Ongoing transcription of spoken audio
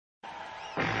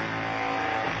Hello.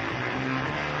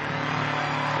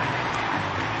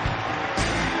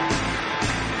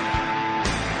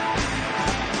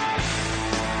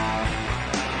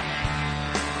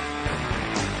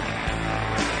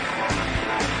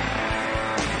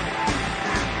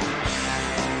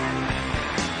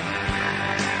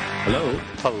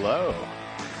 Hello.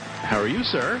 How are you,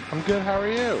 sir? I'm good. How are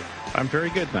you? I'm very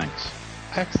good, thanks.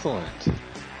 Excellent.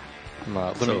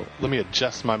 Let me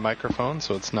adjust my microphone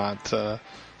so it's not so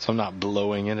I'm not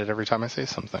blowing in it every time I say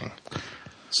something.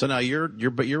 So now you're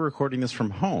recording this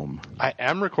from home. I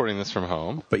am recording this from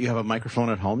home. But you have a microphone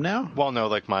at home now? Well, no,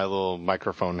 like my little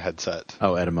microphone headset.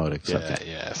 Oh, Etymotics. Yeah, okay.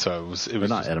 yeah. So it was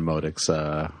not Etymotics.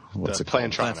 What's it called?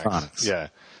 Plantronics. Yeah.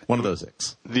 One of those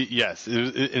Ix. Yes, it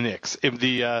was an Ix.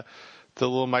 The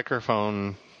little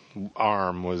microphone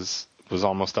arm was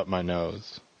almost up my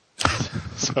nose.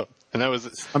 So, and that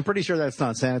was. I'm pretty sure that's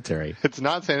not sanitary. It's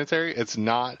not sanitary. It's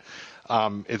not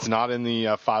in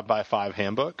the 5x5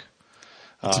 handbook.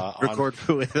 Record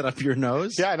with it up your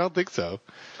nose? Yeah, I don't think so.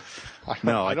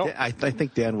 I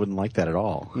think Dan wouldn't like that at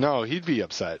all. No, he'd be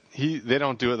upset. They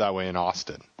don't do it that way in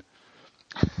Austin.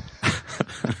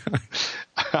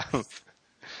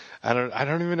 I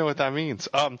don't even know what that means.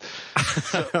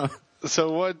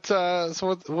 So what's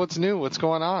new? What's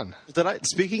going on?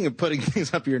 Speaking of putting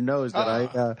things up your nose,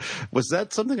 was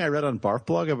that something I read on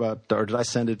Barfblog about, or did I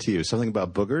send it to you? Something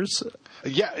about boogers?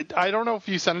 Yeah, I don't know if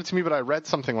you sent it to me, but I read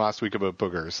something last week about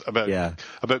boogers,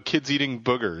 about kids eating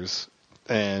boogers,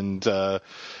 and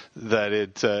that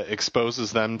it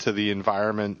exposes them to the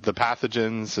environment, the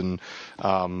pathogens, and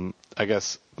I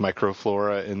guess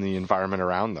microflora in the environment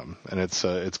around them, and it's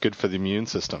good for the immune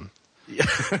system. Yeah,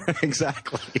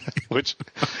 exactly. Which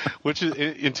is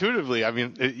intuitively, I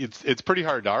mean, it's pretty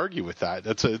hard to argue with that.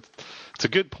 It's a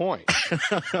good point.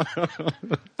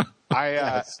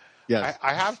 Yes.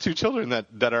 I have two children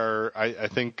that are I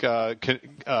think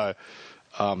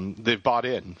they've bought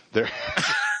in. They're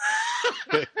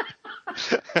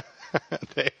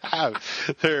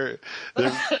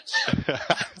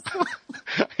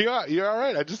you're all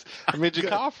right. I made you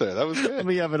cough there. That was good. Let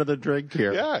me have another drink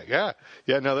here. Yeah.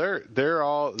 No, they're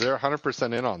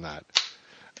 100% in on that.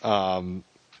 So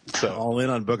all in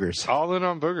on boogers. All in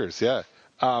on boogers. Yeah.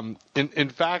 In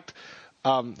fact,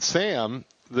 Sam,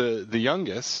 the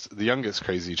youngest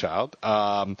crazy child,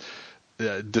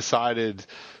 decided.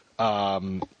 I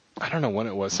don't know when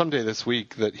it was, someday this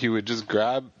week, that he would just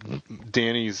grab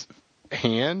Danny's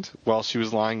hand while she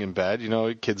was lying in bed. You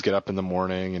know, kids get up in the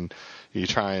morning and you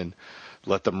try and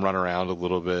let them run around a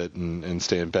little bit and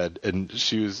stay in bed. And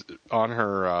she was on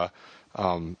her,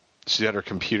 she had her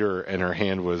computer and her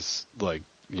hand was like,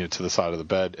 you know, to the side of the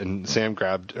bed. And Sam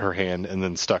grabbed her hand and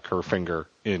then stuck her finger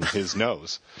in his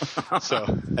nose.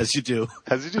 So as you do,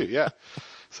 yeah.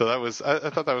 So that was, I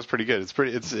thought that was pretty good. He's a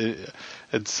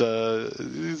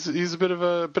bit of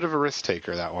a risk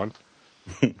taker, that one.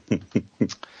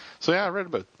 So yeah, I read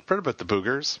about the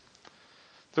boogers.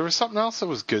 There was something else that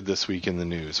was good this week in the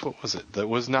news. What was it? That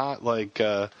was not like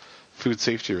food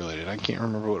safety related. I can't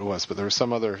remember what it was, but there was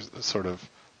some other sort of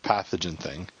pathogen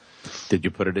thing. Did you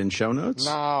put it in show notes?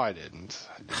 No, I didn't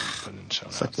put it in show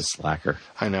notes. Such a slacker.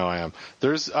 I know I am.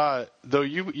 There's though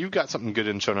you've got something good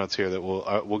in show notes here that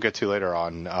we'll get to later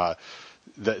on.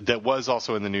 That was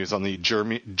also in the news on the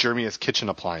germiest kitchen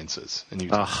appliances. And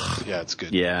yeah, it's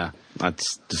good. Yeah,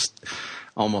 that's just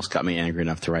almost got me angry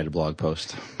enough to write a blog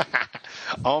post.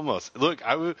 Almost. Look,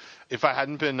 if I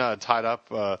hadn't been tied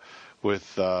up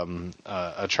with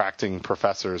attracting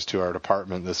professors to our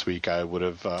department this week, I would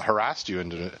have harassed you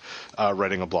into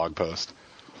writing a blog post.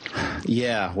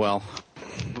 Yeah, well,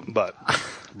 but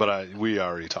we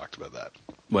already talked about that.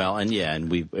 Well, and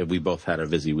we both had a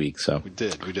busy week, so we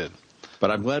did. But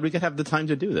I'm glad we could have the time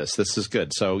to do this. This is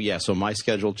good. So so my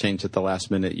schedule changed at the last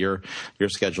minute. Your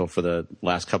schedule for the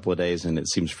last couple of days, and it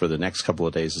seems for the next couple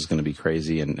of days is going to be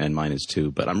crazy, and mine is too.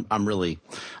 But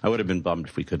I would have been bummed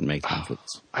if we couldn't make time for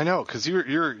this. I know, because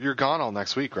you're gone all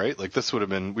next week, right? Like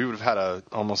we would have had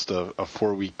almost a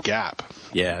 4-week gap.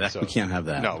 Yeah, we can't have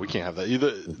that. No, we can't have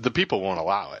that. The people won't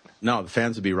allow it. No, the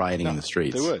fans would be rioting in the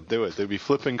streets. They would. They'd be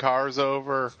flipping cars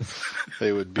over.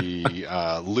 They would be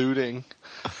looting.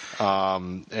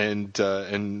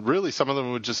 And really some of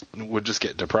them would just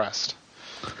get depressed.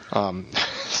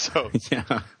 So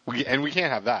yeah. we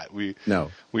can't have that. We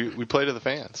play to the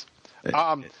fans.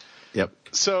 Yep.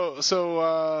 So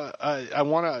I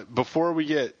want to, before we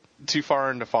get too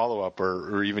far into follow up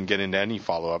or even get into any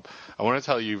follow up, I want to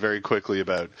tell you very quickly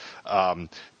about,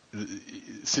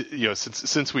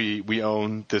 since we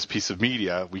own this piece of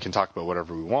media, we can talk about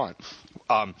whatever we want.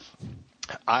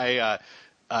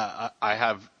 I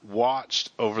have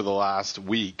watched over the last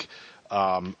week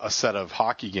a set of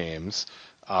hockey games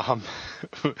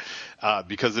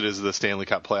because it is the Stanley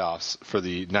Cup playoffs for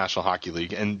the National Hockey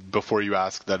League. And before you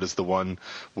ask, that is the one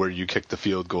where you kick the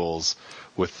field goals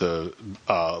with the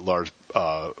large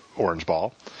orange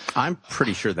ball. I'm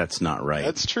pretty sure that's not right.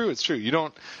 That's true. It's true. You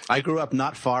don't. I grew up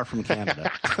not far from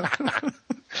Canada.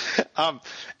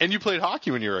 And you played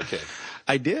hockey when you were a kid.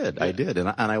 I did, and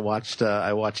I watched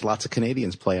lots of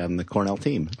Canadians play on the Cornell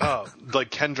team. Oh, like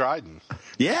Ken Dryden.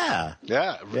 Yeah.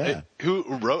 Who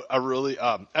wrote a really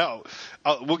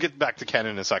we'll get back to Ken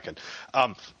in a second.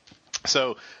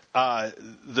 So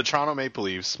the Toronto Maple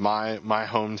Leafs, my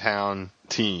hometown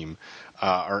team,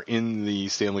 are in the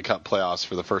Stanley Cup playoffs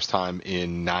for the first time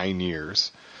in 9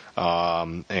 years.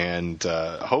 And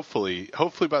hopefully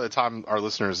by the time our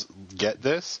listeners get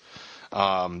this,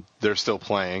 they're still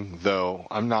playing, though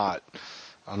I'm not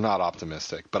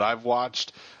optimistic. But I've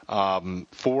watched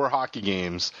 4 hockey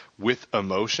games with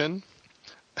emotion.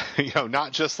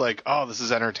 Not just like, oh, this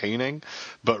is entertaining,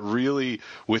 but really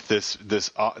with this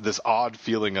odd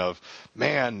feeling of,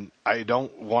 man, I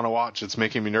don't want to watch. It's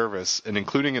making me nervous, and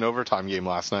including an overtime game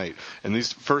last night. And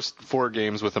these first 4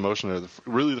 games with emotion are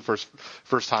really the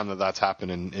first time that's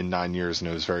happened in 9 years, and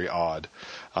it was very odd.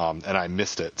 And I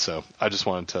missed it, so I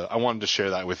wanted to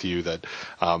share that with you, that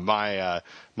my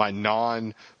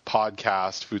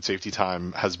non-podcast food safety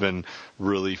time has been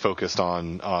really focused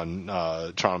on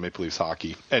Toronto Maple Leafs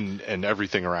hockey and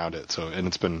everything around it. So, and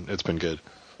it's been good.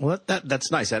 Well,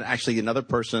 that's nice. And actually, another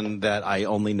person that I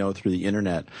only know through the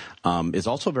internet is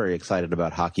also very excited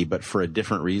about hockey, but for a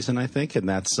different reason, I think. And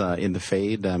that's in the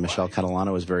Fade. Michelle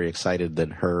Catalano is very excited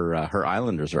that her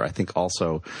Islanders are, I think,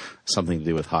 also something to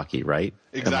do with hockey, right?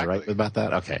 Exactly. Am I right about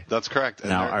that? Okay, that's correct. And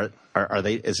now, are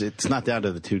they? It's not down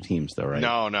to the 2 teams, though, right?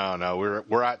 No.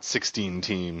 We're at 16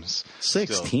 teams.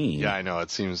 16. Yeah, I know. It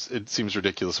seems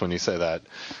ridiculous when you say that.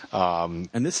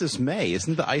 And this is May.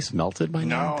 Isn't the ice melted by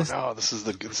now? No. This is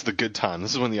the good time.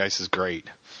 This is when the ice is great.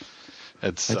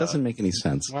 It doesn't make any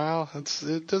sense. Well,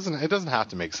 it doesn't have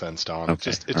to make sense, Don.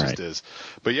 Okay. It just is.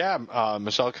 But yeah,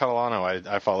 Michelle Catalano,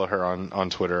 I follow her on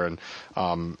Twitter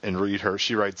and read her.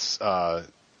 She writes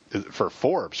for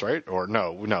Forbes, right? Or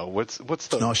no, what's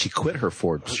the? No, she quit her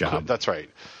Forbes job. That's right.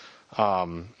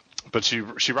 But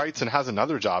she writes and has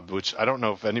another job, which I don't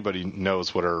know if anybody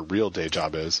knows what her real day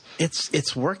job is.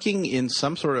 It's working in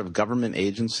some sort of government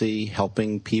agency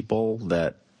helping people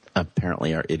that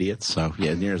apparently are idiots. So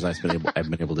yeah, near as I've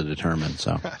been able to determine.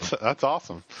 So that's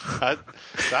awesome.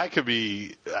 That could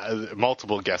be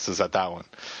multiple guesses at that one.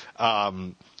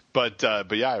 But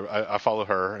yeah, I follow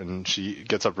her, and she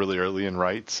gets up really early and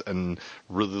writes, and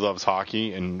really loves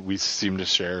hockey, and we seem to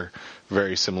share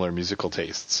very similar musical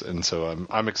tastes, and so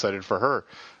I'm excited for her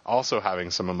also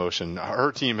having some emotion.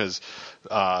 Her team has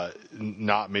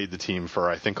not made the team for,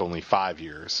 I think, only 5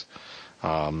 years,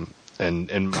 and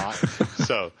my,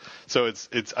 so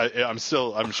I'm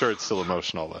sure it's still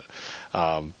emotional, but.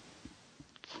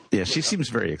 Yeah, she seems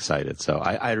very excited. So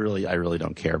I really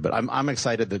don't care, but I'm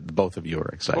excited that both of you are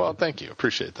excited. Well, thank you,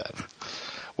 appreciate that.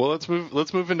 Well, let's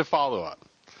move into follow up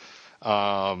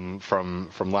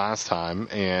from last time,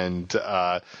 and we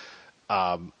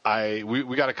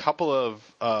got a couple of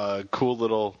cool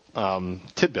little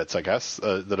tidbits, I guess,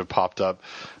 that have popped up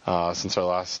since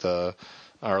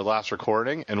our last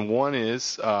recording, and one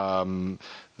is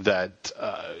that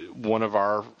one of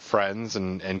our friends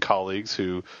and colleagues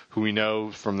who we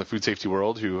know from the food safety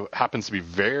world, who happens to be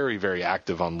very, very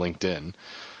active on LinkedIn,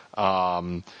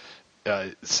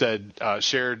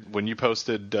 shared when you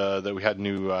posted that we had a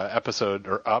new episode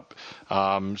up.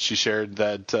 She shared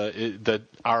that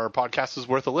our podcast is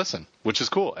worth a listen, which is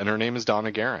cool, and her name is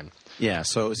Donna Guerin. Yeah,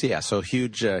 so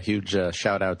huge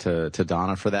shout out to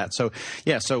Donna for that. So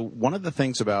one of the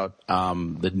things about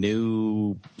the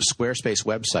new Squarespace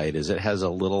website is it has a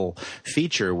little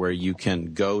feature where you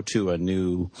can go to a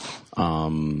new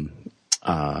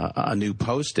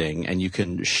posting, and you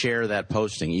can share that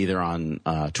posting either on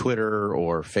Twitter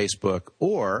or Facebook,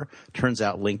 or turns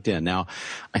out LinkedIn. Now,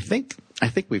 I think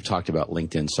we've talked about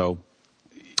LinkedIn. So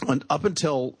up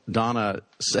until Donna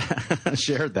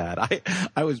shared that,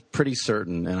 I was pretty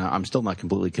certain, and I'm still not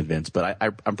completely convinced, but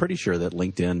I'm pretty sure that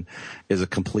LinkedIn is a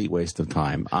complete waste of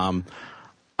time.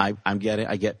 I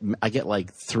get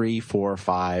like 3, 4,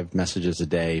 5 messages a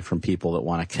day from people that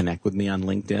want to connect with me on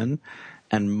LinkedIn.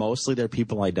 And mostly they're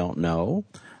people I don't know.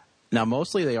 Now,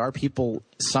 mostly they are people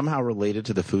somehow related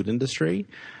to the food industry,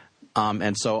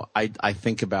 And so I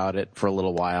think about it for a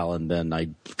little while, and then I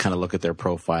kind of look at their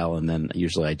profile, and then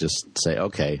usually I just say,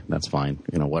 okay, that's fine.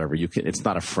 Whatever you can. It's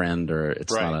not a friend, or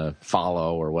it's not a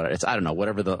follow, or whatever. It's, I don't know,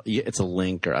 whatever it's a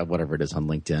link or whatever it is on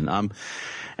LinkedIn.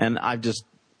 And I just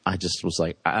was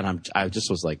like,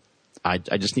 I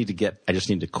just need to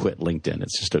quit LinkedIn.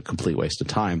 It's just a complete waste of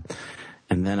time.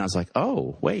 And then I was like,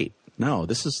 oh, wait, no,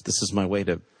 this is my way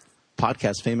to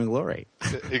podcast fame and glory.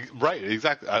 Right,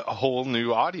 exactly. A whole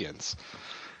new audience.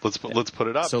 Let's put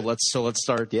it up. So let's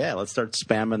start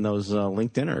spamming those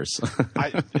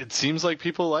LinkedIners. It seems like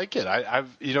people like it.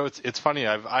 It's funny.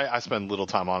 I spend little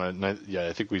time on it, and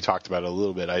I think we talked about it a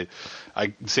little bit.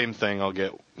 I same thing. I'll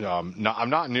get. I'm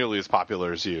not nearly as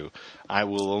popular as you. I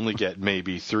will only get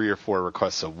maybe 3 or 4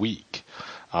 requests a week,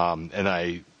 and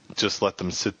I just let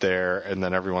them sit there, and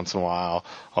then every once in a while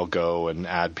I'll go and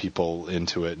add people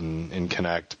into it and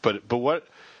connect. But what?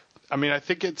 I mean, I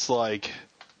think it's like.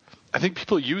 I think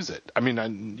people use it. I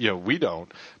mean, we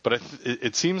don't, but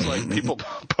it seems like people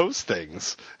post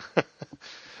things.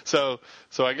 So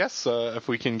I guess if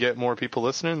we can get more people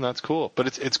listening, that's cool.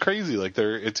 But it's crazy. Like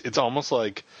it's almost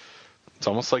like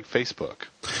Facebook.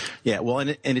 Yeah. Well,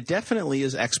 and it definitely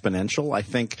is exponential. I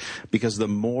think because the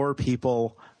more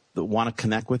people that want to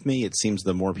connect with me, it seems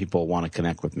the more people want to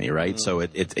connect with me, right? So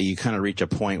you kind of reach a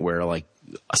point where like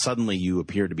suddenly you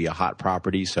appear to be a hot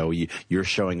property. So you're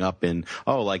showing up in,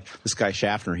 like this guy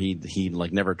Schaffner, he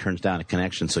like never turns down a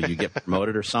connection. So you get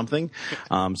promoted or something.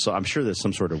 So I'm sure there's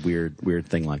some sort of weird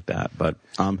thing like that. But,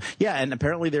 yeah. And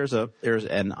apparently there's an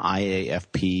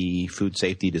IAFP food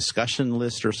safety discussion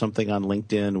list or something on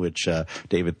LinkedIn, which,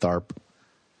 David Tharp,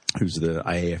 who's the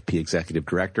IAFP executive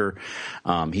director.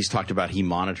 He's talked about he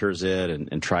monitors it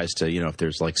and tries to, if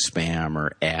there's like spam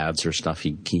or ads or stuff,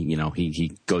 he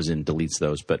goes in and deletes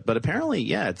those. But apparently,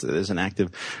 yeah, there's an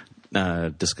active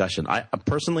discussion. I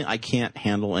personally, I can't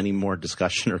handle any more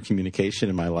discussion or communication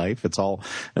in my life. That's all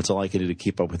I can do to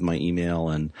keep up with my email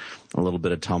and a little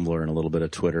bit of Tumblr and a little bit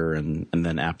of Twitter and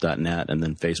then app.net and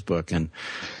then Facebook. And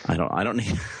I don't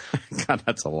need, God,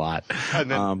 that's a lot. And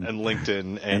then, and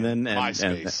LinkedIn and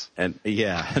MySpace. And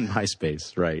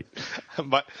MySpace, right.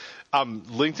 But,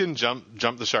 LinkedIn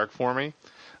jumped the shark for me.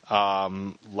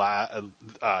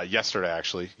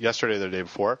 Yesterday, the day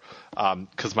before,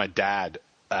 cause my dad,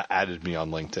 added me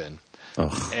on LinkedIn.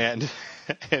 Oh. And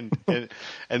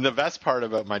the best part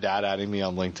about my dad adding me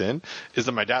on LinkedIn is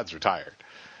that my dad's retired.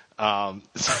 So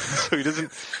he doesn't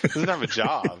have a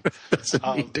job.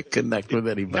 Doesn't need to connect with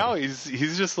anybody. No,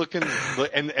 he's just looking,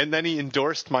 and then he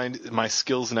endorsed my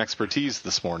skills and expertise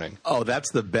this morning. Oh,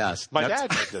 that's the best. My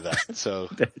dad did that. So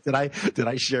did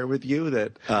I share with you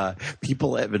that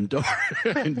people have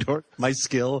endorsed my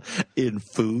skill in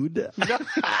food?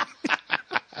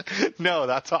 No,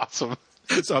 that's awesome.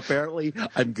 So apparently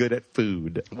I'm good at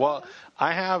food. Well,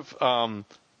 I have,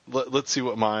 let's see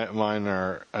what mine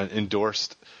are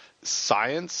endorsed: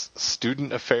 science,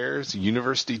 student affairs,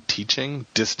 university teaching,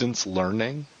 distance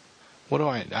learning. What do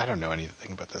I don't know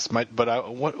anything about this.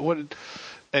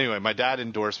 Anyway, my dad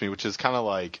endorsed me, which is kind of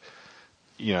like,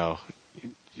 of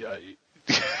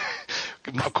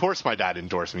course my dad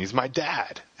endorsed me. He's my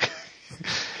dad.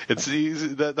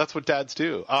 That's what dads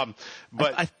do.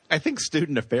 But I think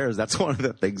student affairs, that's one of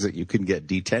the things that you can get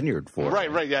detenured for.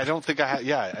 Right. Yeah, I don't think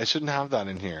I shouldn't have that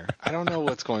in here. I don't know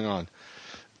what's going on.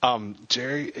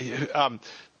 Jerry,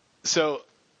 so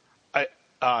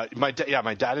my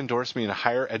dad endorsed me in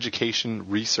higher education,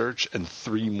 research, and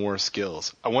 3 more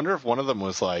skills. I wonder if one of them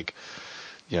was like,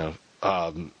 NHL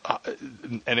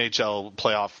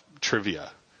playoff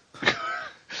trivia.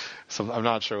 I'm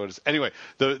not sure what it is. Anyway,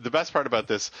 the best part about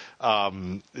this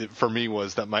for me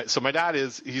was that my dad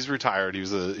he's retired.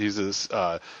 He's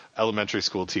a elementary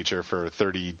school teacher for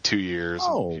 32 years.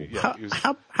 Oh,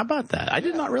 how about that? I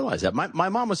did not realize that. My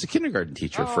mom was a kindergarten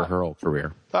teacher for her whole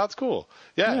career. That's cool.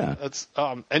 Yeah. That's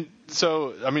and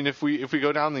so I mean if we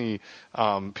go down the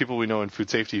people we know in food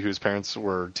safety whose parents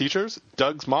were teachers,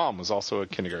 Doug's mom was also a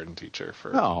kindergarten teacher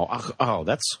for. Oh,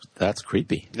 that's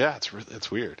creepy. Yeah,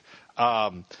 it's weird.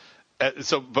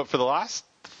 But for the last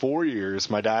 4 years,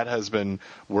 my dad has been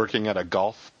working at a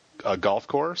golf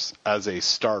course as a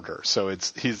starter. So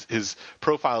his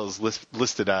profile is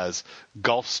listed as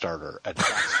golf starter at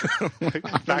Baxter.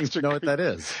 I don't even know what that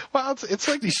is. Well, it's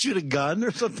like he shoot a gun or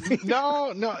something.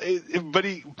 No, but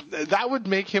that would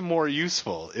make him more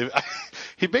useful.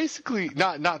 He basically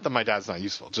not that my dad's not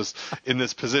useful, just in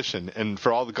this position. And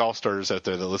for all the golf starters out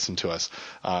there that listen to us,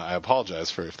 I apologize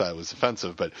for if that was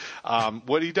offensive. But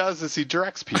what he does is he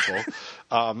directs people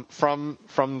from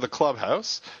the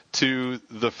clubhouse to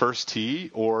the first tee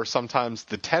or sometimes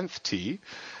the 10th tee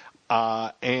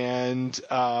and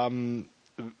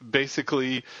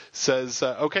basically says,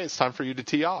 "Okay, it's time for you to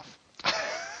tee off."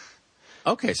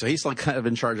 Okay, so he's like kind of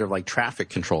in charge of like traffic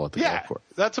control at the airport.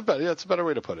 That's a better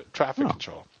way to put it. Traffic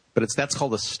control. But that's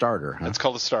called a starter. Huh? It's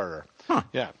called a starter. Huh.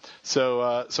 Yeah.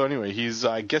 So anyway,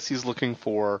 I guess he's looking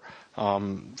for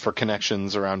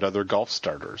connections around other golf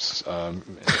starters. I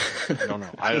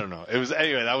don't know. It was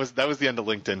anyway. That was the end of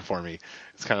LinkedIn for me.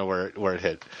 It's kind of where it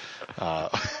hit.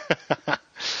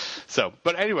 So,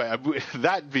 but anyway,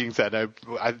 that being said, I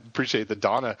appreciate that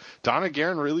Donna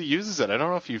Guerin really uses it. I don't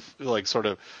know if you've like sort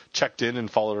of checked in and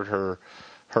followed her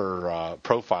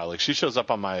profile. Like she shows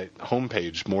up on my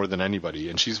homepage more than anybody,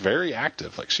 and she's very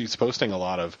active. Like she's posting a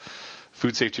lot of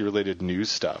food safety related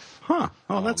news stuff. Huh.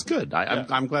 Oh, that's good.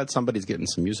 I'm glad somebody's getting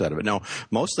some use out of it. No,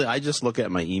 mostly I just look at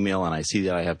my email and I see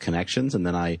that I have connections, and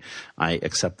then I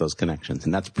accept those connections.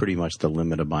 And that's pretty much the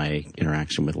limit of my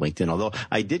interaction with LinkedIn. Although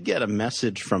I did get a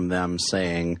message from them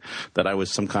saying that I was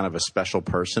some kind of a special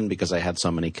person because I had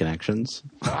so many connections.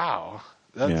 Wow.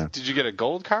 Did you get a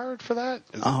gold card for that?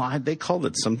 They called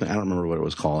it something. I don't remember what it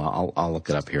was called. I'll look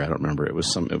it up here. I don't remember. It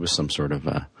was some sort of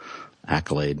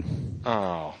accolade.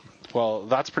 Oh. Well,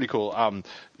 that's pretty cool.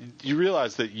 You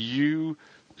realize that you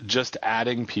just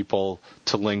adding people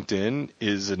to LinkedIn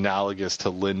is analogous to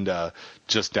Linda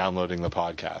just downloading the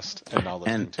podcast and not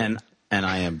listening to it. And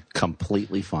I am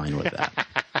completely fine with that.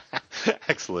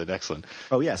 Excellent.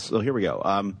 Oh, yes. So here we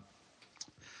go.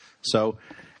 So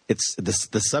it's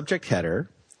the subject header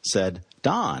said,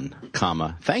 Don,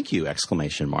 thank you, !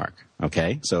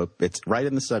 Okay, so it's right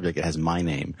in the subject. It has my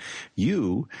name.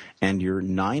 You and your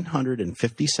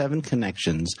 957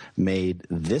 connections made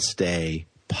this day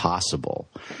possible.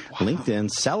 Wow.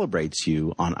 LinkedIn celebrates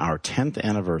you on our 10th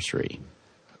anniversary.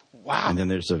 Wow. And then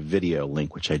there's a video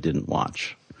link, which I didn't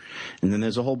watch. And then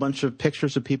there's a whole bunch of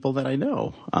pictures of people that I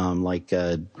know, like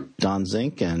Don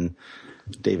Zink and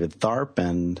David Tharp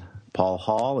and Paul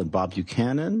Hall and Bob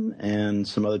Buchanan and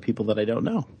some other people that I don't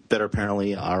know that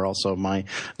apparently are also my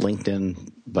LinkedIn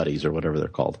buddies or whatever they're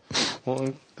called.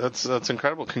 Well, that's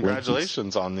incredible.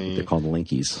 Congratulations Linkies. On the... They're called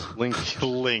Linkies.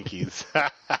 Linkies.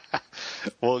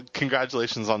 Well,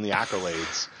 congratulations on the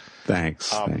accolades.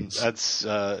 Thanks. That's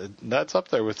up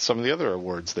there with some of the other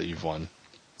awards that you've won.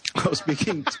 Oh,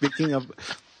 Speaking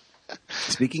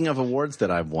of awards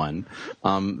that I've won,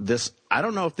 I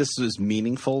don't know if this is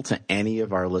meaningful to any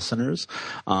of our listeners,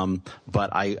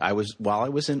 but while I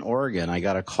was in Oregon, I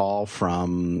got a call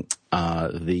from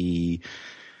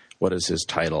what is his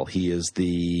title? He is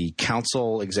the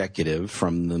council executive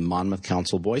from the Monmouth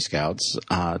Council Boy Scouts,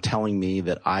 telling me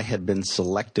that I had been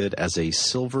selected as a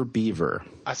silver beaver.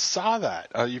 I saw that.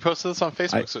 You posted this on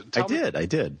Facebook. I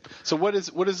did. So what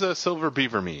does a silver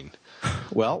beaver mean?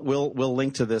 Well, we'll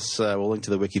link to this. We'll link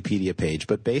to the Wikipedia page.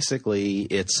 But basically,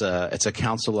 it's a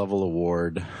council level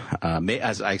award.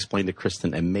 As I explained to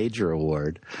Kristen, a major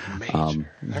award.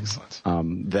 Excellent.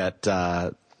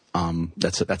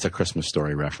 That's a Christmas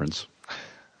Story reference.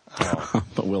 Oh.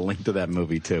 But we'll link to that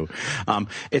movie too.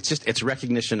 It's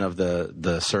recognition of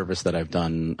the service that I've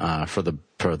done for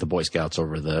the Boy Scouts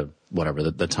over the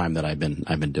time that I've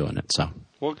been doing it. So.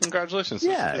 Well, congratulations.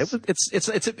 Yeah, it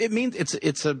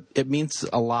means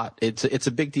a lot. It's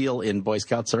a big deal in Boy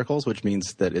Scout circles, which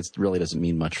means that it really doesn't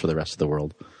mean much for the rest of the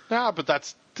world. Yeah, but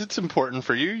it's important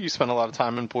for you. You spend a lot of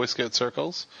time in Boy Scout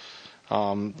circles.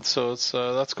 So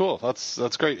that's cool.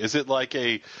 That's great. Is it like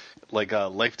a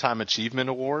lifetime achievement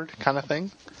award kind of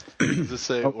thing?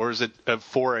 Or is it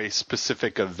for a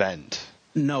specific event?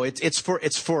 No, it's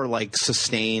for like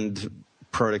sustained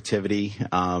productivity.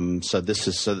 So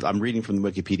I'm reading from the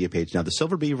Wikipedia page now. The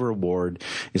Silver Beaver Award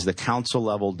is the council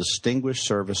level distinguished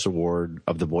service award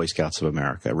of the Boy Scouts of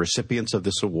America. Recipients of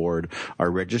this award are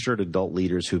registered adult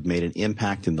leaders who've made an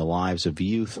impact in the lives of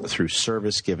youth through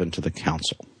service given to the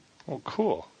council. Oh,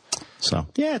 cool. So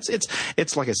yeah,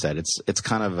 it's like I said, it's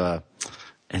kind of a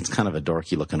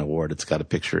dorky looking award. It's got a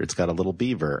picture. It's got a little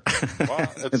beaver. Wow,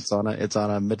 it's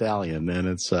on a medallion, and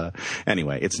it's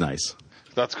anyway, it's nice.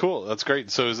 That's cool. That's great.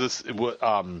 So is this?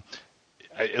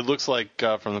 It looks like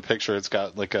from the picture, it's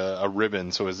got like a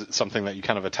ribbon. So is it something that you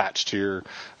kind of attach to your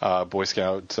Boy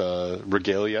Scout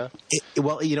regalia?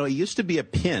 It used to be a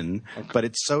pin, okay, but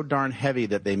it's so darn heavy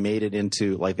that they made it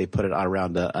into they put it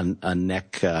around a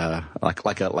neck,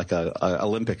 like a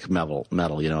Olympic medal.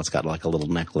 It's got like a little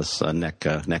necklace, neck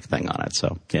thing on it.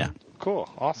 So yeah. Cool.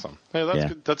 Awesome. Hey, that's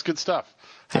good. That's good stuff.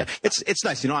 Yeah. It's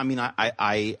nice.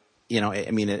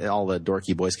 I mean, all the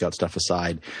dorky Boy Scout stuff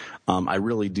aside, I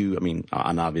really do. I mean,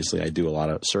 and obviously I do a lot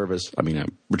of service. I mean,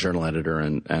 I'm a journal editor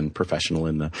and professional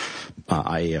in the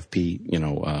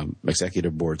IAFP,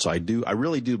 executive board. So I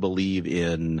really do believe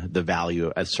in the value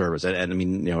of service. And I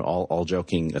mean, all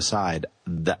joking aside,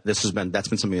 that's been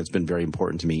something that's been very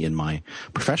important to me in my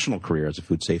professional career as a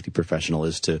food safety professional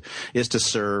is to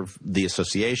serve the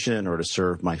association or to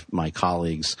serve my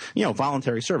colleagues,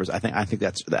 voluntary service. I think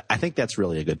that's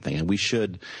really a good thing, and we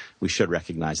should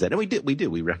recognize that, and we do.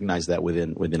 We recognize that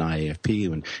within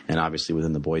IAFP and obviously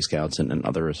within the Boy Scouts and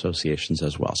other associations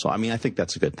as well. So I mean, I think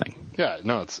that's a good thing. Yeah,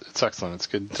 no, it's excellent. It's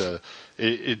good to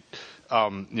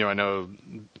I know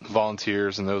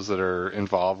volunteers and those that are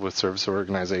involved with service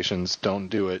organizations don't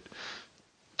do it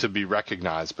to be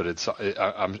recognized, but it's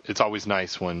always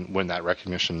nice when that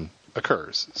recognition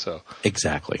occurs. So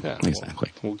exactly.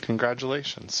 Well,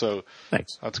 congratulations. So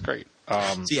thanks. That's great.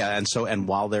 And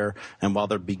while they're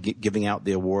giving out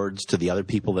the awards to the other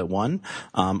people that won,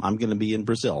 I'm going to be in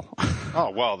Brazil.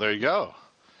 Oh well, there you go.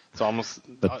 It's almost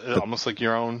like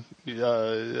your own.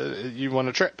 You won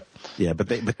a trip. Yeah, but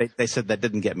they said that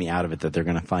didn't get me out of it. That they're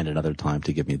going to find another time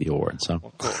to give me the award. So,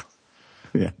 well, cool.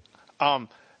 Yeah.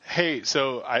 Hey,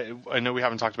 so I know we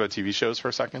haven't talked about TV shows for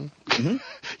a second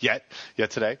yet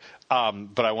today,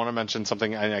 but I want to mention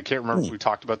something. I can't remember if we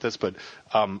talked about this, but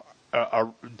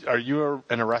are you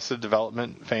an Arrested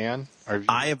Development fan?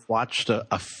 I have watched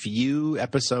a few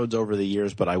episodes over the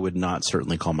years, but I would not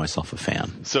certainly call myself a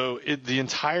fan. So the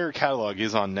entire catalog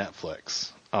is on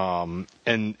Netflix, and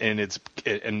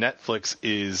Netflix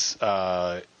is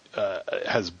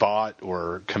has bought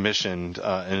or commissioned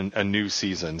a new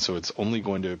season, so it's only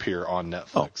going to appear on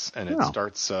Netflix, and it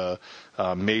starts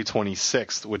May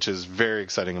 26th, which is very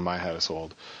exciting in my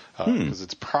household because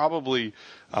it's probably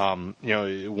one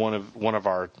of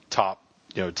our top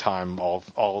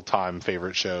all time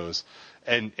favorite shows,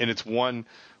 and it's one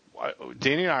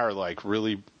Danny and I are like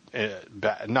really.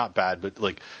 Not bad, but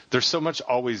like there's so much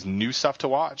always new stuff to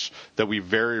watch that we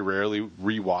very rarely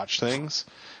rewatch things.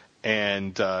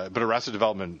 And but Arrested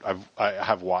Development, I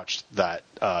have watched that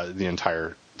the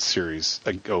entire series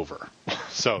over.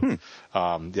 So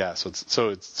so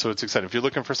it's exciting. If you're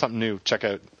looking for something new, check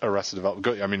out Arrested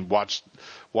Development. Watch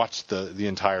the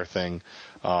entire thing.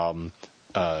 I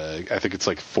think it's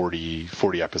like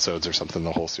 40 episodes or something,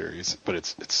 the whole series, but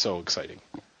it's so exciting.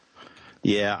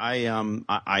 Yeah,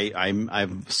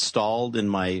 I've stalled in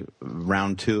my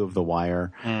round 2 of The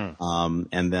Wire,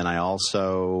 and then I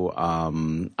also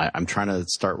I'm trying to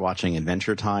start watching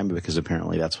Adventure Time because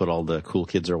apparently that's what all the cool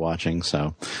kids are watching.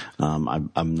 So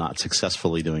I'm not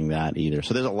successfully doing that either.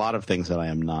 So there's a lot of things that I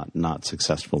am not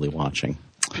successfully watching.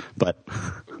 But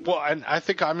and I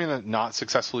think I'm gonna not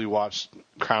successfully watch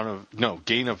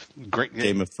Game of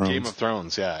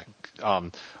Thrones. Yeah.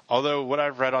 Although what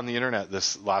I've read on the internet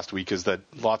this last week is that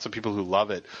lots of people who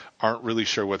love it aren't really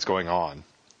sure what's going on.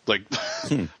 Like,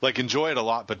 like enjoy it a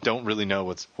lot, but don't really know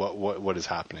what is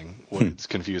happening. It's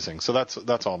confusing. So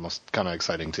that's almost kind of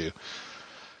exciting too.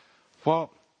 Well,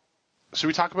 should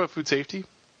we talk about food safety?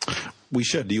 We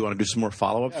should. Do you want to do some more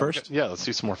follow-up first? Yeah, let's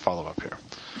do some more follow-up here.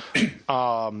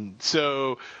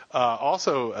 Also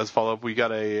as follow-up, we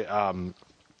got a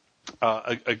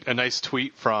nice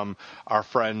tweet from our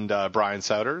friend Brian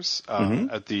Souders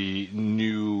at the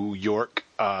New York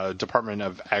Department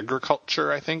of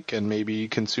Agriculture, I think, and maybe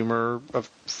Consumer of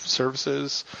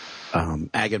Services.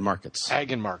 Ag and Markets.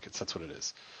 Ag and Markets, that's what it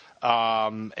is.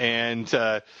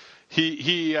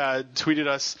 He tweeted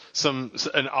us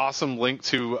an awesome link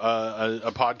to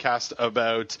a podcast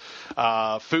about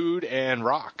food and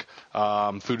rock.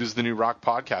 Food is the New Rock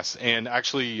podcast, and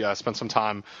actually spent some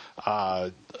time.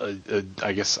 I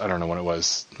guess I don't know when it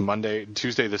was,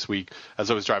 Tuesday this week, as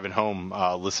I was driving home,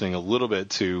 listening a little bit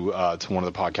to one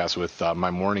of the podcasts with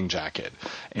My Morning Jacket,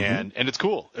 and it's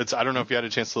cool. I don't know if you had a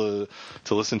chance to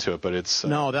listen to it, but it's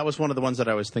no, that was one of the ones that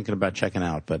I was thinking about checking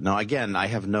out. But no, again, I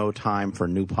have no time for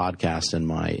new podcasts in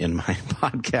my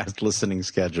podcast listening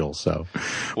schedule. So,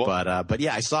 but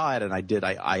yeah, I saw it and I did.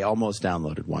 I almost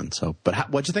downloaded one. So, but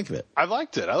what'd you think of it? I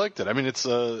liked it. I mean,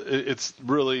 it's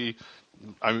really.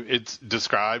 It's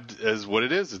described as what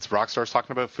it is. It's rock stars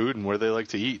talking about food and where they like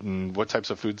to eat and what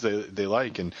types of foods they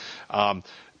like. And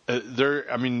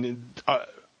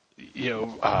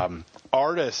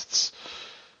artists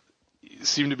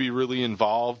seem to be really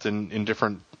involved in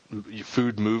different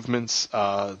food movements.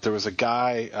 There was a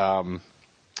guy,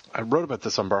 I wrote about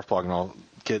this on Barf Blog, and I'll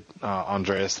get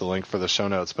Andreas the link for the show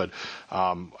notes, but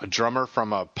a drummer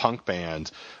from a punk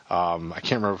band, I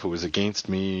can't remember if it was Against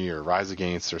Me or Rise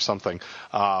Against or something,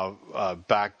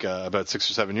 back about 6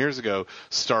 or 7 years ago,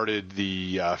 started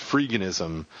the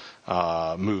freeganism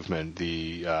movement,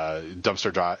 the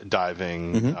dumpster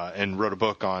diving, and wrote a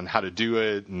book on how to do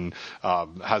it, and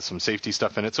has some safety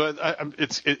stuff in it. So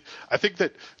I think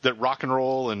that rock and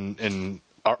roll and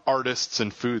artists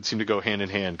and food seem to go hand in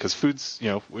hand, because food's,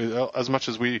 as much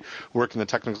as we work in the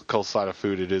technical side of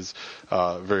food, it is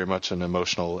very much an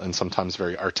emotional and sometimes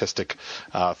very artistic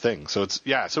thing. So so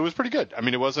it was pretty good. I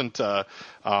mean, it wasn't.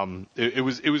 It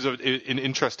was an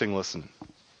interesting listen.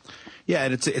 Yeah,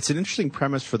 and it's an interesting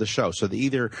premise for the show. So they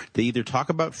either talk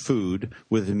about food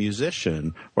with a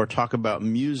musician or talk about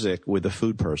music with a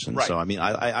food person. Right. So I mean,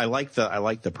 I like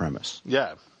the premise.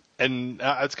 Yeah, and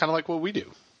it's kind of like what we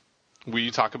do.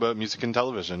 We talk about music and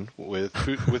television with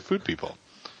food people.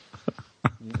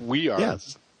 We are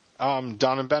yes. Don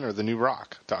and Ben are the new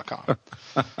rock.com.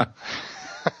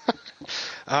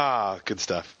 Good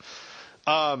stuff.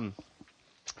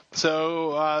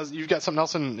 So you've got something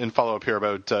else in follow-up here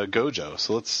about Gojo.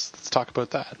 So let's talk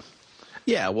about that.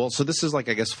 Yeah, well, so this is like,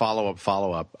 I guess,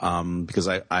 follow-up, because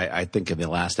I think in the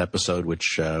last episode,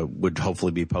 which would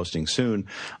hopefully be posting soon,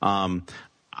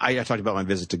 I talked about my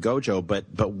visit to Gojo,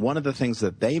 but one of the things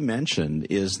that they mentioned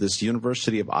is this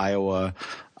University of Iowa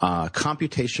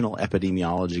computational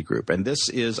epidemiology group, and this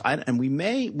is, and we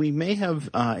may have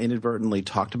inadvertently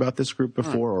talked about this group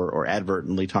before, or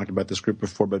advertently talked about this group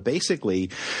before, but basically,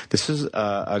 this is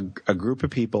a group of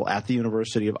people at the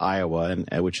University of Iowa,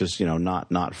 and which is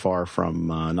not far from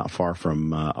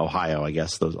Ohio, I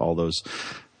guess all those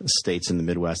states in the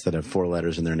Midwest that have 4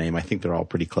 letters in their name. I think they're all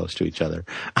pretty close to each other.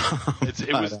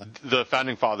 It was the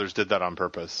founding fathers did that on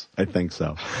purpose. I think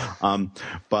so.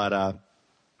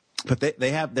 But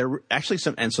they're actually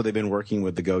and so they've been working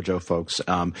with the Gojo folks,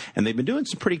 and they've been doing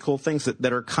some pretty cool things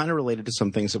that are kind of related to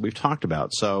some things that we've talked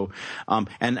about. So,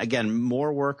 and again,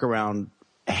 more work around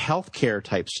healthcare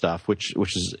type stuff, which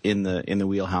is in the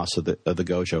wheelhouse of the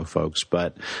Gojo folks.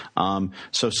 But,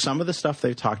 so some of the stuff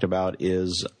they've talked about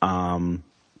is,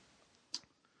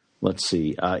 let's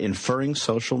see, inferring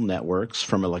social networks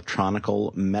from electronic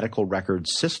medical record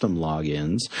system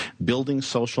logins, building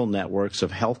social networks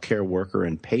of healthcare worker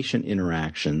and patient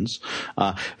interactions,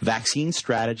 vaccine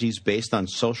strategies based on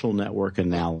social network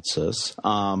analysis,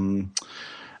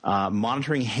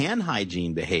 monitoring hand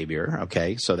hygiene behavior.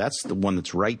 Okay, so that's the one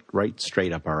that's right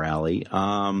straight up our alley.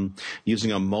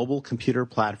 Using a mobile computer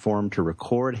platform to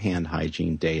record hand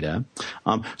hygiene data.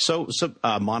 So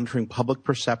monitoring public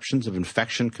perceptions of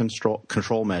infection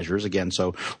control measures. Again,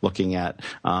 so looking at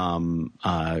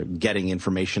getting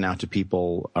information out to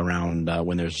people around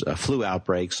when there's a flu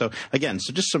outbreak. So again,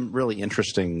 just some really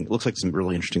interesting. Looks like some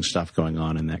really interesting stuff going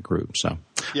on in that group. So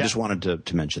yeah. Just wanted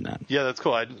to mention that. Yeah, that's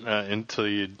cool. Until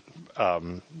you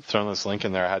thrown this link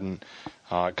in there, I hadn't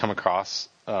come across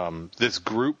this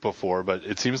group before, but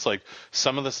it seems like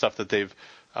some of the stuff that they've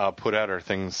put out are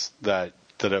things that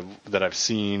I've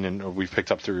seen and we've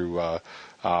picked up through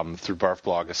Barf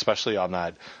Blog, especially on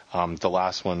that the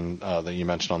last one that you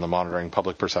mentioned on the monitoring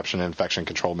public perception and infection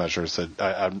control measures. That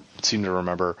I seem to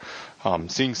remember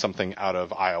seeing something out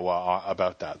of Iowa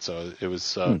about that. So it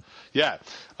was I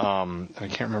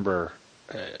can't remember.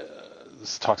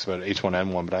 This talks about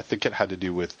H1N1, but I think it had to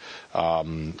do with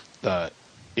the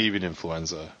avian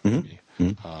influenza.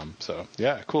 So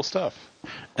yeah, cool stuff.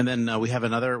 And then we have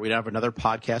another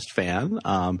podcast fan,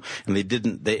 and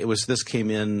this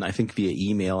came in, I think, via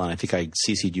email, and I think I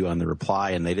CC'd you on the reply,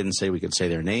 and they didn't say we could say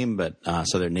their name, but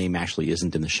so their name actually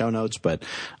isn't in the show notes, but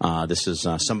this is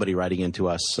somebody writing into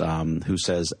us who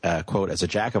says, quote, "As a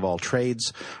jack of all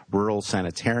trades, rural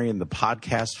sanitarian, the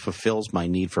podcast fulfills my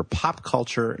need for pop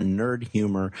culture, nerd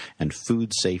humor, and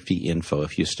food safety info.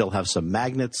 If you still have some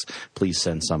magnets, please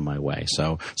send some my way."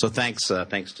 So thanks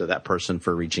to that person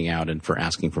for reaching out and for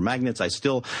asking for magnets. I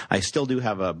still do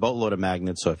have a boatload of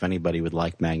magnets, so if anybody would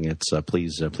like magnets,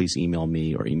 please email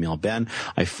me or email Ben.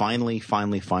 I finally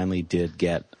did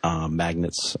get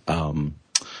magnets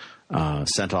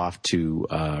sent off to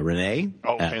Renee.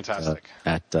 Oh, fantastic.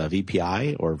 At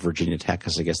VPI, or Virginia Tech,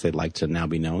 as I guess they'd like to now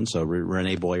be known. So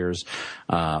Renee Boyer's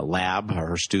lab,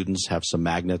 her students have some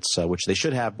magnets, which they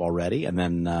should have already. And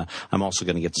then I'm also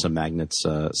going to get some magnets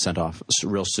sent off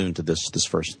real soon to this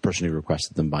first person who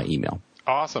requested them by email.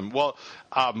 Awesome. Well,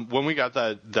 when we got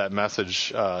that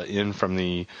message in from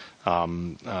the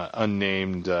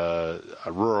unnamed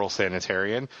rural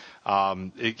sanitarian.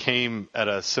 It came at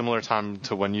a similar time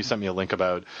to when you sent me a link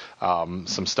about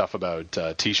some stuff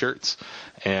about T-shirts,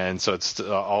 and so it's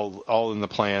all in the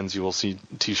plans. You will see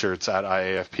T-shirts at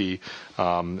IAFP,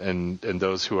 and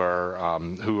those who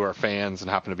are fans and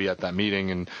happen to be at that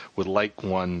meeting and would like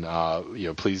one,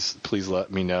 please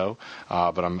let me know.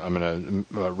 But I'm going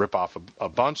to rip off a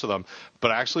bunch of them. But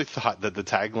I actually thought that the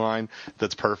tagline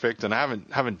that's perfect, and I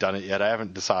haven't done it yet. I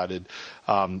haven't decided.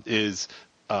 Is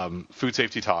food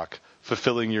safety talk,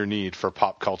 fulfilling your need for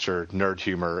pop culture, nerd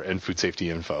humor, and food safety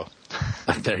info.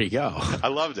 There you go. I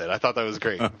loved it. I thought that was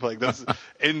great. Like, that's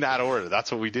in that order.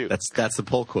 That's what we do. That's the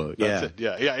pull quote. That's it.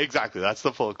 Yeah, exactly. That's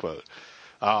the pull quote.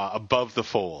 Above the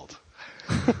fold.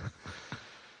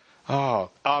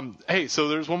 Hey, so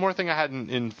there's one more thing I had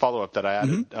in follow-up that I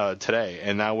added today,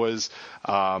 and that was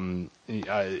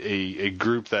a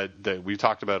group that we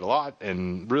talked about a lot,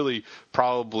 and really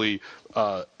probably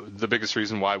the biggest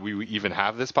reason why we even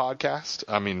have this podcast.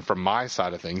 I mean, from my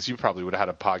side of things, you probably would have had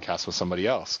a podcast with somebody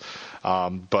else.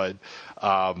 But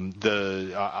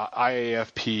the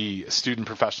IAFP Student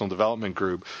Professional Development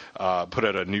Group put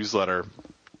out a newsletter,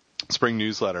 spring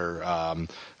newsletter,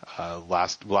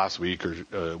 last week or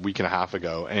a week and a half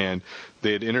ago, and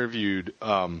they had interviewed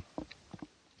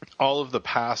all of the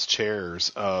past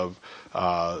chairs of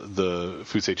the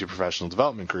Food Safety Professional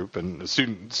Development Group and the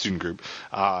student group,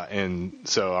 and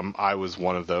so I was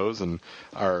one of those, and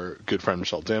our good friend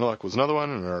Michelle Daniluk was another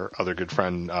one, and our other good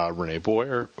friend Renee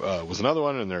Boyer was another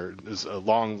one, and there is a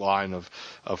long line of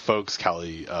folks,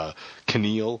 Kelly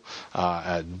Keneal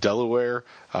at Delaware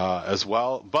as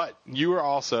well. But you were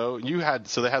also they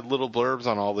had little blurbs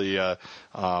on all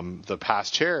the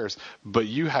past chairs, but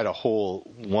you had a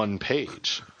whole one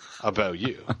page about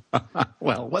you.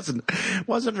 Well, it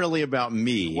wasn't really about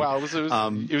me. Well, it was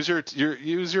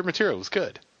your material. It was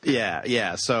good.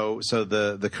 Yeah. So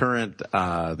the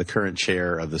current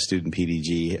chair of the student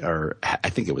PDG, or I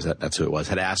think that's who it was,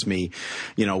 had asked me,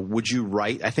 would you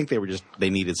write? I think they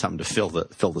needed something to fill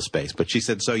the space. But she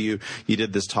said, so you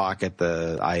did this talk at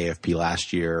the IAFP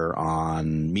last year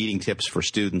on meeting tips for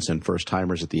students and first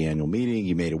timers at the annual meeting.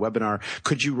 You made a webinar.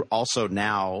 Could you also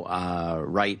now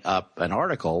write up an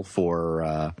article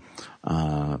for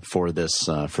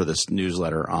this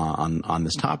newsletter on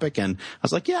this topic? And I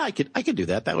was like, yeah, I could do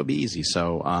that. That would be easy.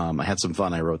 So I had some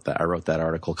fun. I wrote that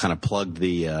article, kind of plugged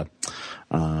the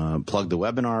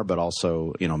webinar, but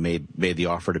also made the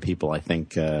offer to people. I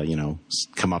think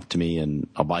come up to me and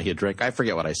I'll buy you a drink. I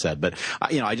forget what I said, but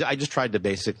I just tried to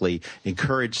basically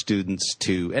encourage students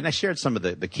to, and I shared some of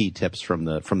the key tips from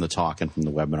the talk and from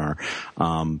the webinar.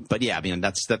 But yeah, I mean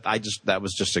that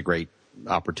was just a great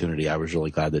opportunity. I was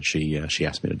really glad that she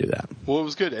asked me to do that. Well, it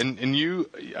was good, and you,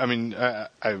 I mean, I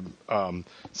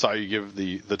saw you give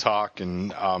the talk,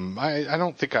 and I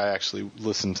don't think I actually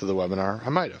listened to the webinar. I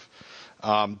might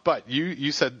have, but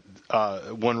you said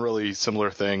one really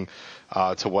similar thing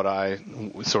to what I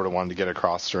sort of wanted to get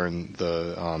across during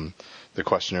the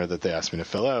questionnaire that they asked me to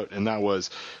fill out, and that was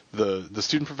the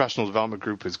student professional development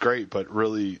group is great, but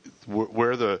really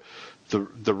where the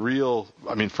real,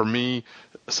 I mean, for me,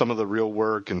 some of the real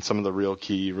work and some of the real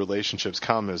key relationships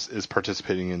come is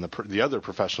participating in the other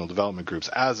professional development groups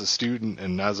as a student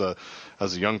and as a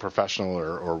young professional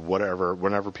or whatever,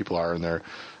 whenever people are in their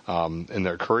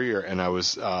career. And I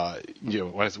was,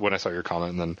 when I saw your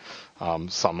comment and then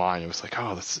saw mine, it was like,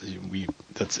 oh,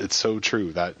 it's so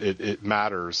true that it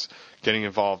matters getting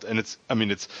involved. And it's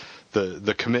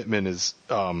the commitment is,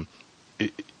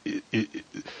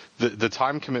 the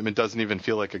time commitment doesn't even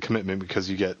feel like a commitment because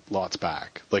you get lots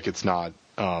back. Like it's not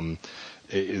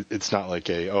it's not like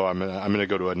I'm gonna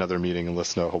go to another meeting and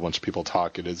listen to a whole bunch of people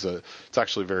talk. It's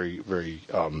actually very, very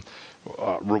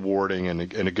rewarding and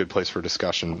a good place for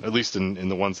discussion. At least in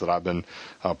the ones that I've been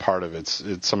part of, it's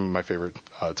some of my favorite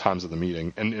times of the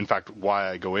meeting, and in fact why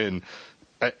I go in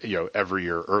every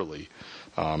year early.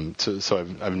 So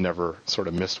I've never sort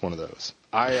of missed one of those.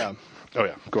 Oh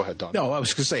yeah, go ahead, Don. No, I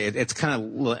was going to say it's kind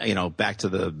of back to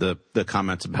the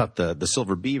comments about the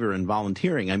Silver Beaver and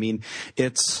volunteering. I mean,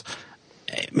 that's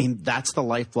the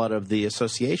lifeblood of the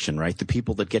association, right? The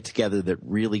people that get together that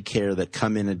really care, that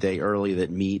come in a day early,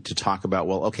 that meet to talk about,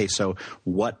 well, okay, so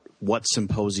what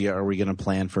symposia are we going to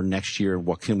plan for next year?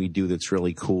 What can we do that's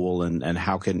really cool, and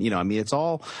how can it's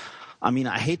all. I mean,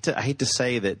 I hate to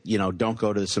say that, don't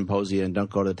go to the symposia and don't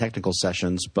go to the technical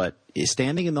sessions, but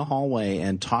standing in the hallway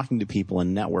and talking to people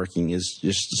and networking is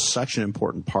just such an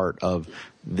important part of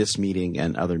this meeting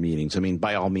and other meetings. I mean,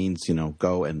 by all means,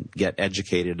 go and get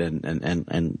educated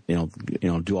and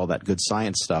do all that good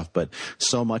science stuff. But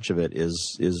so much of it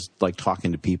is like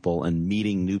talking to people and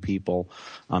meeting new people.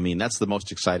 I mean, that's the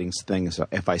most exciting thing. Is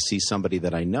if I see somebody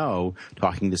that I know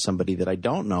talking to somebody that I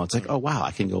don't know, it's like, oh wow,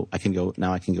 I can go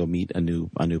meet a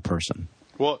new person.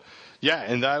 Well, yeah,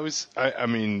 and that was, I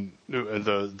mean,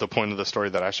 the point of the story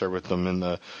that I shared with them in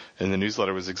the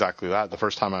newsletter was exactly that. The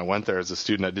first time I went there as a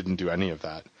student, I didn't do any of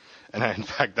that, and in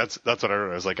fact, that's what I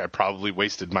wrote. I was like, I probably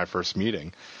wasted my first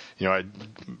meeting. I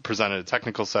presented a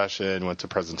technical session, went to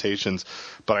presentations,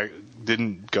 but I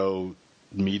didn't go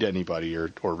meet anybody or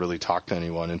really talk to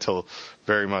anyone until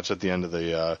very much at the end of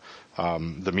the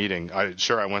meeting. I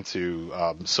went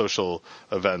to social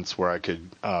events where I could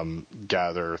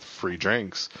gather free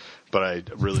drinks, but I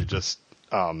really just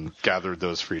gathered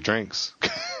those free drinks.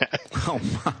 Oh,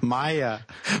 my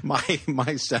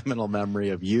seminal memory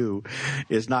of you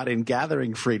is not in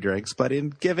gathering free drinks, but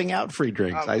in giving out free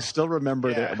drinks. I still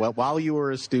remember that while you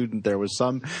were a student, there was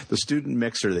the student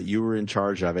mixer that you were in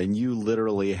charge of, and you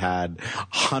literally had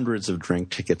hundreds of drink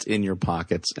tickets in your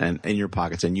pockets, and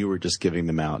you were just giving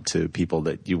them out to people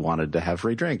that you wanted to have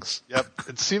free drinks. Yep.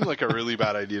 It seemed like a really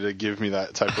bad idea to give me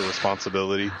that type of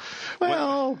responsibility.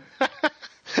 Well,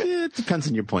 it depends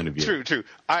on your point of view. True.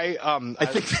 I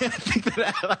think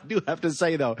that I do have to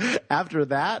say though, after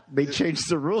that they changed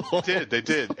the rule. They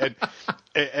did,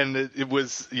 and it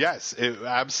was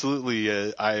absolutely.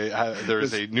 There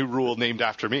is a new rule named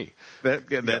after me.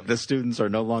 That the students are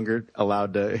no longer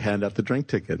allowed to hand out the drink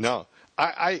tickets. No,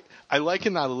 I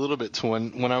liken that a little bit to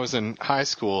when I was in high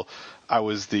school. I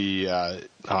was the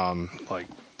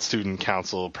student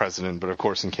council president, but of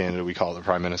course in Canada we call it the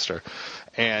prime minister.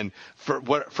 And for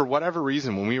whatever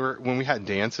reason, when we had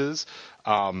dances,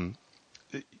 underage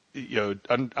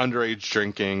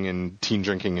drinking and teen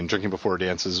drinking and drinking before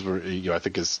dances were, I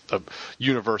think is a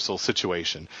universal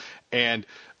situation. And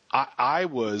I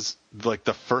was like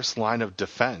the first line of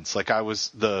defense. Like I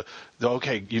was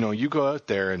okay, you go out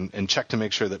there and check to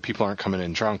make sure that people aren't coming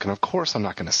in drunk. And of course I'm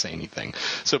not going to say anything.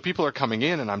 So people are coming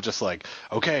in and I'm just like,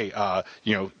 okay,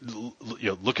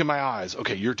 look in my eyes.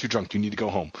 Okay, you're too drunk. You need to go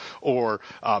home. Or,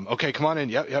 okay, come on in.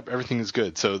 Yep, everything is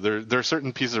good. So there are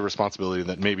certain pieces of responsibility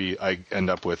that maybe I end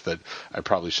up with that I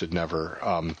probably should never,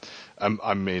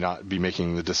 I may not be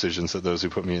making the decisions that those who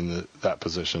put me in that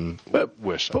position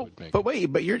wish I would make.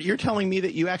 But you're telling me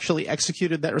that you actually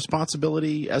executed that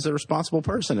responsibility as a responsible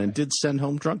person and did send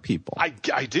home drunk people. I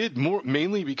did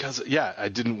mainly because I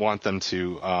didn't want them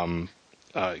to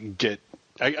get.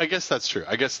 I guess that's true.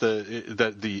 I guess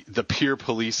the peer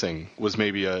policing was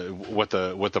maybe what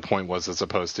the point was, as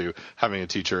opposed to having a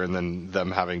teacher and then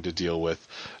them having to deal with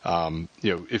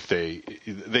if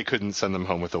they couldn't send them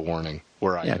home with a warning.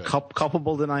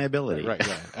 Culpable deniability. Right.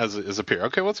 As a peer.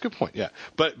 Okay, well, that's a good point. Yeah,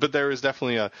 but there is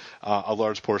definitely a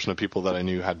large portion of people that I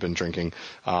knew had been drinking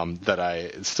that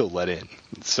I still let in.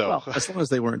 So as long as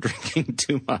they weren't drinking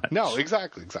too much. No,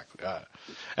 exactly.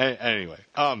 Anyway,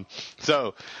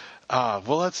 so.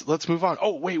 Well, let's move on.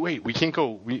 Oh, wait. We can't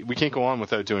go on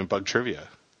without doing bug trivia.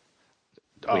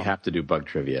 We have to do bug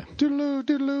trivia.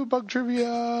 Doodaloo, bug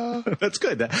trivia. That's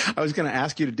good. I was going to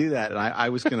ask you to do that, and I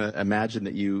was going to imagine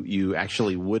that you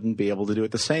actually wouldn't be able to do it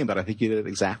the same, but I think you did it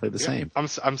exactly the same.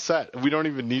 I'm set. We don't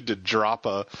even need to drop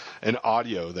an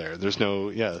audio there. There's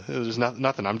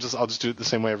nothing. I'll just do it the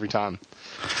same way every time.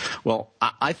 Well,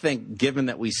 I think given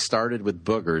that we started with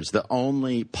boogers, the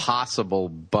only possible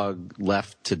bug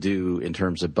left to do in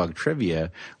terms of bug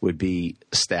trivia would be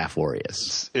Staph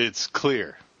aureus. It's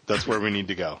clear. That's where we need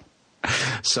to go.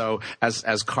 So as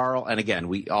Carl, and again,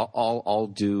 we all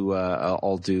do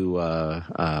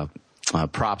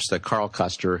props to Carl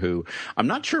Custer, who I'm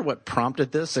not sure what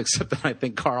prompted this, except that I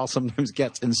think Carl sometimes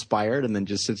gets inspired and then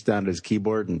just sits down at his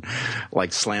keyboard and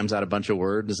like slams out a bunch of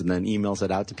words and then emails it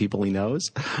out to people he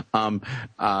knows. So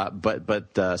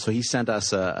he sent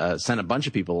a bunch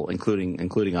of people,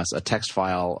 including us, a text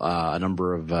file a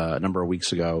number of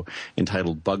weeks ago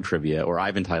entitled Bug Trivia, or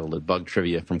I've entitled it Bug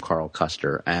Trivia from Carl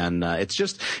Custer, and it's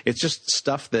just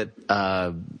stuff that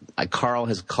Carl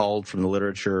has culled from the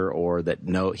literature or that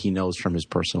he knows from his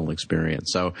personal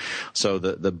experience. So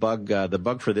the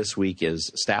bug for this week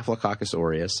is Staphylococcus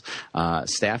aureus.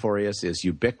 Staph aureus is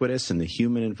ubiquitous in the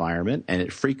human environment, and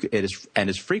it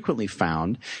is frequently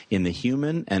found in the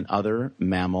human and other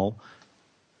mammal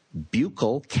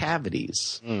buccal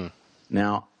cavities.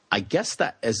 Now, I guess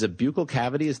that as a buccal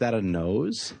cavity, is that a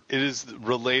nose? It is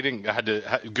relating. I had to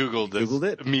Google this. Googled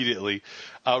it immediately.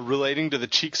 Relating to the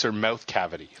cheeks or mouth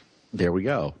cavity. There we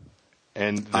go.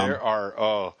 And there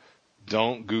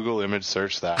don't Google image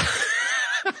search that.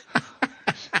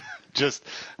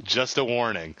 just a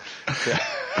warning.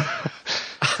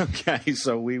 Okay,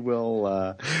 so we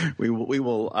will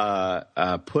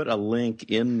put a link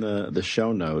in the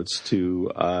show notes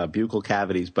to buccal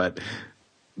cavities, but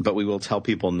we will tell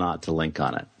people not to link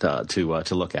on it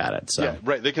to look at it. So yeah,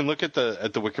 right. They can look at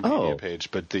the Wikipedia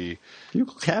page, but the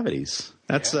buccal cavities.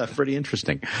 That's pretty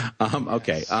interesting.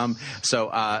 Okay. So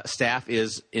staph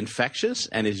is infectious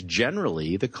and is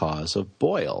generally the cause of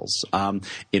boils.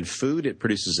 In food, it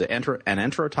produces an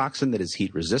enterotoxin that is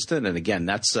heat resistant. And again,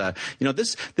 that's,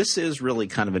 this is really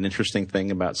kind of an interesting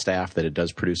thing about staph, that it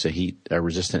does produce a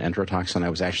resistant enterotoxin. I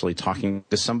was actually talking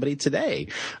to somebody today,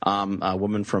 a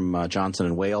woman from Johnson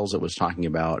and Wales that was talking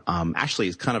about, actually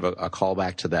it's kind of a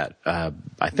callback to that, I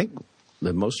think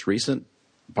the most recent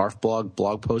Barf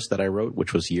blog post that I wrote,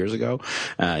 which was years ago,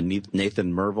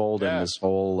 Nathan Mervold and this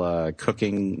whole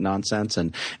cooking nonsense,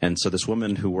 and so this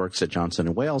woman who works at Johnson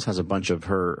and Wales has a bunch of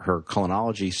her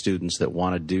culinology students that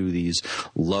want to do these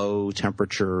low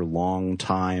temperature, long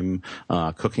time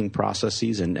cooking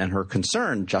processes, and her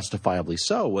concern, justifiably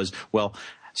so, was, well,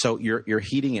 so you're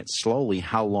heating it slowly.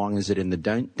 How long is it in the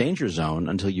danger zone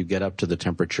until you get up to the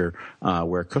temperature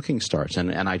where cooking starts?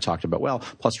 And I talked about, well,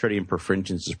 Clostridium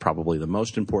perfringens is probably the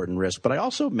most important risk, but I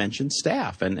also mentioned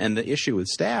staph. And the issue with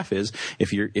staph is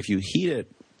if you heat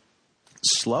it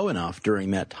slow enough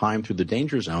during that time through the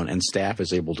danger zone, and staph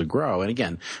is able to grow. And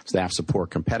again, staph's a poor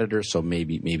competitor, so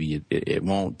maybe it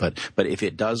won't. But if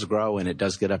it does grow and it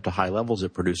does get up to high levels,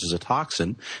 it produces a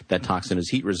toxin. That toxin is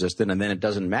heat resistant, and then it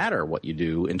doesn't matter what you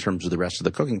do in terms of the rest of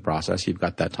the cooking process. You've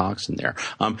got that toxin there.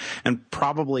 And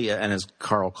probably, and as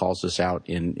Carl calls this out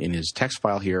in his text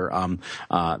file here,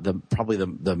 probably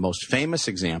the most famous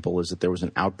example is that there was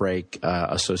an outbreak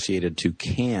associated to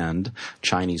canned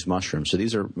Chinese mushrooms. So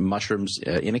these are mushrooms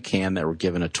in a can that were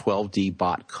given a 12D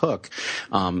bot cook,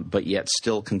 but yet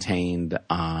still contained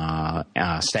staph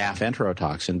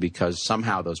enterotoxin, because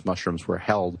somehow those mushrooms were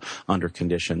held under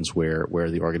conditions where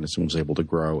the organism was able to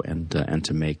grow and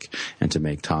to make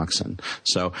toxin.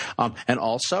 So and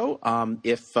also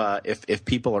if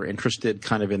people are interested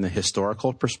kind of in the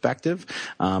historical perspective,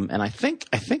 and I think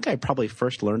I probably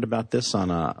first learned about this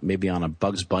maybe on a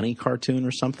Bugs Bunny cartoon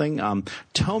or something.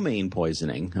 Ptomaine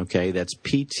poisoning. Okay, that's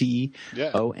PTOMAINE.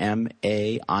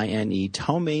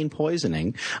 Ptomaine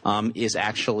poisoning is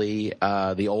actually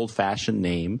the old-fashioned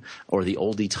name, or the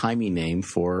oldie-timey name,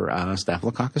 for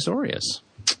Staphylococcus aureus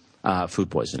food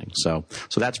poisoning. So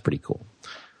that's pretty cool.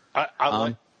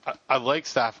 I like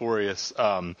Staph aureus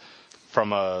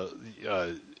from a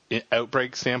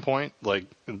outbreak standpoint. Like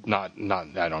not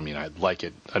I don't mean I like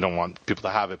it. I don't want people to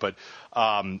have it, but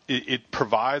it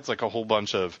provides like a whole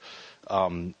bunch of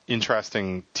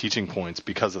interesting teaching points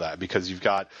because of that, because you've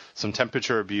got some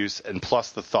temperature abuse, and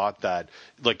plus the thought that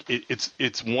like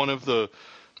it's one of the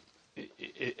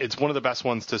best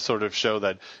ones to sort of show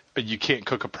that you can't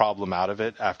cook a problem out of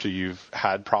it after you've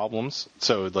had problems.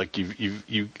 So like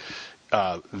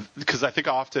because I think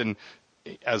often,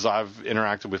 as I've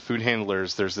interacted with food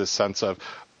handlers, there's this sense of,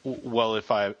 well,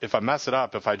 if I mess it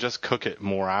up, if I just cook it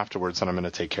more afterwards, then I'm going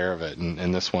to take care of it.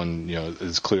 And this one,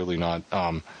 is clearly not,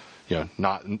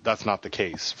 that's not the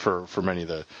case for many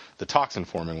of the toxin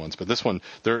forming ones. But this one,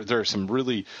 there are some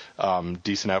really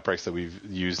decent outbreaks that we've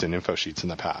used in info sheets in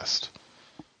the past.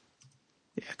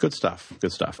 Yeah, good stuff.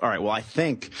 All right. Well, I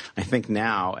think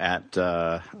now at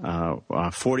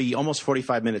almost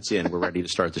 45 minutes in, we're ready to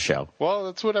start the show. Well,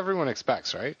 that's what everyone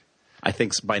expects, right? I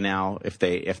think by now, if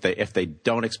they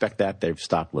don't expect that, they've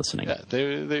stopped listening. Yeah,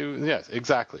 yes,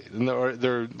 exactly. And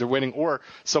they're waiting, or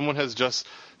someone has just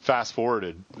fast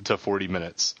forwarded to 40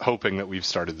 minutes, hoping that we've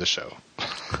started the show.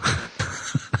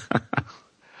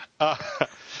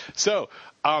 So.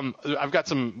 We've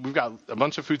got a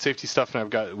bunch of food safety stuff,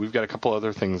 and we've got a couple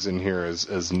other things in here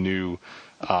as new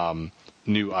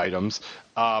items.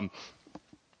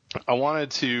 I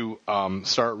wanted to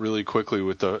start really quickly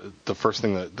with the first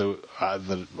thing that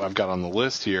I've got on the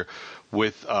list here,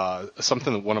 with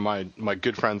something that one of my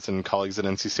good friends and colleagues at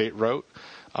NC State wrote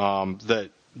that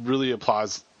really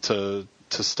applies to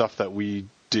stuff that we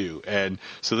do. And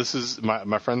so this is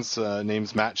my friend's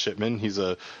name's Matt Shipman. He's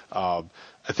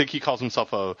I think he calls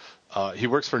himself he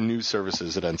works for news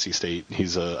services at NC State.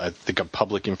 He's I think a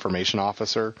public information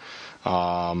officer,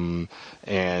 and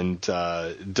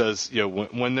does,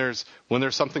 when there's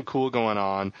something cool going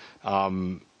on,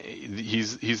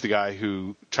 he's the guy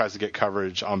who tries to get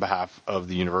coverage on behalf of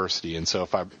the university. And so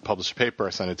if I publish a paper, I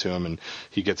send it to him, and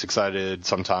he gets excited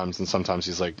sometimes, and sometimes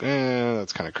he's like,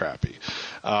 that's kind of crappy.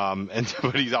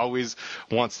 But he always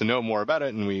wants to know more about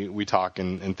it, and we talk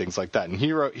and things like that. And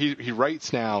he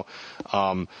writes now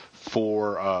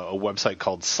for a website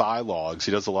called SciLogs.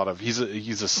 He does a lot of he's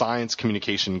a science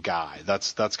communication guy.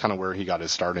 That's kind of where he got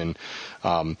his start in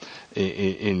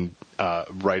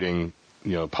writing,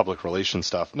 public relations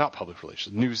stuff, not public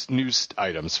relations, news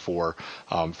items for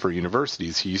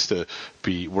universities. He used to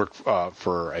work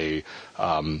for a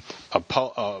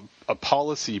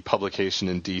policy publication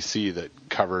in DC that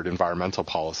covered environmental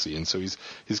policy, and so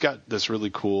he's got this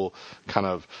really cool kind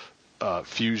of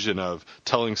fusion of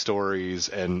telling stories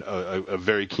and a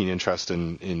very keen interest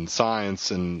in science,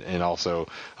 and also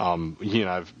he and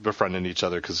I have befriended each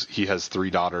other because he has 3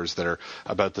 daughters that are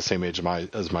about the same age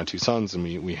as my 2 sons, and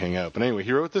we hang out. But anyway,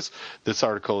 he wrote this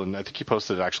article, and I think he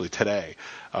posted it actually today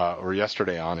or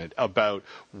yesterday on it, about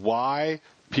why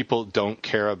people don't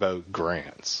care about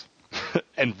grants.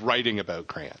 And writing about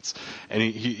grants, and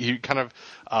he kind of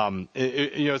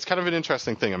it's kind of an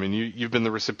interesting thing. I mean, you've been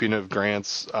the recipient of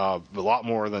grants a lot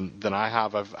more than I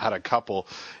have. I've had a couple,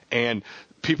 and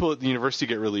people at the university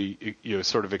get really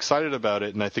sort of excited about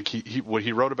it. And I think what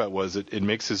he wrote about was it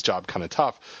makes his job kind of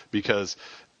tough because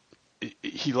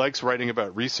he likes writing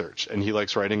about research, and he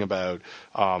likes writing about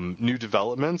new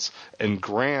developments, and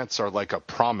grants are like a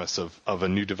promise of a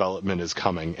new development is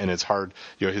coming, and it's hard.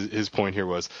 His point here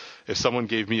was, if someone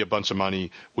gave me a bunch of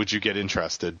money, would you get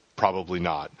interested? Probably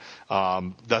not.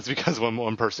 That's because when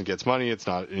one person gets money, it's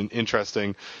not inherently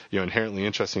interesting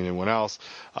to anyone else.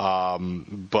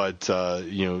 But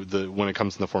when it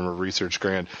comes in the form of a research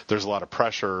grant, there's a lot of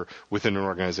pressure within an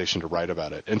organization to write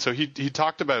about it. And so he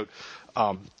talked about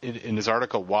in his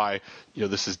article why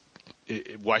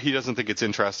why he doesn't think it's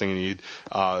interesting, and he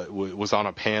was on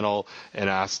a panel and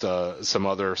asked some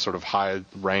other sort of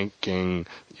high-ranking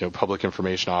public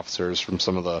information officers from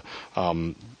some of the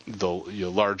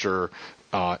larger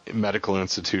medical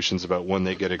institutions about when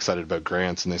they get excited about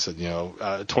grants, and they said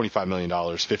 $25 million,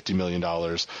 $50 million,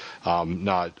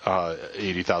 not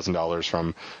 $80,000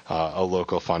 from a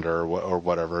local funder or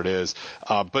whatever it is.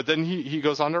 But then he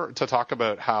goes on to talk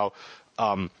about how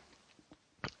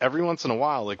every once in a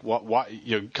while, like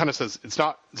kind of says it's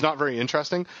not very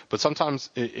interesting, but sometimes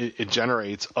it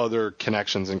generates other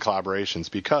connections and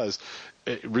collaborations because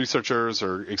researchers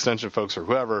or extension folks or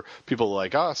whoever, people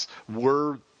like us,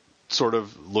 we're sort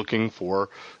of looking for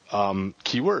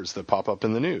keywords that pop up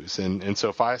in the news. And so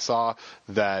if I saw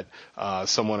that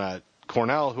someone at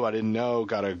Cornell, who I didn't know,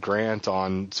 got a grant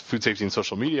on food safety and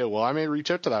social media, well, I may reach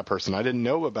out to that person. I didn't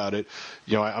know about it.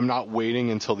 I'm not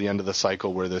waiting until the end of the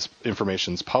cycle where this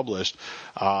information's published.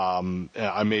 I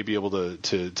may be able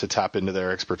to tap into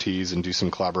their expertise and do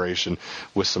some collaboration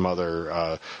with some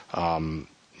other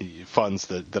funds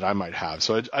that I might have.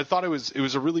 So I thought it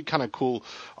was a really kind of cool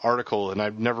article, and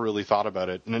I've never really thought about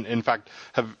it. And in fact,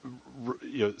 have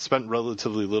spent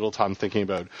relatively little time thinking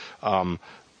about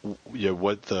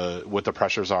what the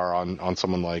pressures are on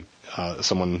someone like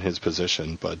someone in his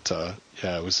position. But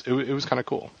it was kind of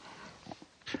cool.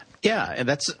 Yeah, and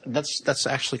that's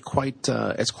actually quite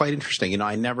it's quite interesting.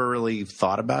 I never really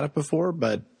thought about it before,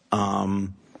 but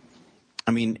I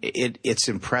mean, it's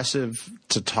impressive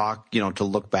to talk, to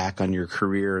look back on your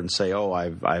career and say, oh,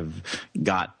 I've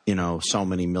got so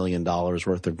many $1 million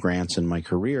worth of grants in my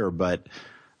career, but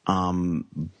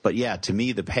yeah, to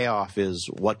me, the payoff is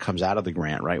what comes out of the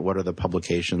grant, right? What are the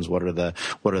publications? What are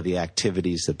the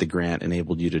activities that the grant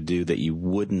enabled you to do that you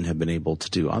wouldn't have been able to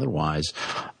do otherwise?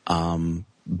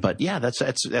 But yeah,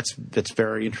 that's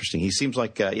very interesting. He seems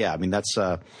like, I mean, that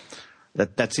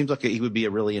seems like he would be a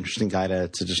really interesting guy to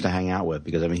hang out with,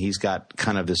 because I mean, he's got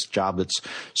kind of this job that's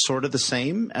sort of the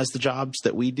same as the jobs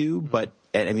that we do, but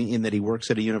I mean, in that he works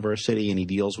at a university and he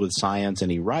deals with science and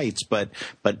he writes, but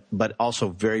also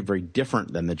very, very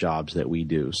different than the jobs that we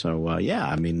do. So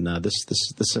I mean, this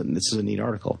is a neat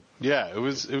article. Yeah, it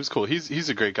was cool. He's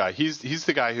a great guy. He's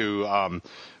the guy who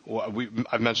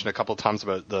I've mentioned a couple of times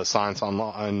about the Science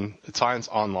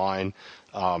Online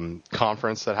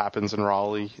conference that happens in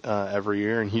Raleigh every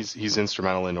year, and he's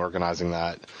instrumental in organizing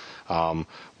that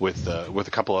with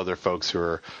a couple other folks who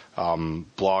are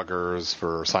bloggers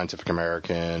for Scientific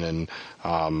American and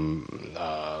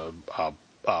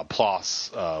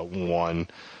PLOS One.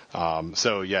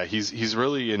 So yeah, he's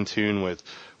really in tune with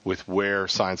where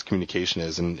science communication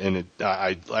is, and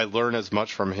I learn as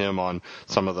much from him on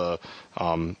some of the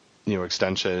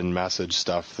extension message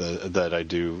stuff that I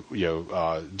do,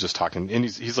 just talking. And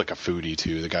he's like a foodie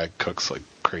too. The guy cooks like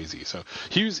crazy. So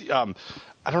he was,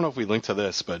 I don't know if we linked to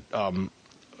this, but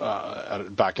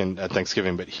back at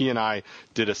Thanksgiving, but he and I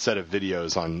did a set of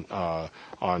videos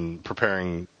on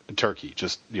preparing turkey,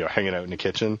 just hanging out in the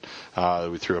kitchen.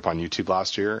 We threw up on YouTube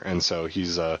last year, and so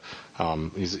he's a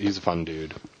fun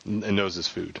dude and knows his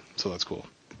food, so that's cool.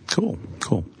 Cool.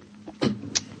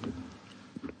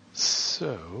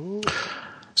 So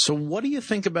what do you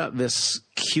think about this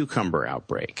cucumber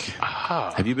outbreak?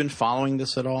 Have you been following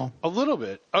this at all? A little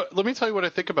bit. Let me tell you what I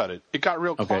think about it. It got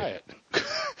real quiet.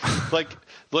 like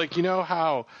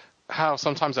how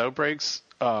sometimes outbreaks,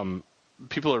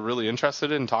 people are really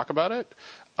interested in and talk about it.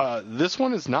 This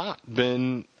one has not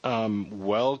been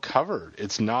well covered.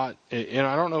 It's not, and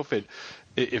I don't know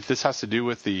if this has to do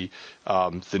with the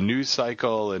news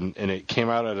cycle, and it came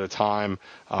out at a time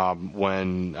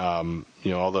when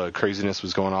all the craziness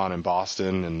was going on in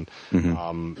Boston, and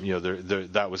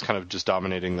that was kind of just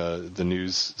dominating the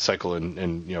news cycle,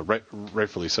 and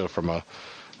rightfully so from a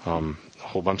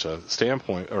whole bunch of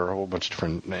standpoint or a whole bunch of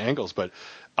different angles. But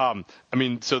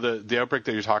so the outbreak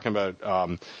that you're talking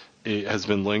about, it has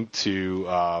been linked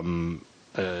to.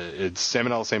 It's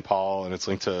Salmonella St. Paul, and it's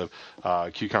linked to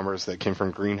cucumbers that came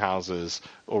from greenhouses,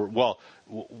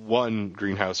 one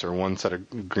greenhouse or one set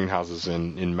of greenhouses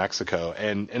in Mexico.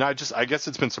 And I guess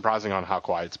it's been surprising on how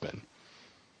quiet it's been.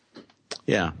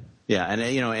 Yeah, and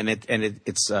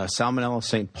it's Salmonella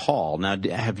St. Paul. Now,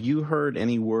 have you heard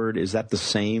any word? Is that the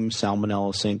same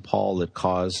Salmonella St. Paul that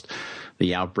caused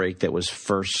the outbreak that was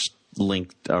first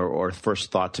linked or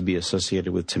first thought to be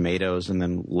associated with tomatoes, and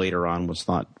then later on was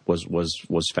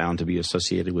found to be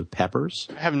associated with peppers?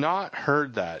 I have not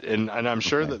heard that, and I'm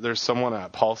sure that there's someone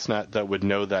at PulseNet that would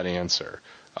know that answer.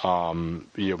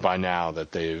 By now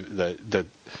that they've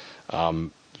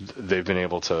been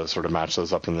able to sort of match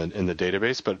those up in the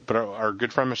database. But our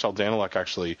good friend Michelle Daniluk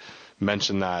actually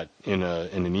mentioned that in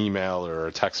an email or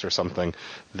a text or something,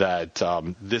 that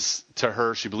this, to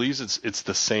her, she believes it's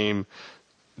the same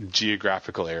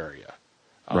geographical area.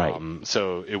 Right.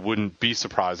 So it wouldn't be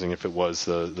surprising if it was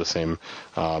the same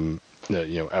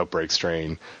outbreak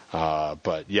strain.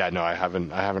 But yeah, no, I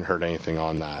haven't heard anything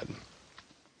on that.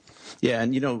 Yeah,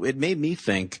 and it made me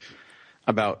think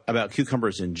about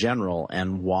cucumbers in general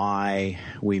and why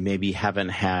we maybe haven't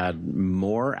had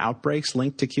more outbreaks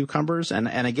linked to cucumbers. And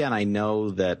again, I know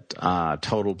that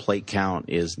total plate count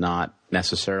is not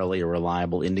necessarily a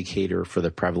reliable indicator for the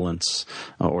prevalence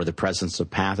or the presence of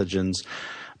pathogens.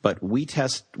 But we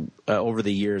test, over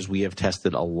the years, we have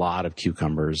tested a lot of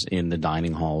cucumbers in the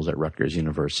dining halls at Rutgers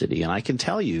University. And I can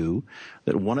tell you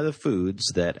that one of the foods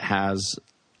that has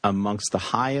amongst the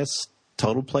highest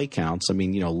total plate counts,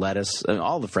 lettuce,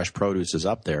 all the fresh produce is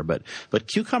up there, but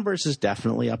cucumbers is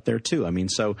definitely up there too.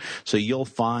 So you'll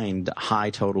find high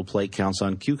total plate counts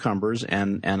on cucumbers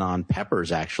and on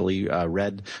peppers, actually,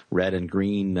 red and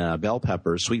green bell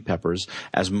peppers, sweet peppers,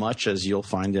 as much as you'll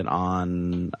find it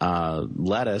on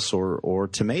lettuce or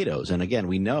tomatoes. And again,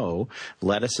 we know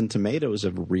lettuce and tomatoes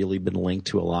have really been linked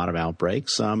to a lot of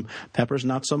outbreaks. Peppers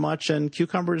not so much, and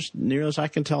cucumbers, near as I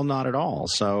can tell, not at all.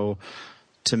 So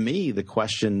to me, the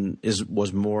question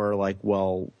was more like,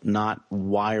 well, not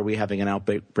why are we having an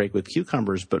outbreak with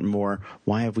cucumbers, but more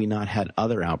why have we not had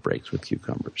other outbreaks with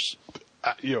cucumbers?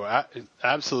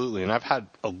 Absolutely. And I've had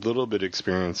a little bit of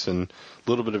experience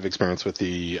with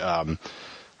the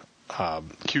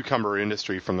cucumber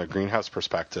industry from the greenhouse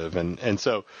perspective. And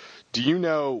so do you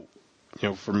know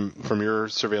from your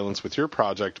surveillance with your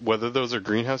project, whether those are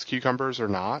greenhouse cucumbers or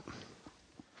not?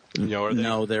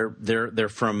 No, they're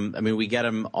from. We get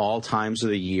them all times of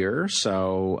the year.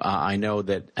 So I know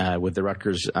that with the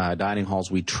Rutgers dining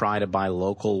halls, we try to buy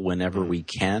local whenever we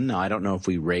can. Now, I don't know if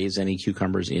we raise any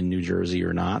cucumbers in New Jersey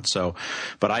or not. So,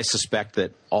 but I suspect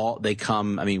that they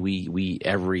come. We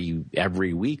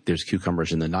every week there's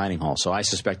cucumbers in the dining hall. So I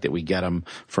suspect that we get them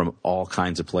from all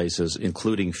kinds of places,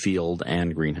 including field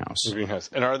and greenhouse.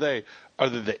 And are they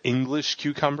the English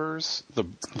cucumbers? Do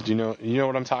you know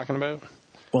what I'm talking about?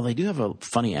 Well, they do have a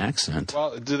funny accent.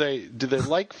 Well, do they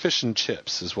like fish and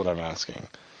chips is what I'm asking.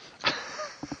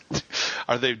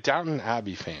 Are they Downton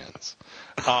Abbey fans?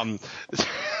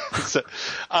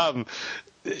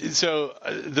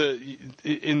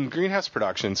 In greenhouse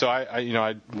production, so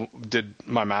I did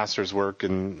my master's work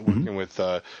in working with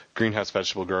greenhouse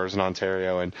vegetable growers in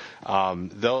Ontario, and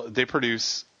they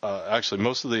produce actually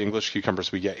most of the English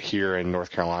cucumbers we get here in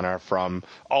North Carolina are from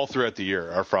all throughout the year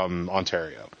are from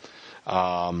Ontario.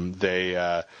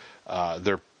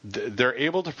 They're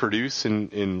able to produce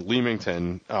in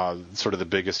Leamington, sort of the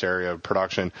biggest area of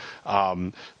production,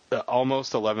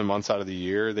 almost 11 months out of the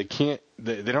year. They can't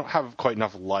they don't have quite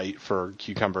enough light for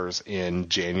cucumbers in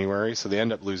January, so they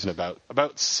end up losing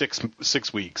about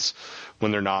six weeks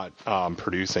when they're not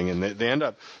producing, and they end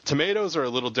up, tomatoes are a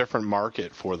little different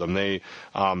market for them. They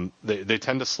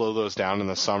tend to slow those down in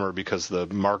the summer because the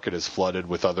market is flooded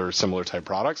with other similar type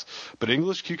products. But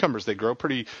English cucumbers, they grow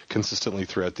pretty consistently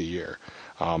throughout the year.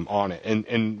 On it.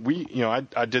 And we,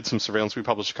 I did some surveillance. We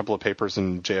published a couple of papers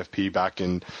in JFP back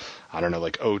in, I don't know,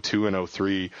 like 02 and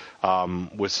 03,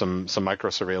 with some micro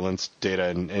surveillance data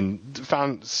and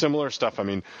found similar stuff. I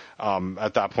mean,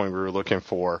 at that point we were looking at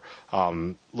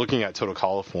total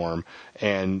coliform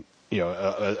and,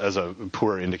 as a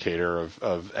poor indicator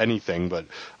of anything, but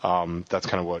that's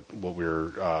kind of what we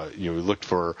were, we looked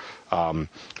for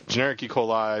generic E.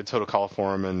 coli, total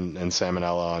coliform, and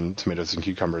salmonella on tomatoes and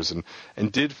cucumbers,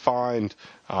 and did find,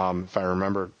 if I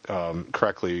remember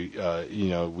correctly,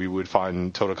 we would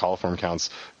find total coliform counts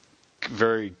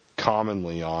very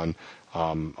commonly on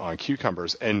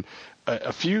cucumbers, and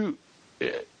a few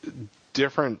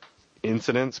different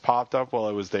incidents popped up while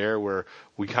I was there where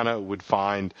we kind of would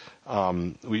find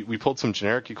we pulled some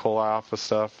generic E. coli off of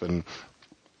stuff and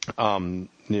no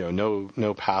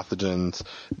pathogens,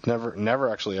 never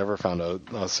actually ever found a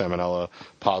salmonella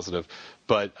positive,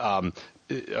 but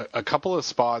a couple of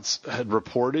spots had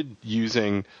reported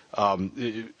using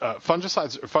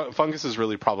fungicides. Fungus is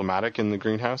really problematic in the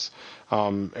greenhouse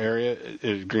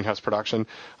area, greenhouse production,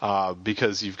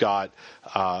 because you've got,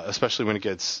 especially when it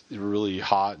gets really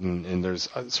hot and there's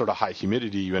sort of high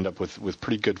humidity, you end up with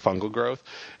pretty good fungal growth,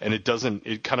 and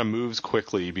it kind of moves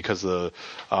quickly because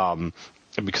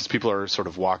because people are sort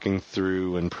of walking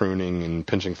through and pruning and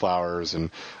pinching flowers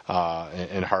and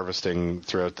harvesting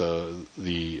throughout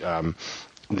the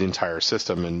entire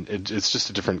system, and it's just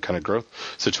a different kind of growth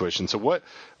situation. So what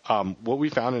we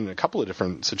found in a couple of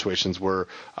different situations were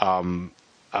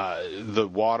the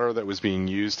water that was being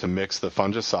used to mix the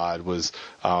fungicide was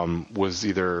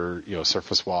either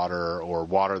surface water or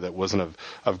water that wasn't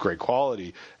of great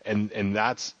quality, and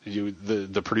that's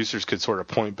the producers could sort of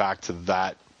point back to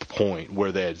that point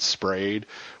where they had sprayed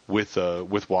with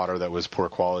water that was poor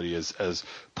quality as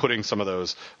putting some of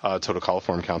those total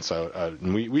coliform counts out.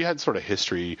 And we had sort of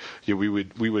history. We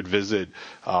would visit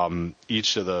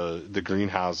each of the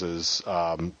greenhouses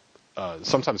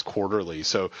sometimes quarterly.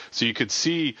 So you could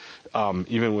see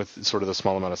even with sort of the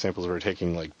small amount of samples we were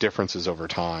taking, like differences over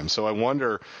time. So I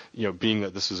wonder, being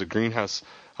that this is a greenhouse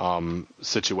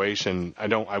situation,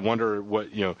 I wonder what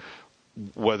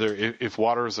whether if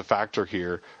water is a factor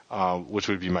here, which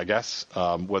would be my guess,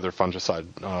 whether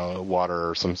fungicide water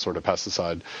or some sort of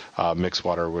pesticide mixed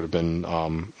water would have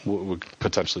been would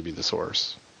potentially be the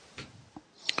source.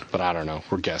 But I don't know.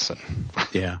 We're guessing.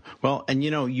 Yeah. Well, and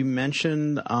you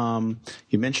mentioned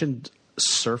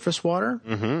surface water,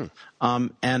 mm-hmm.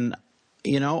 And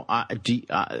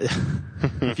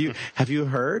have you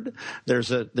heard?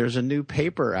 There's a new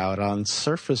paper out on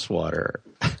surface water.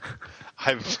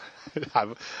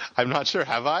 I'm not sure.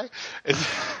 Have I?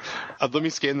 Let me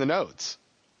scan the notes.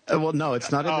 Well, no,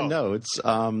 it's not in the notes.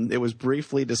 It was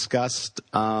briefly discussed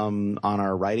on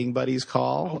our Writing Buddies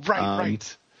call. Oh,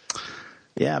 right.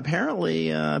 Yeah,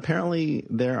 apparently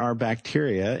there are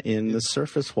bacteria in the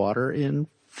surface water in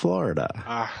Florida.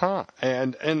 Uh-huh.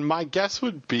 And my guess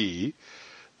would be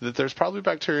that there's probably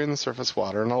bacteria in the surface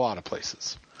water in a lot of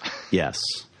places. Yes.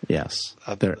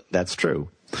 That's true.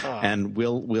 And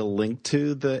we'll link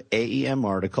to the AEM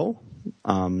article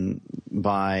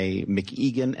by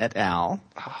McEgan et al.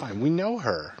 We know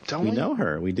her, don't we? We know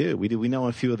her. We do. We know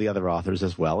a few of the other authors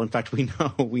as well. In fact,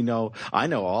 I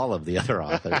know all of the other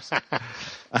authors.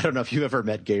 I don't know if you ever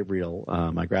met Gabriel,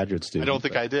 my graduate student. I don't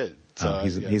think I did. So,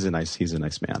 he's a nice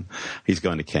man. He's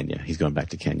going to Kenya. He's going back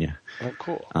to Kenya. Oh,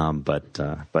 cool. But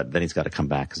then he's got to come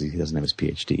back because he doesn't have his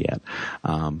PhD yet.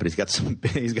 But he's got some.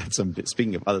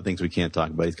 Speaking of other things we can't talk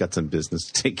about, he's got some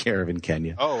business to take care of in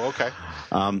Kenya. Oh, okay.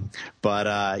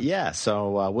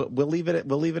 So we'll leave it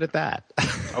at that.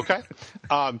 Okay.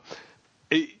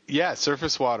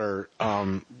 Surface water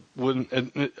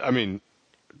wouldn't. I mean,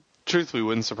 truthfully,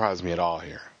 wouldn't surprise me at all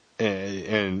here,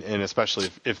 and especially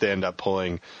if they end up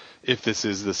pulling, if this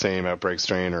is the same outbreak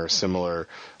strain or a similar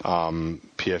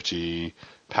PFG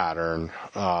pattern,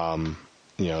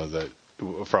 that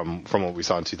from what we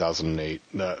saw in 2008.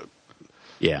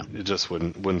 It just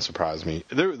wouldn't surprise me.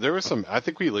 There was some. I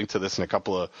think we linked to this in a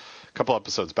couple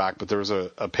episodes back, but there was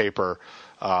a paper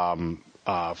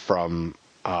from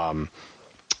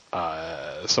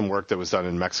some work that was done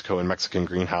in Mexico in Mexican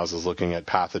greenhouses looking at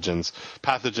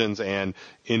pathogens and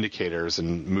indicators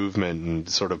and movement and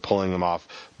sort of pulling them off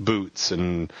boots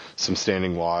and some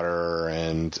standing water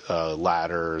and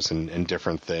ladders and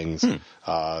different things.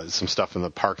 Some stuff in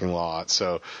the parking lot.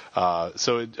 I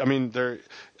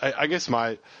guess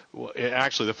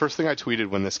actually the first thing I tweeted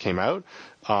when this came out,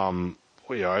 I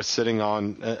was sitting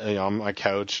on my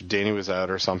couch. Danny was out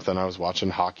or something. I was watching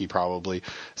hockey probably.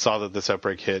 Saw that this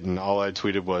outbreak hit, and all I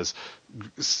tweeted was,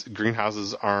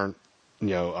 greenhouses aren't,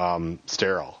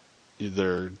 sterile.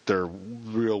 They're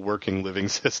real working living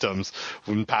systems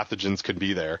when pathogens could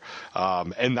be there.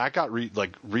 And that got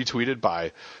retweeted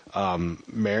by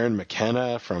Maren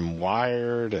McKenna from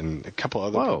Wired and a couple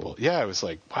other people. Yeah, it was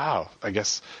like, wow, I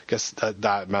guess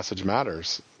that message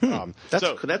matters.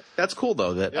 That's cool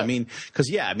though.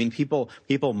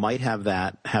 People might have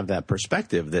that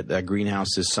perspective that a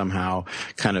greenhouse is somehow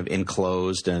kind of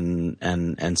enclosed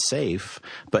and safe.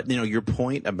 But your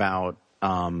point about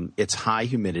it's high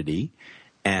humidity,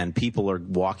 and people are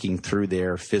walking through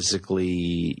there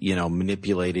physically,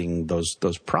 manipulating those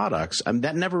products.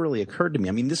 That never really occurred to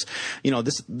me. This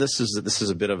is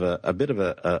a bit of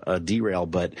a derail,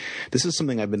 but this is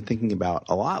something I've been thinking about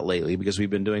a lot lately because we've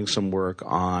been doing some work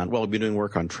we've been doing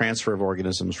work on transfer of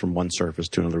organisms from one surface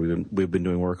to another. We've been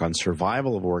doing work on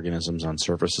survival of organisms on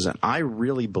surfaces, and I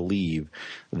really believe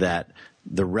that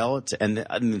the relative, and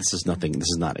this is not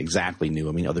exactly new.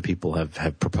 Other people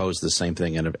have proposed the same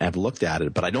thing and have looked at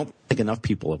it, but I don't think enough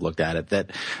people have looked at it,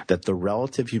 that the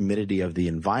relative humidity of the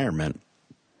environment,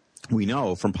 we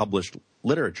know from published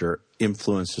literature,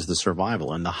 influences the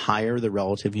survival. And the higher the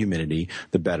relative humidity,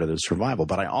 the better the survival.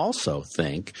 But I also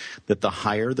think that the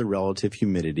higher the relative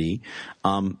humidity,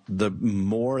 the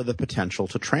more the potential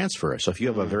to transfer. So if you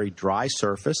have a very dry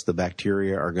surface, the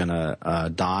bacteria are going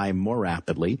to die more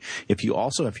rapidly. If you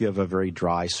have a very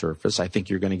dry surface, I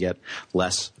think you're going to get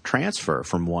less transfer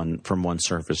from one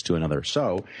surface to another.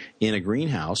 So in a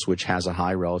greenhouse, which has a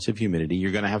high relative humidity,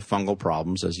 you're going to have fungal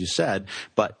problems, as you said,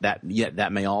 but that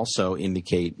may also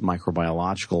indicate microbiological,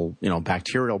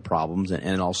 bacterial problems, and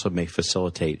it also may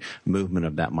facilitate movement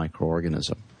of that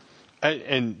microorganism.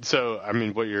 And so,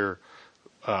 what you're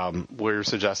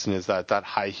suggesting is that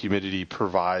high humidity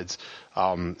provides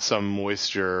some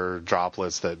moisture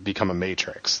droplets that become a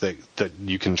matrix that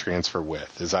you can transfer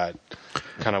with. Is that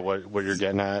kind of what you're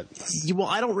getting at? Well,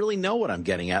 I don't really know what I'm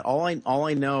getting at. All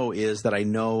I know is that I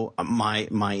know my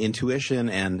intuition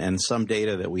and some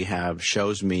data that we have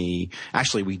shows me.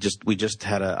 Actually,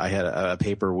 I had a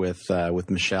paper with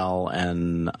Michelle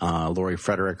and Lori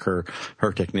Frederick, her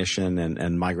technician,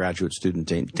 and my graduate student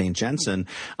Dane Jensen.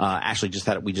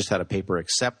 We just had a paper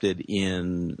accepted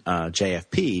in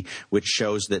JFP, which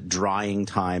shows that drying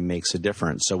time makes a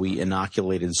difference. So we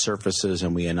inoculated surfaces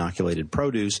and we inoculated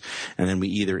produce, and then we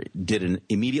either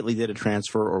immediately did a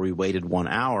transfer, or we waited 1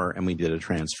 hour and we did a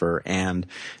transfer. And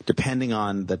depending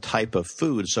on the type of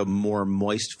food, so more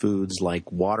moist foods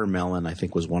like watermelon, I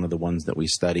think was one of the ones that we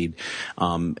studied,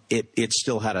 it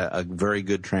still had a very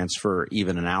good transfer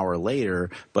even an hour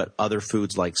later, but other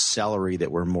foods like celery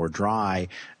that were more dry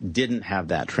didn't have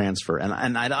that transfer.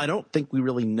 And I don't think we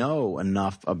really know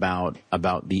enough about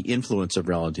the influence of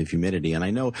relative humidity. And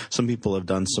I know some people have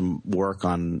done some work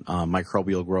on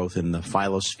microbial growth in the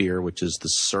phylosphere, which is the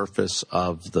surface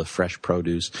of the fresh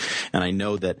produce. And I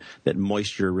know that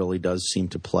moisture really does seem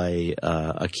to play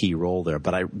a key role there.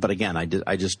 But again, and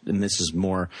this is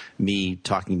more me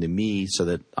talking to me, so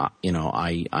that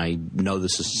I know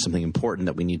this is something important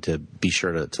that we need to be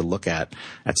sure to look at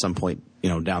some point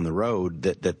down the road,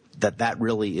 that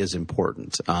really is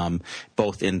important,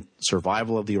 both in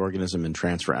survival of the organism and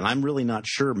transfer. And I'm really not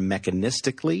sure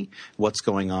mechanistically what's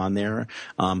going on there,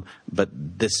 but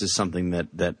this is something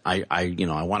that I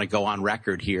want to go on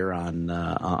record here on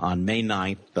May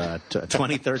 9th,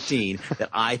 2013, that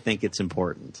I think it's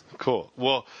important. Cool.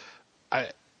 Well,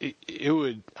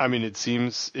 it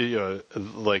seems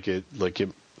like it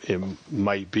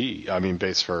might be.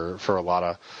 Based for a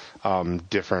lot of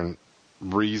different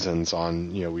reasons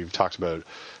on, we've talked about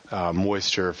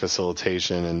moisture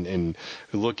facilitation and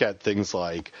look at things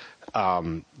like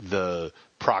the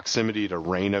proximity to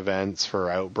rain events for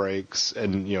outbreaks,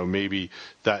 and maybe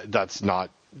that's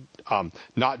not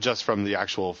just from the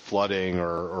actual flooding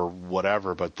or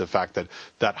whatever, but the fact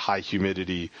that high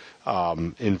humidity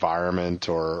environment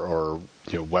or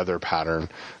weather pattern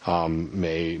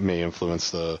may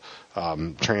influence the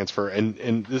transfer.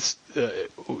 And this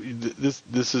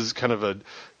is kind of a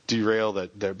derail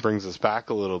that brings us back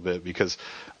a little bit, because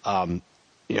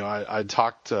I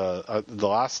talked the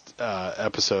last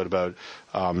episode about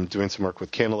doing some work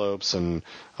with cantaloupes and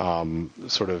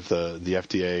sort of the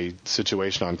FDA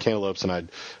situation on cantaloupes, and I'd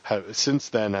since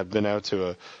then have been out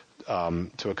to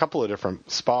a couple of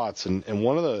different spots, and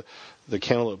one of the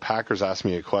cantaloupe packers asked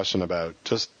me a question about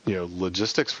just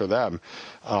logistics for them,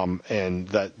 and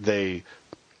that they.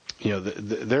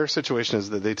 Their situation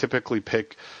is that they typically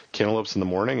pick cantaloupes in the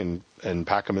morning and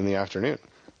pack them in the afternoon.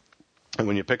 And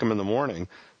when you pick them in the morning,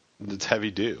 it's heavy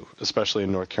dew, especially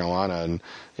in North Carolina. And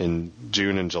in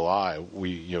June and July,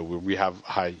 we have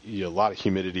a lot of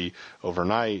humidity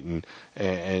overnight. And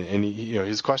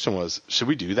his question was, should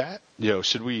we do that?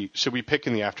 Should we pick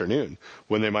in the afternoon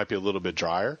when they might be a little bit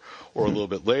drier, or a little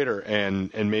bit later,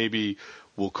 and maybe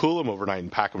we'll cool them overnight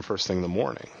and pack them first thing in the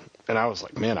morning? And I was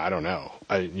like, man, I don't know.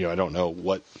 I don't know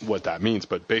what that means.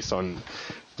 But based on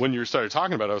when you started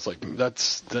talking about it, I was like,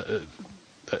 that's the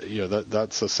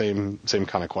same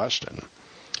kind of question.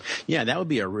 Yeah, that would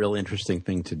be a real interesting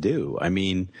thing to do. I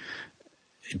mean,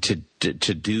 to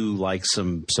do like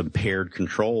some paired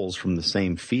controls from the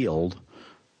same field,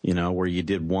 where you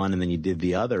did one and then you did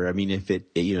the other. I mean, if it,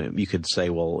 you could say,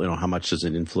 well, how much does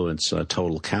it influence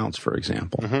total counts, for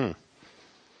example? Mm-hmm.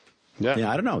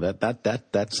 Yeah, I don't know.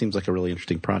 That seems like a really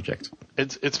interesting project.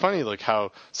 It's funny, like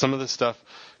how some of this stuff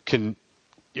could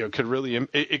really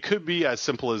it could be as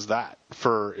simple as that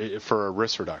for a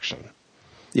risk reduction.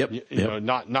 Yep.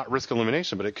 Not risk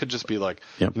elimination, but it could just be like,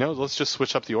 let's just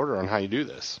switch up the order on how you do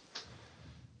this.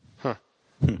 Huh.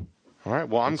 All right.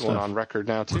 Well, I'm going on record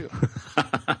now too.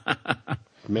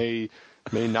 May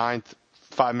 9th,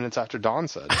 5 minutes after dawn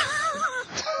said.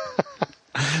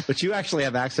 But you actually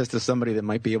have access to somebody that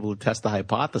might be able to test the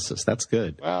hypothesis. That's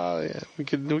good. Well, yeah, we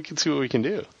can see what we can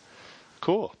do.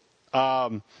 Cool. Yeah.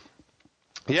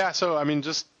 So, I mean,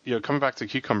 just coming back to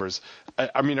cucumbers.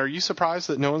 I mean, are you surprised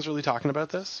that no one's really talking about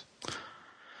this?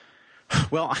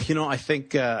 Well, I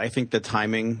think the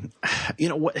timing.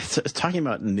 Talking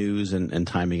about news and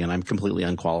timing, and I'm completely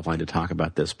unqualified to talk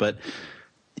about this, but.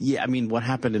 Yeah, I mean, what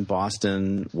happened in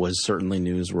Boston was certainly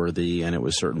newsworthy, and it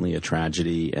was certainly a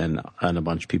tragedy, and a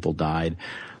bunch of people died.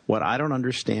 What I don't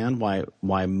understand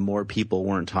why more people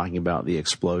weren't talking about the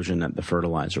explosion at the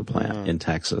fertilizer plant in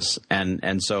Texas,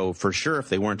 and so for sure, if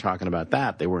they weren't talking about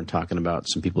that, they weren't talking about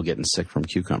some people getting sick from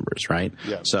cucumbers, right?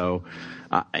 Yeah. So,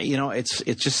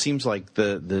 it just seems like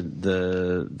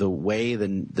the way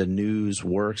the news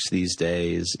works these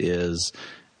days is.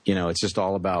 It's just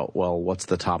all about, well, what's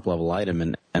the top level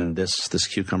item and this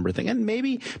cucumber thing. And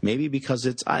maybe because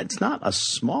it's not a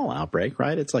small outbreak,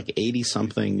 right? It's like 80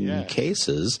 something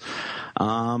cases.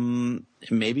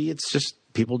 Maybe it's just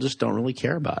people just don't really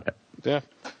care about it. Yeah.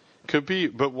 Could be.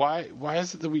 But why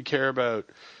is it that we care about,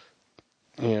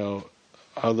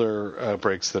 other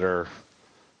outbreaks that are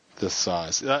this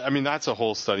size? I mean, that's a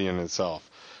whole study in itself,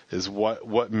 is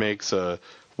what makes a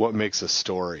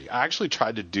story. I actually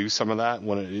tried to do some of that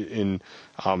in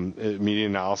media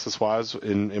analysis wise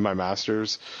in my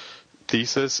master's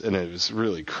thesis, and it was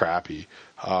really crappy.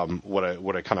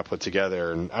 What I kind of put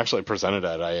together, and actually I presented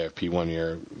at IAFP one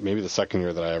year, maybe the second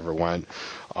year that I ever went,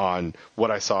 on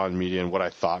what I saw in media and what I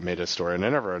thought made a story, and I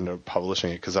never ended up publishing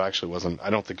it because I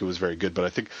don't think it was very good, but I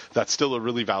think that's still a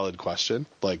really valid question.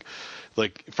 Like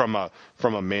from a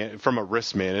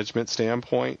risk management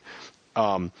standpoint.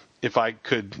 If I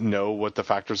could know what the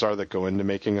factors are that go into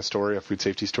making a story, a food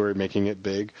safety story, making it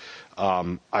big,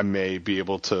 I may be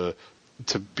able to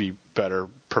be better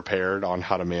prepared on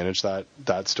how to manage that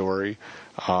story.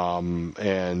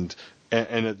 And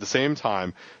at the same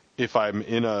time, if I'm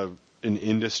in an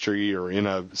industry or in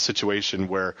a situation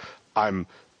where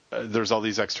there's all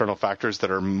these external factors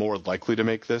that are more likely to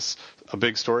make this a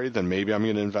big story, then maybe I'm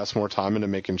going to invest more time into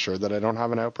making sure that I don't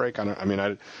have an outbreak.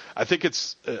 I think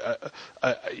it's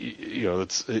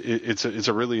it's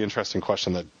a really interesting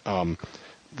question that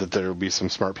there will be some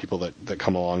smart people that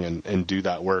come along and do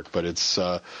that work, but it's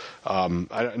no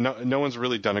one's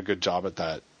really done a good job at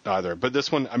that either. But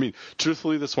this one, I mean,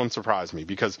 truthfully, this one surprised me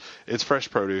because it's fresh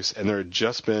produce, and there had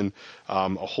just been a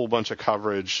whole bunch of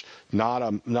coverage not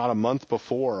a month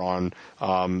before on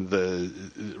the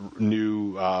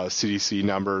new CDC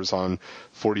numbers on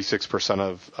 46%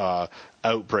 of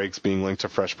outbreaks being linked to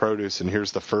fresh produce, and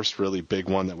here's the first really big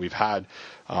one that we've had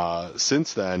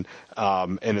since then,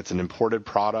 and it's an imported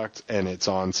product, and it's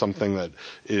on something that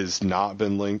is not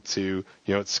been linked to,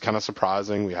 it's kind of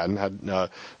surprising. We hadn't had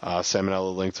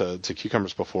salmonella linked to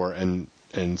cucumbers before, and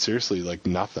seriously, like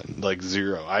nothing, like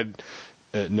zero.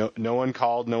 no one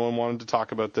called. No one wanted to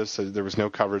talk about this. There was no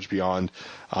coverage beyond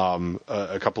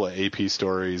a couple of AP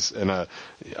stories and the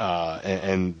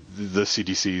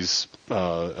CDC's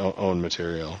own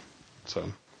material.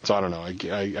 So I don't know.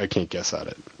 I can't guess at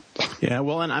it. Yeah,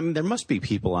 well, and I mean, there must be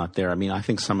people out there. I mean, I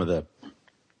think some of the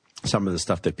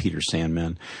stuff that Peter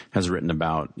Sandman has written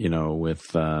about,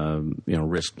 with,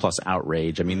 risk plus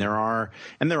outrage. I mean, there are,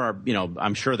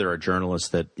 I'm sure there are journalists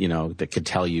that, that could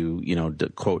tell you,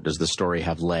 quote, does the story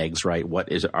have legs, right?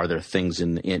 Are there things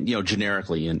in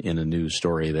generically in a news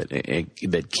story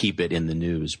that keep it in the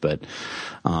news? But,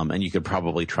 and you could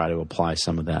probably try to apply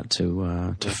some of that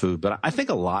to food. But I think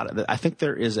I think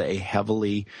there is a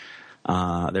heavily,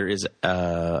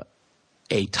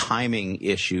 a timing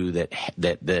issue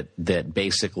that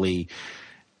basically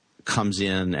comes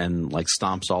in and like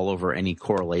stomps all over any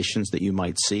correlations that you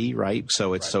might see, right?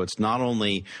 So it's not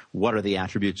only what are the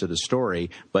attributes of the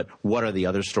story, but what are the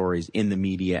other stories in the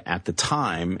media at the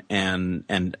time,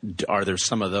 and are there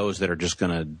some of those that are just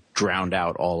going to drown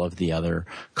out all of the other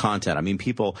content? I mean,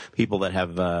 people that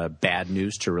have bad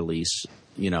news to release,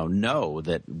 know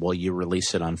that, well, you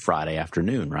release it on Friday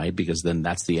afternoon, right? Because then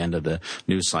that's the end of the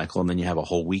news cycle, and then you have a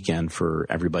whole weekend for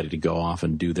everybody to go off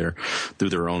and do their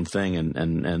own thing, and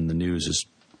the news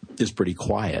is pretty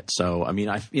quiet. So, I mean,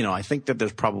 I think that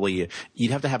there's probably,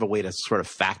 you'd have to have a way to sort of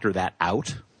factor that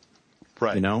out,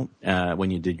 right? When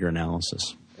you did your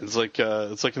analysis. It's like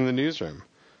in the newsroom.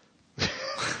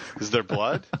 Is there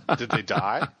blood? Did they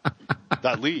die?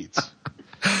 That leads.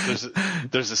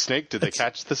 There's a snake. Did they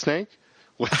catch the snake?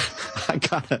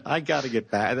 I gotta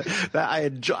get back. I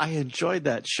enjoyed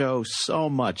that show so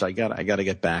much. I gotta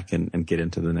get back and get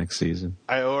into the next season.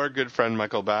 I owe our good friend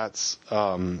Michael Batts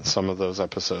some of those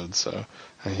episodes. So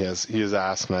he has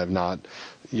asked, and I have not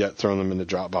yet thrown them into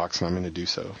Dropbox, and I'm going to do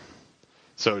so.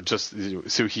 So just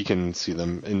so he can see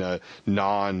them in a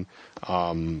non-illegal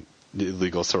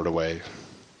sort of way.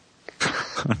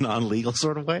 A non-legal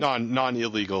sort of way?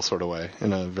 Non-illegal sort of way.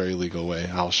 In a very legal way.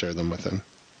 I'll share them with him.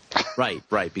 Right.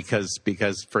 Because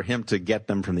for him to get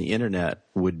them from the internet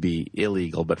would be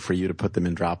illegal, but for you to put them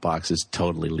in Dropbox is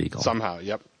totally legal. Somehow,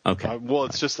 yep. Okay. I'm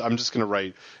just going to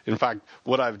write. In fact,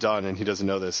 what I've done, and he doesn't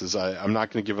know this, is I'm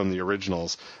not going to give him the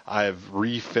originals. I have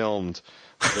refilmed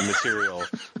the material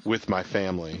with my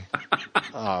family.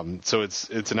 So it's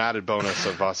an added bonus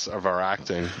of our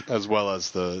acting as well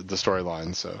as the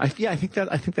storyline. So I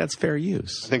think that's fair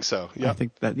use. I think so. Yeah. I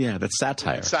think that's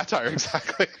satire. It's satire,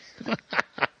 exactly.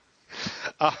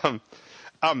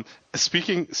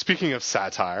 Speaking of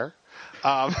satire,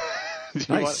 nice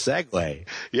segue.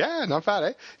 Yeah, not bad,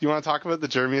 eh? You want to talk about the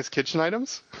Jeremiah's Kitchen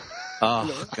items?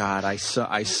 Oh God, I so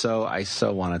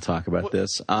want to talk about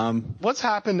this. What's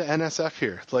happened to NSF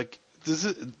here? Like, is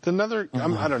it another?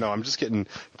 I don't know. I'm just getting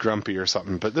grumpy or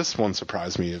something. But this one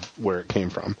surprised me of where it came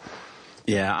from.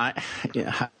 Yeah,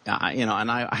 I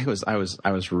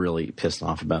was really pissed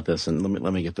off about this, and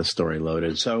let me get the story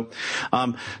loaded. So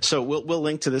we'll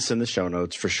link to this in the show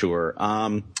notes for sure.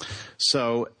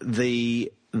 So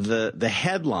the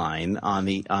headline on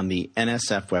the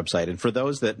NSF website, and for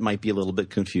those that might be a little bit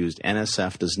confused,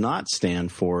 NSF does not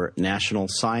stand for National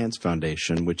Science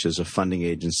Foundation, which is a funding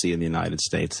agency in the United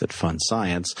States that funds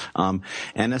science.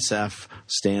 NSF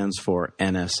stands for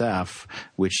NSF,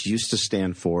 which used to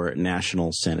stand for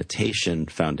National Sanitation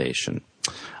Foundation.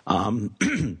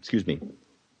 Excuse me.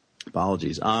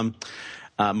 Apologies.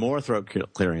 More throat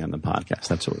clearing on the podcast.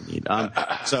 That's what we need.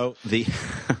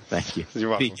 Thank you. You're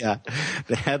welcome.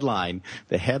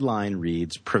 The headline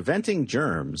reads, "Preventing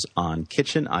Germs on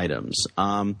Kitchen Items."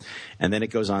 And then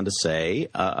it goes on to say,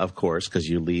 of course, because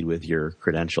you lead with your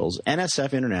credentials,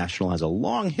 NSF International has a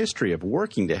long history of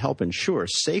working to help ensure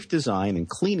safe design and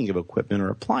cleaning of equipment or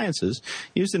appliances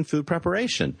used in food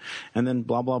preparation. And then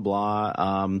blah, blah, blah.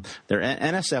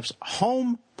 NSF's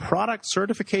home product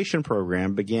certification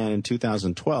program began in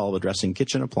 2012, addressing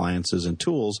kitchen appliances and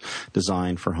tools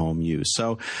designed for home use.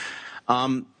 So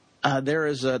there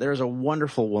is a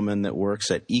wonderful woman that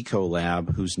works at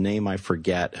Ecolab, whose name I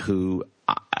forget, who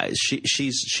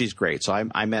she's great. So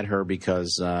I met her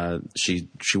because she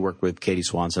worked with Katie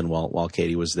Swanson while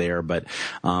Katie was there, but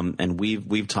and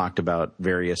we've talked about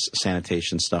various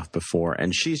sanitation stuff before,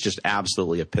 and she's just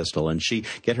absolutely a pistol. And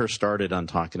get her started on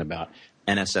talking about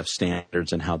NSF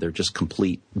standards and how they're just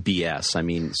complete BS. I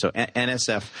mean, so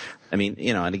NSF, and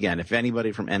again, if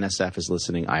anybody from NSF is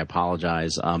listening, I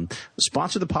apologize.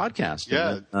 Sponsor the podcast,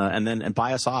 and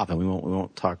buy us off, and we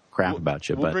won't talk crap about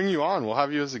you. We'll bring you on. We'll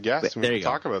have you as a guest, and we can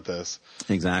talk about this.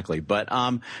 Exactly, but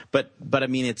I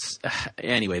mean, it's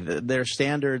anyway. Their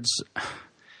standards.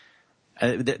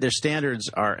 Their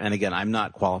standards are, and again, I'm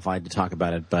not qualified to talk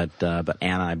about it, but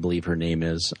Anna, I believe her name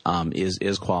is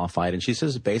qualified, and she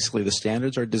says basically the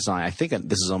standards are designed. I think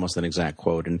this is almost an exact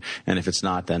quote, and if it's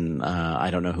not, then I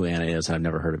don't know who Anna is. I've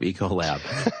never heard of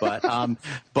Ecolab,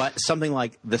 but something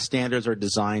like the standards are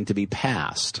designed to be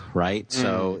passed, right?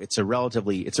 So it's a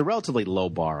relatively low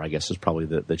bar, I guess, is probably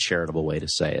the charitable way to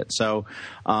say it. So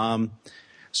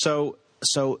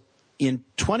in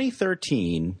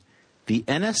 2013, the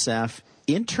NSF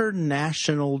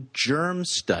International Germ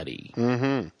Study.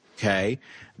 Okay.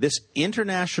 This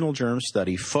international germ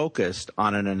study focused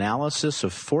on an analysis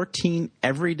of 14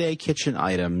 everyday kitchen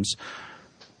items.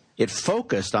 It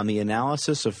focused on the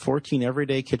analysis of 14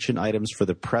 everyday kitchen items for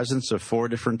the presence of 4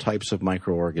 different types of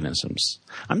microorganisms.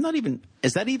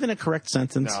 Is that even a correct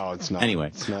sentence? No, it's not. Anyway.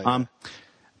 It's not.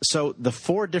 So the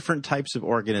 4 different types of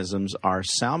organisms are E.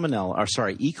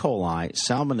 coli,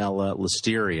 Salmonella,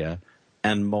 Listeria,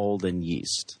 and mold and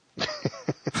yeast.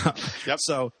 Yep.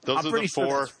 So those are the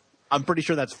 4. I'm pretty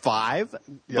sure that's 5,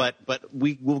 Yep. but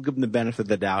we will give them the benefit of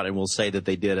the doubt, and we'll say that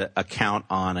they did a count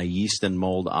on a yeast and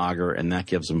mold agar, and that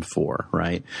gives them 4,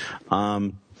 right?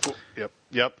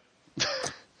 Yep.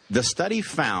 The study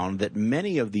found that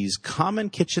many of these common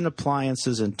kitchen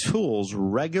appliances and tools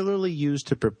regularly used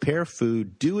to prepare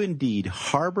food do indeed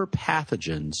harbor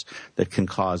pathogens that can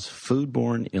cause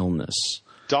foodborne illness.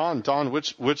 Don,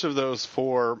 which of those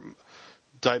 4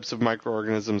 types of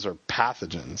microorganisms are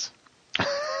pathogens?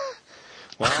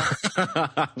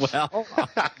 Well,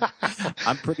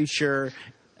 I'm pretty sure.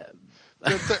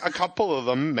 A couple of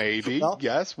them, maybe. Well,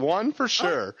 yes, one for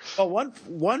sure. Well,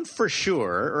 one for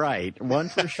sure, right? One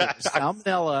for sure.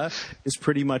 Salmonella is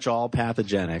pretty much all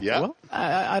pathogenic. Yeah. Well,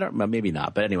 I don't, maybe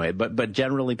not, but anyway, but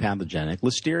generally pathogenic.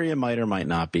 Listeria might or might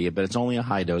not be, but it's only a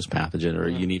high dose pathogen, or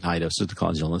you need high doses to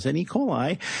cause illness. And E.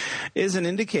 coli is an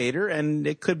indicator, and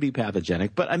it could be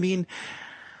pathogenic. But I mean,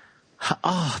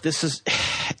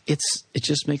 it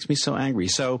just makes me so angry.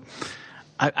 So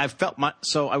I felt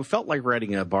like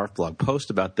writing a Barf blog post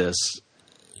about this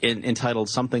entitled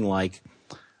something like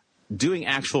doing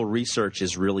actual research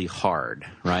is really hard,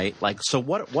 right? Like, so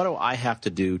what do I have to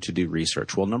do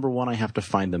research? Well, number one, I have to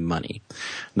find the money.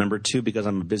 Number two, because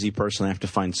I'm a busy person, I have to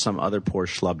find some other poor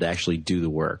schlub to actually do the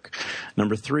work.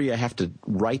 Number three, I have to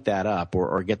write that up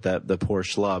or get the poor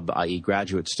schlub, i.e.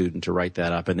 graduate student, to write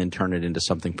that up and then turn it into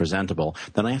something presentable.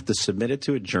 Then I have to submit it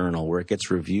to a journal where it gets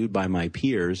reviewed by my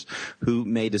peers who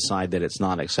may decide that it's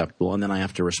not acceptable. And then I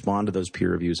have to respond to those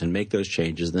peer reviews and make those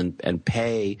changes and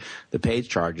pay the page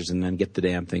charges and then get the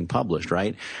damn thing published,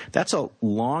 right? That's a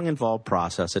long, involved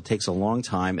process. It takes a long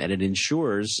time, and it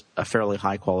ensures a fairly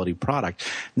high-quality product.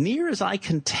 Near as I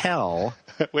can tell...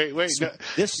 Wait. No.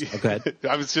 This... Oh, go ahead.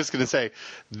 I was just going to say,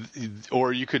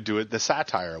 or you could do it the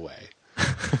satire way.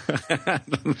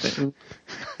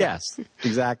 Yes,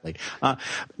 exactly.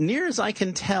 Near as I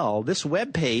can tell, this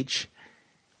webpage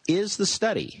is the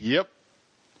study. Yep.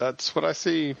 That's what I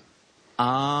see.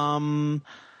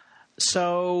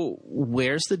 So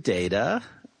where's the data?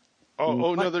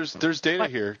 Oh no, there's data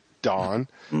here, Don.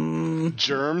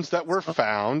 Germs that were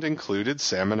found included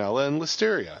Salmonella and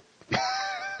Listeria.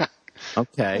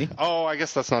 Okay. Oh, I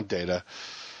guess that's not data.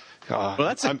 Well,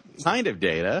 that's kind of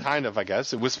data. Kind of, I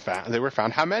guess. It was found. They were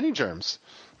found. How many germs?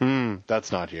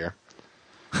 That's not here.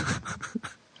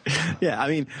 Yeah, I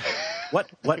mean,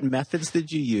 what methods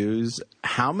did you use?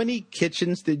 How many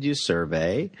kitchens did you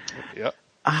survey? Yep.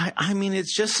 I mean, it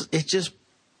just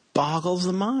boggles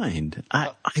the mind.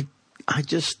 And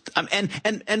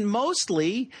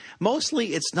mostly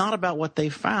it's not about what they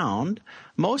found.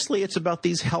 Mostly it's about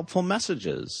these helpful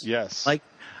messages. Yes. Like,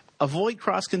 avoid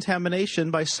cross-contamination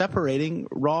by separating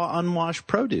raw, unwashed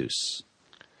produce.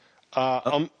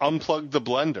 Unplug the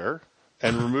blender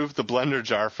and remove the blender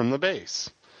jar from the base.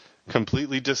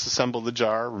 Completely disassemble the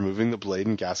jar, removing the blade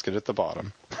and gasket at the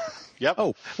bottom. Yep.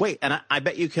 Oh, wait, and I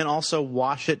bet you can also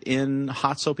wash it in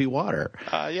hot soapy water.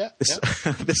 Yeah.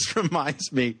 This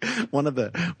reminds me, one of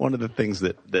the things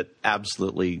that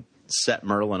absolutely set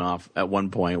Merlin off at one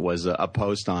point was a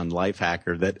post on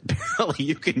Lifehacker that apparently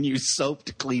you can use soap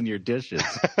to clean your dishes.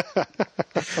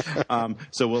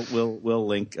 So we'll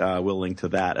link to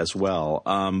that as well.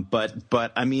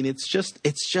 But I mean, it's just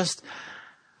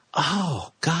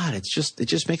oh God, it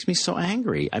just makes me so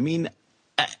angry. I mean.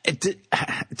 Does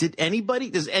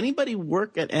anybody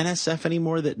work at NSF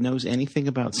anymore that knows anything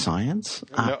about science?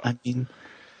 No. I mean,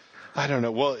 I don't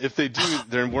know. Well, if they do,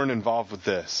 they weren't involved with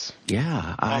this.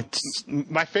 Yeah.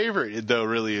 My favorite, though,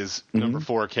 really is number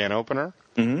 4, can opener.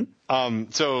 Mm-hmm.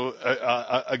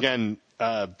 Again,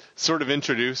 sort of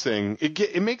introducing.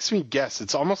 It makes me guess.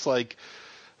 It's almost like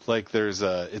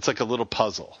it's like a little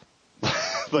puzzle.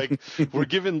 Like, we're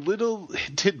given little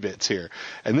tidbits here.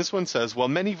 And this one says, well,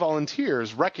 many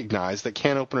volunteers recognize that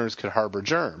can openers could harbor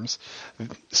germs.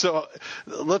 So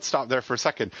let's stop there for a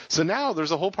second. So now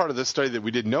there's a whole part of this study that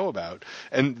we didn't know about,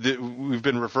 and we've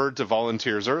been referred to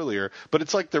volunteers earlier, but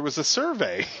it's like there was a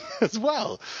survey as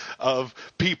well of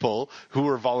people who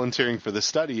were volunteering for the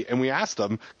study, and we asked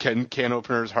them, can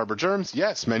openers harbor germs?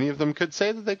 Yes, many of them could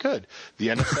say that they could. The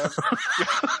NSF...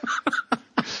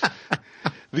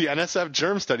 The NSF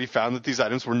germ study found that these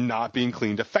items were not being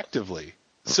cleaned effectively.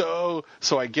 So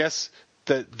I guess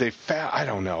that they found, I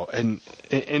don't know. And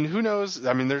who knows?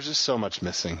 I mean, there's just so much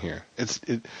missing here.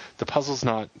 The puzzle's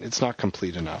not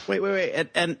complete enough. Wait.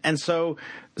 And so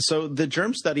the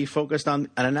germ study focused on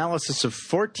an analysis of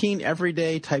 14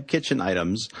 everyday type kitchen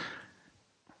items.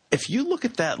 If you look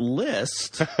at that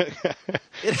list, it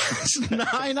has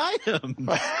 9 items,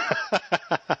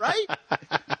 right?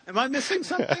 Am I missing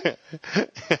something?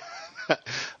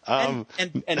 And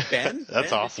Ben,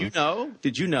 that's awesome.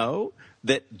 Did you know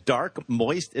that dark,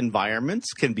 moist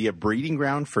environments can be a breeding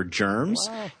ground for germs?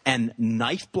 Wow. And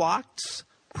knife blocks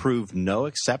prove no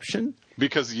exception?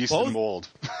 Because yeast and mold.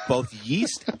 Both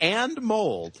yeast and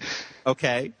mold.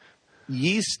 Okay?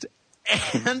 Yeast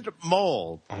and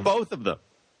mold. Both of them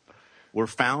were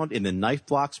found in the knife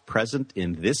blocks present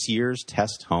in this year's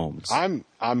test homes. I'm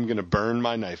going to burn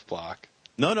my knife block.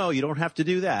 No, you don't have to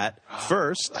do that.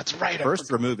 First, that's right.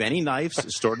 First, remove any knives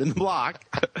stored in the block.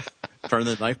 Turn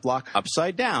the knife block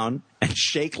upside down and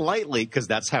shake lightly, because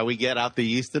that's how we get out the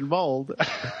yeast and mold.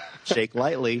 Shake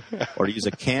lightly, or use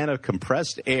a can of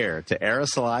compressed air to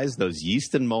aerosolize those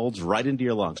yeast and molds right into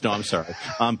your lungs. No, I'm sorry.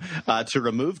 To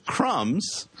remove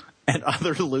crumbs and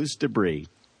other loose debris.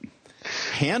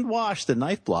 Hand wash the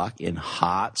knife block in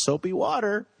hot, soapy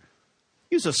water.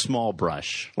 Use a small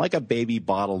brush, like a baby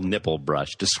bottle nipple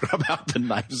brush, to scrub out the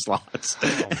knife slots.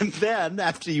 And then,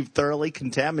 after you've thoroughly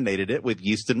contaminated it with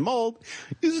yeast and mold,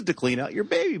 use it to clean out your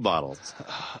baby bottles.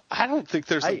 I don't think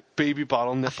there's a baby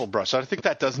bottle nipple brush. I think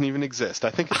that doesn't even exist.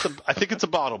 I think it's a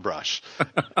bottle brush.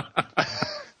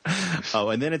 Oh,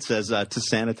 and then it says to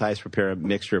sanitize, prepare a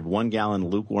mixture of 1 gallon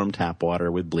lukewarm tap water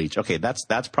with bleach. Okay,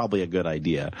 that's probably a good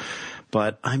idea,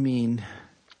 but I mean,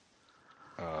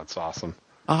 that's awesome.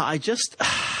 All right,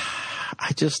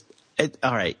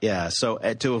 yeah. So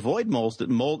to avoid mold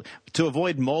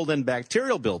and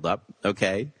bacterial buildup,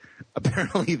 okay.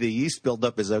 Apparently the yeast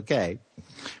buildup is okay,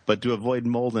 but to avoid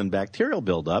mold and bacterial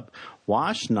buildup,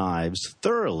 wash knives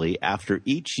thoroughly after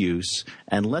each use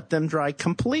and let them dry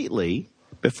completely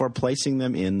before placing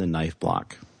them in the knife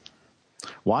block.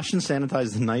 Wash and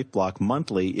sanitize the knife block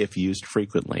monthly if used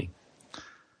frequently.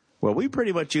 Well, we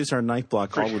pretty much use our knife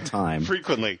block all the time.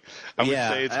 Frequently. I would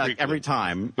say it's frequently. Every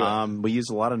time. Yeah. We use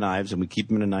a lot of knives, and we keep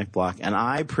them in a knife block. And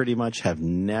I pretty much have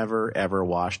never, ever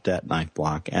washed that knife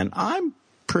block. And I'm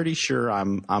pretty sure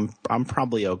I'm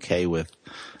probably okay with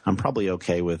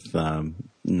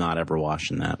not ever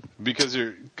washing that. Because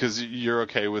you're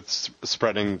okay with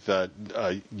spreading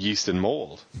the yeast and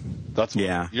mold. That's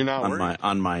yeah. You're not worried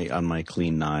on my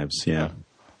clean knives. Yeah.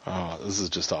 Oh, this is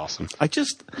just awesome.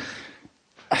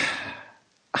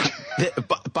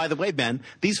 By the way, Ben,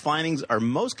 these findings are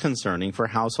most concerning for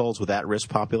households with at-risk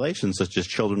populations, such as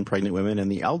children, pregnant women, and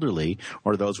the elderly,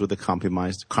 or those with a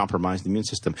compromised immune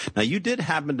system. Now, you did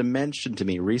happen to mention to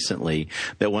me recently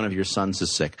that one of your sons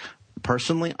is sick.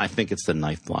 Personally, I think it's the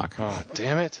knife block. Oh,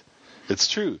 damn it. It's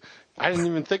true. I didn't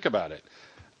even think about it.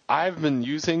 I've been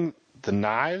using the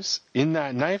knives in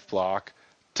that knife block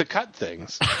to cut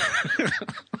things.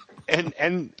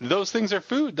 and those things are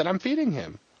food that I'm feeding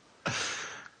him.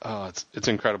 Oh, it's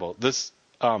incredible. This,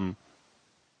 come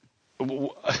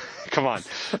on.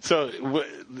 So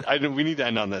we need to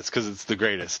end on this because it's the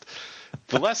greatest.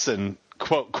 The lesson,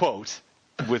 quote,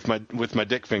 with my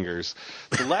dick fingers,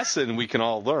 the lesson we can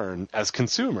all learn as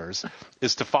consumers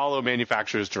is to follow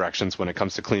manufacturers' directions when it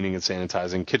comes to cleaning and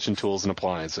sanitizing kitchen tools and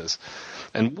appliances.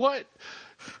 And what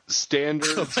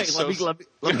standards?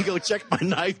 Let me go check my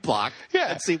knife block.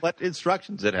 Yeah. And see what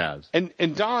instructions it has.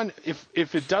 And Don,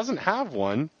 if it doesn't have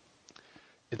one,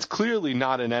 it's clearly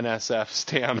not an NSF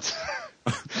stamped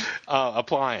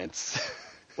appliance.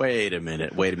 Wait a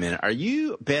minute. Are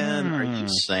you, Ben, are you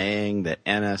saying that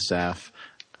NSF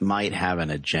might have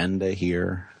an agenda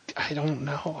here? I don't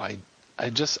know.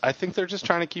 I think they're just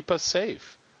trying to keep us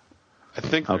safe. I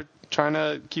think they're trying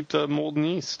to keep the mold and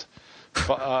yeast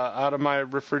out of my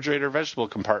refrigerator vegetable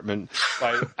compartment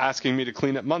by asking me to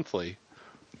clean it monthly.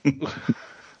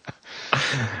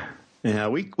 Yeah,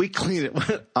 we clean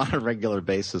it on a regular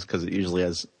basis because it usually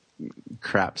has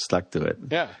crap stuck to it.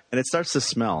 Yeah. And it starts to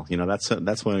smell.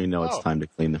 That's when we know it's time to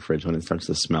clean the fridge, when it starts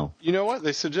to smell. You know what?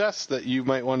 They suggest that you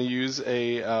might want to use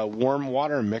a warm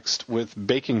water mixed with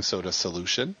baking soda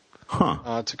solution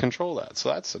to control that. So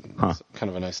that's kind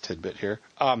of a nice tidbit here.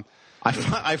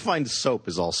 I find soap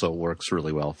works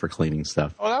really well for cleaning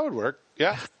stuff. Oh, that would work.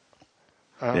 Yeah.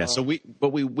 So we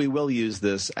will use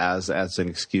this as an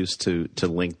excuse to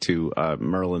link to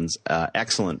Merlin's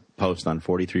excellent post on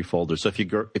 43 folders. So if you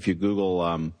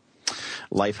Google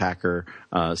Lifehacker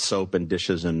soap and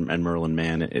dishes and Merlin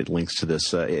Man, it links to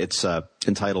this. It's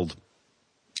entitled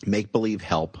 "Make Believe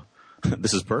Help."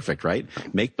 This is perfect, right?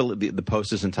 The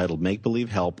post is entitled "Make Believe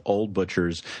Help: Old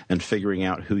Butchers and Figuring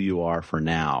Out Who You Are for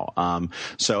Now." And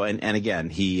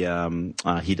again, he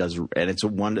does, and it's a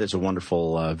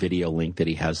wonderful video link that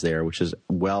he has there, which is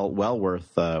well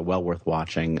worth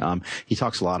watching. He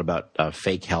talks a lot about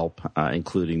fake help,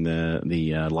 including the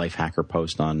Lifehacker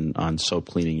post on soap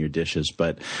cleaning your dishes.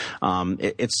 But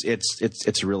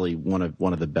it's really one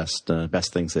of the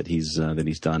best things that he's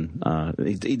done.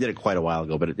 He did it quite a while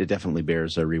ago, but it definitely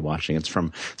bears rewatching. It's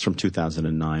from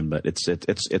 2009, but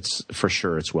it's for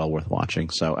sure it's well worth watching.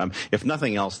 So if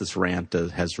nothing else, this rant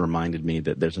has reminded me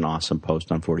that there's an awesome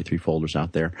post on 43 folders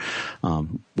out there,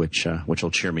 which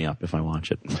will cheer me up if I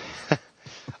watch it.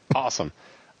 Awesome.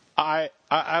 I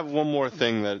have one more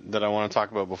thing that I want to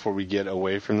talk about before we get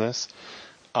away from this.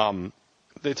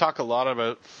 They talk a lot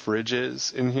about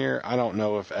fridges in here. I don't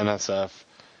know if NSF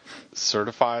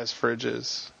certifies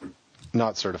fridges.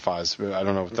 Not certifies, but I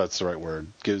don't know if that's the right word.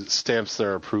 Stamps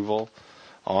their approval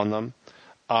on them.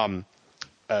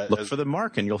 Look for the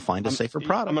mark, and you'll find a safer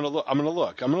product. I'm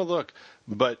gonna look.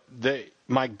 But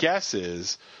my guess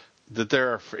is that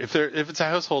if it's a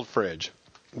household fridge.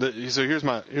 So here's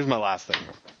my last thing.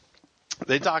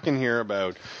 They talk in here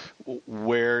about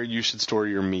where you should store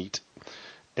your meat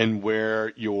and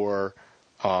where your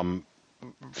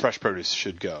fresh produce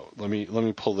should go. Let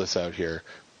me pull this out here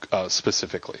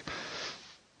specifically.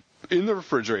 In the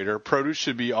refrigerator, produce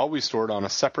should be always stored on a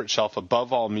separate shelf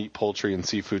above all meat, poultry, and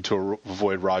seafood to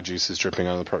avoid raw juices dripping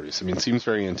on the produce. I mean, it seems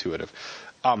very intuitive.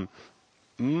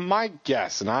 My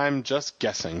guess, and I'm just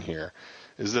guessing here,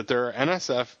 is that there are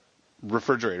NSF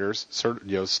refrigerators,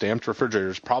 stamped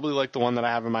refrigerators, probably like the one that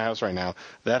I have in my house right now,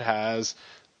 that has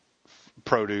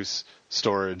produce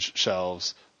storage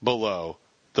shelves below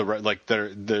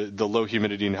the low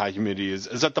humidity and high humidity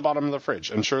is at the bottom of the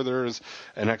fridge. I'm sure there's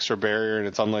an extra barrier, and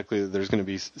it's unlikely that there's going to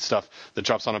be stuff that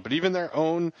drops on it. But even their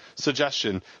own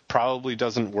suggestion probably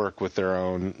doesn't work with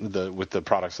with the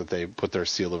products that they put their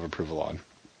seal of approval on,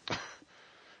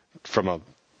 from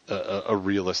a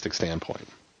realistic standpoint.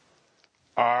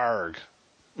 Arg.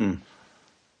 Oh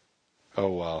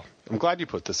well. I'm glad you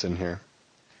put this in here.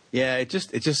 Yeah, it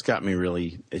just got me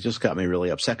really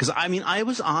upset, because I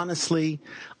was honestly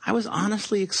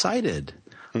excited.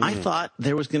 Mm-hmm. I thought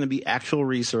there was going to be actual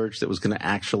research that was going to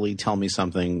actually tell me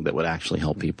something that would actually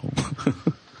help people.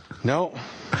 No,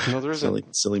 there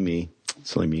isn't. Silly me.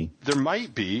 There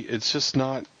might be. It's just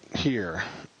not here.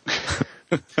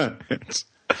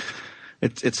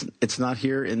 It's not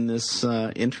here in this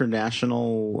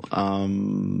international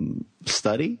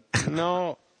study.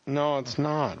 No, it's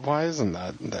not. Why isn't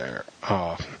that there?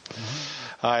 Oh,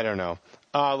 I don't know.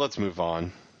 Let's move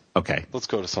on. Okay. Let's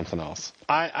go to something else.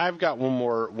 I've got one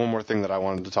more thing that I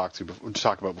wanted to talk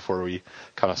about before we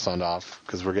kind of sign off,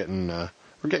 because we're getting kind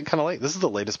of late. This is the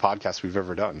latest podcast we've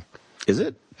ever done. Is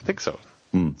it? I think so.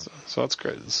 So that's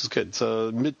great. This is good. It's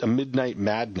a Midnight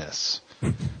Madness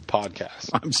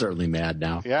podcast. I'm certainly mad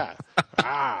now. Yeah.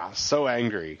 So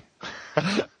angry.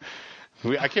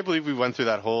 I can't believe we went through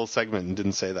that whole segment and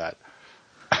didn't say that.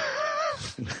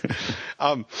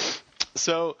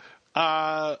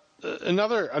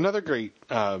 Another great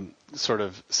sort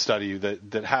of study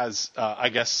that has, I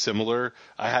guess, similar.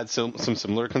 I had some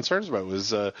similar concerns about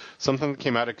was something that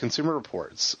came out of Consumer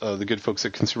Reports. The good folks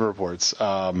at Consumer Reports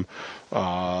last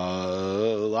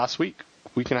week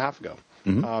and a half ago.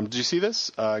 Mm-hmm. Did you see this?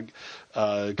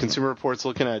 Consumer Reports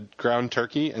looking at ground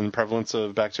turkey and prevalence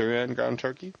of bacteria in ground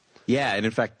turkey. Yeah, and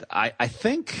in fact, I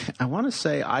think I want to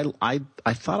say I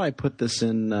thought I put this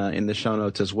in the show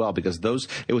notes as well, because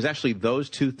it was actually those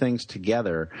two things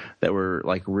together that were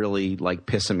really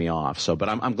pissing me off. So, but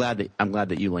I'm glad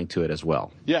that you linked to it as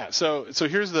well. Yeah. So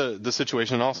here's the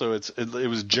situation. Also, it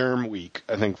was Germ Week,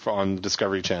 I think, on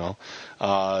Discovery Channel,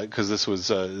 because this was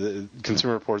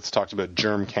Consumer Reports talked about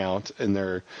germ count in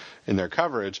their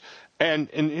coverage, and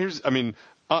here's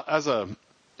as a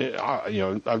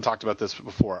I've talked about this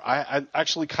before. I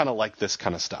actually kind of like this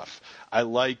kind of stuff. I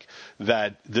like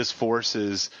that this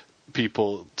forces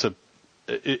people to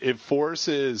it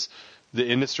forces the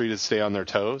industry to stay on their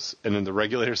toes, and then the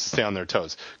regulators to stay on their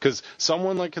toes. Because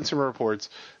someone like Consumer Reports,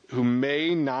 who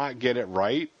may not get it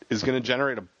right, is going to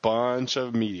generate a bunch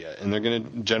of media, and they're going to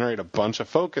generate a bunch of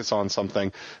focus on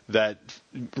something that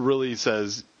really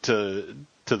says to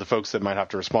the folks that might have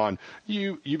to respond,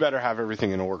 you better have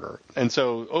everything in order. And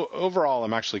so overall,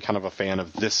 I'm actually kind of a fan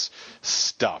of this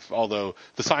stuff. Although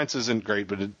the science isn't great,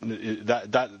 but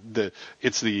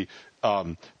it's the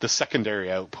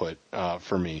secondary output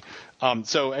for me.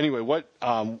 So anyway,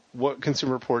 what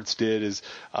Consumer Reports did is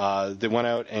they went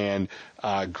out and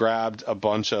grabbed a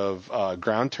bunch of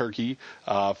ground turkey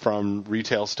from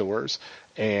retail stores,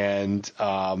 and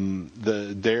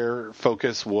their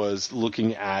focus was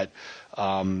looking at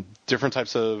different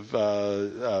types of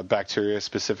bacteria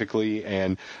specifically,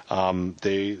 and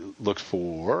they looked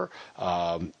for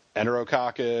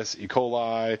Enterococcus, E.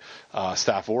 coli,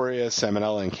 Staph aureus,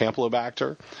 Salmonella, and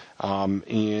Campylobacter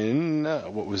in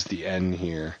what was the N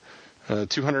here?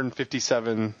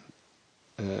 257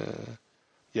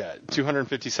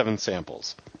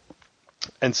 samples.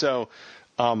 And so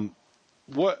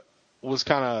what was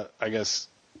kind of, I guess,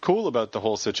 cool about the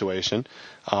whole situation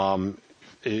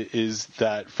is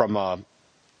that from a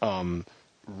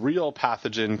real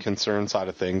pathogen concern side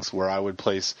of things, where I would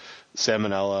place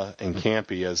Salmonella and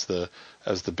Campy as the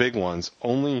big ones,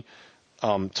 only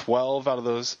 12 out of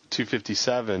those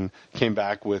 257 came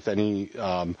back with any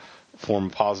form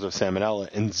of positive Salmonella,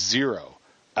 and 0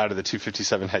 out of the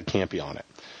 257 had Campy on it.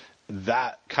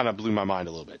 That kind of blew my mind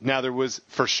a little bit. Now, there was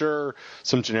for sure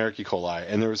some generic E. coli,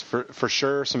 and there was for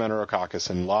sure some Enterococcus,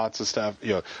 and lots of stuff.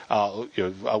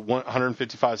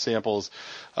 155 samples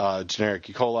generic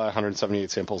E. coli,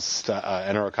 178 samples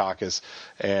Enterococcus,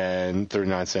 and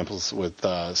 39 samples with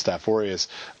Staph aureus.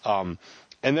 And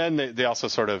then they also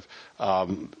sort of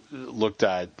looked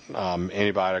at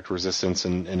antibiotic resistance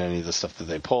and any of the stuff that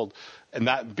they pulled, and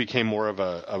that became more of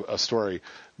a story.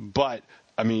 But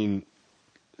I mean,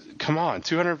 come on,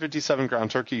 257 ground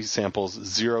turkey samples,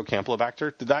 0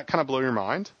 Campylobacter. Did that kind of blow your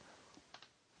mind?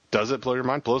 Does it blow your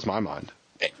mind? Blows my mind.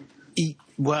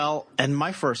 Well, and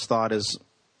my first thought is,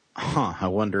 I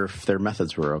wonder if their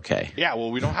methods were okay. Yeah, well,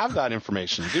 we don't have that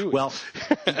information, do we? Well,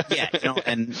 yeah,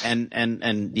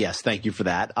 and yes, thank you for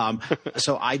that.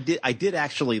 So I did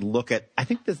actually look at, I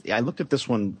looked at this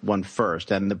one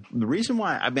first, and the reason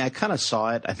why, I mean, I kind of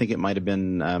saw it. I think it might have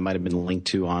been linked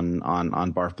to on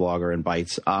Barf Blogger and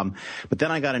Bites. But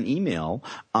then I got an email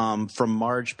from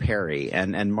Marge Perry,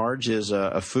 and Marge is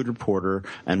a food reporter,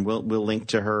 and we'll link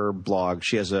to her blog.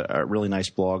 She has a really nice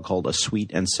blog called A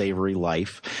Sweet and Savory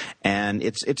Life. And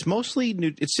it's mostly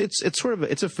it's a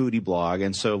foodie blog,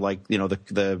 and so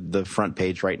the front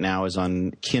page right now is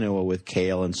on quinoa with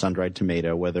kale and sun-dried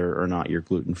tomato, whether or not you're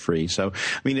gluten free. So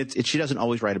I mean, she doesn't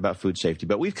always write about food safety,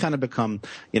 but we've kind of become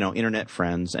internet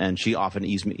friends, and she often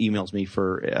emails me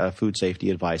for food safety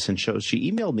advice, and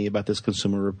she emailed me about this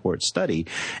Consumer Reports study,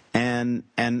 and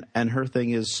her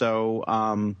thing is this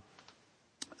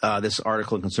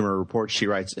article in Consumer Reports, she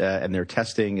writes, and their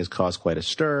testing has caused quite a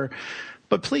stir.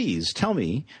 But please tell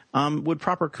me, would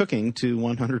proper cooking to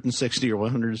 160 or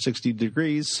 160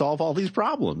 degrees solve all these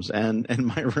problems? And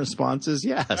my response is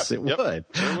yes, it would.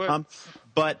 It would.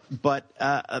 But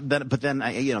then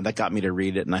that got me to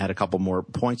read it, and I had a couple more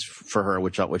points for her,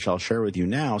 which I'll share with you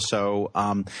now. So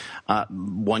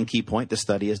one key point: the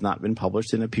study has not been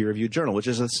published in a peer-reviewed journal, which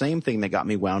is the same thing that got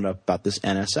me wound up about this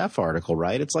NSF article.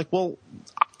 Right? It's like, well,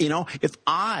 if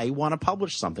I want to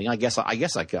publish something, I guess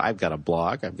I've got a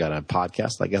blog, I've got a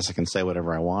podcast, I guess I can say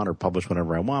whatever I want or publish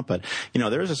whatever I want. But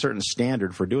there is a certain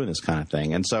standard for doing this kind of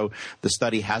thing, and so the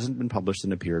study hasn't been published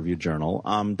in a peer-reviewed journal.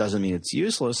 Doesn't mean it's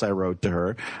useless. I wrote to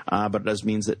her, but it does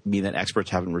mean that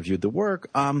experts haven't reviewed the work.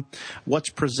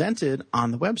 What's presented on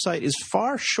the website is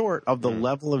far short of the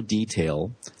level of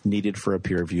detail needed for a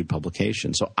peer-reviewed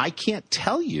publication. So I can't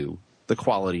tell you the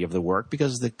quality of the work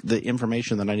because the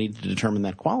information that I need to determine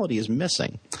that quality is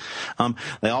missing.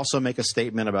 They also make a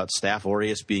statement about Staph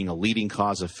aureus being a leading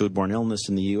cause of foodborne illness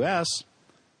in the U.S.,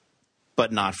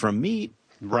 but not from meat,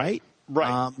 right?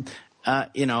 Right.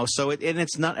 So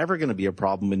it's not ever going to be a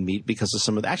problem in meat because of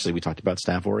some of actually we talked about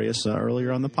Staph aureus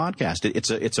earlier on the podcast.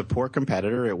 It's a poor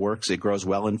competitor. It works. It grows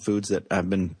well in foods that have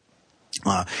been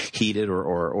heated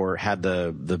or had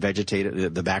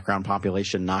the background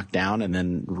population knocked down and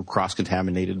then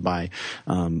cross-contaminated by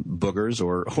boogers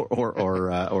or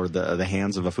the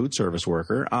hands of a food service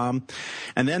worker. And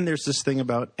then there's this thing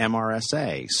about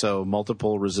MRSA, so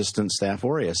multiple resistant Staph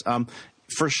aureus.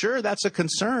 for sure, that's a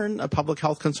concern, a public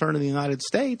health concern in the United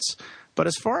States. But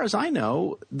as far as I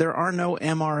know, there are no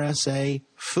MRSA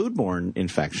foodborne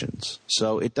infections.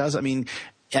 So it does, I mean,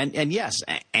 and yes,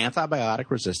 antibiotic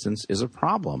resistance is a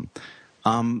problem.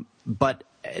 But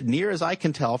near as I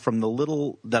can tell from the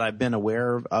little that I've been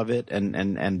aware of it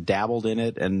and dabbled in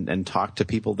it and talked to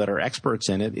people that are experts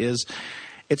in it, is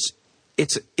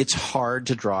it's hard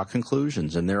to draw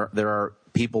conclusions. And there are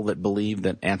people that believe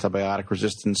that antibiotic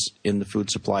resistance in the food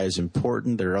supply is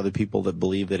important. There are other people that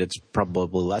believe that it's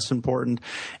probably less important.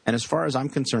 And as far as I'm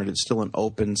concerned, it's still an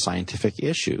open scientific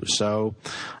issue. So,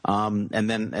 and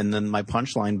then my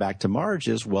punchline back to Marge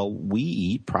is, well, we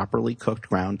eat properly cooked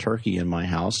ground turkey in my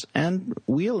house, and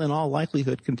we'll in all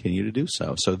likelihood continue to do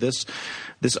so. So this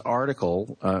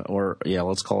article,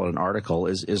 let's call it an article,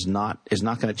 is not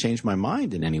going to change my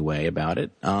mind in any way about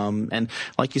it. And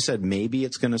like you said, maybe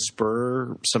it's going to spur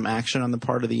some action on the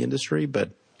part of the industry, but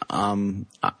I don't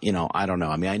know.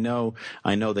 I mean,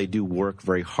 I know they do work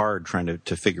very hard trying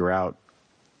to figure out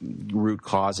root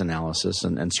cause analysis,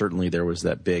 and certainly there was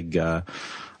that big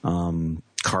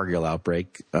Cargill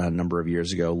outbreak a number of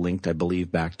years ago, linked, I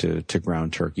believe, back to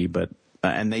ground turkey. But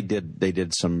and they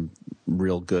did some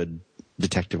real good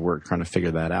detective work trying to figure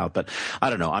that out. But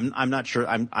I don't know. I'm not sure.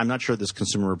 I'm not sure this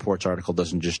Consumer Reports article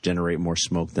doesn't just generate more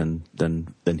smoke than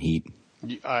heat.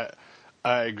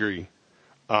 I agree.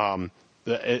 And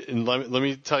let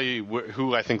me tell you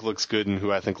who I think looks good and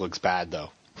who I think looks bad, though.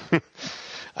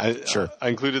 Sure. I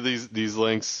included these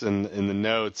links in the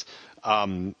notes.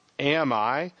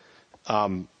 AMI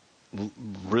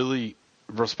really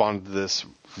responded to this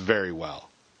very well.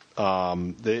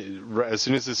 As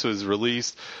soon as this was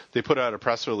released, they put out a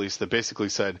press release that basically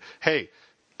said, "Hey,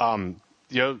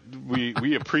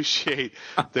 we appreciate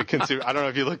the consumer." I don't know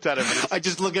if you looked at it. But I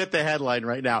just look at the headline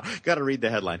right now. Got to read the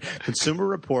headline. Consumer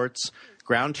Reports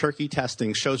ground turkey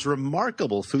testing shows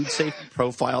remarkable food safety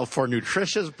profile for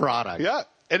nutritious product. Yeah.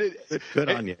 And good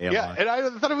on you. Yeah, and I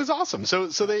thought it was awesome. So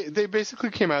they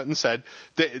basically came out and said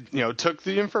they took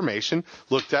the information,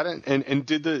 looked at it, and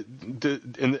did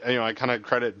I kind of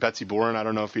credit Betsy Bourne. I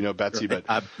don't know if you know Betsy, but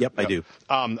yep, I do.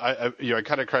 I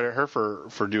kind of credit her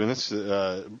for doing this.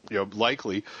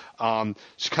 Likely,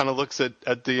 she kind of looks at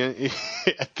the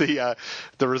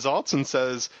the results and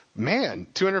says, "Man,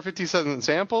 257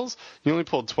 samples. You only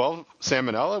pulled 12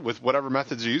 salmonella with whatever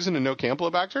methods you're using and no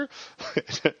Campylobacter."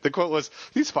 The quote was,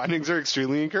 "These findings are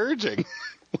extremely encouraging."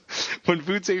 When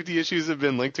food safety issues have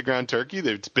been linked to ground turkey,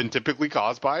 they've been typically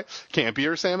caused by Campy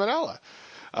or salmonella.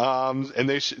 And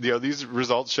these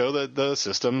results show that the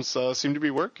systems seem to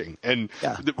be working. And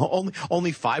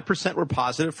only 5% were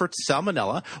positive for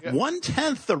salmonella. Yeah.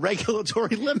 1/10 the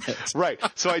regulatory limit. Right.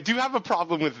 So I do have a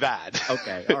problem with that.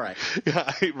 Okay. All right.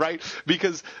 Yeah, right.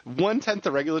 Because 1/10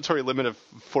 the regulatory limit of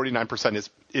 49%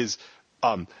 is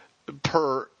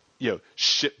per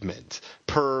shipment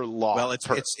per law. Well,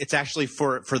 it's actually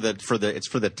for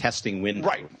the testing window.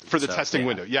 Right, for the testing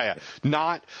window. Yeah.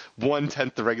 Not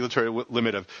 1/10 the regulatory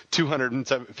limit of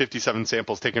 257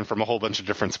 samples taken from a whole bunch of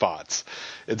different spots.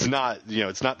 It's not,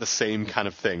 it's not the same kind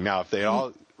of thing. Now, if they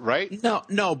all right?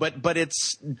 No, but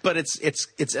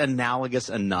it's analogous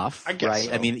enough, I guess right?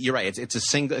 So. I mean, you're right. It's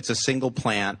a single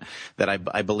plant that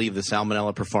I believe the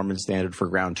Salmonella Performance Standard for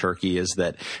ground turkey is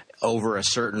that over a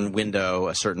certain window,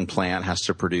 a certain plant has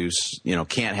to produce,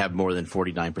 can't have more than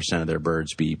 49% of their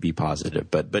birds be positive.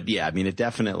 But yeah, I mean, it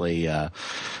definitely, they're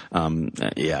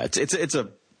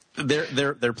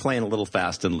playing a little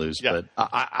fast and loose. Yeah. But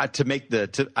I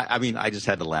just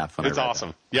had to laugh when it's I read awesome.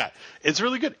 That. Yeah, it's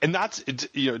really good, and that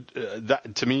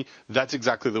to me, that's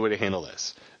exactly the way to handle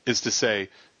this. Is to say.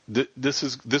 This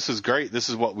is great. This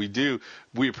is what we do.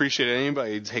 We appreciate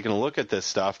anybody taking a look at this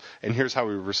stuff. And here's how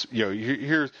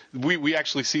we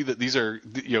actually see that these are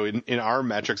in our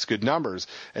metrics good numbers.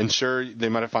 And sure, they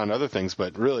might have found other things,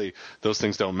 but really those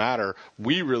things don't matter.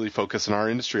 We really focus in our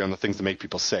industry on the things that make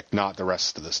people sick, not the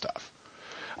rest of the stuff.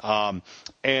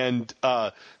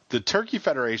 The Turkey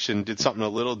Federation did something a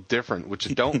little different, which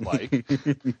I don't like.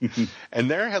 And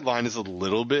their headline is a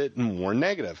little bit more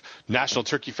negative. National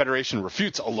Turkey Federation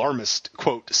refutes alarmist,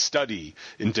 quote, study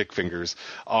in dick fingers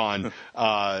on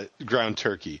ground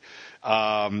turkey.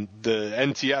 The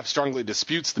NTF strongly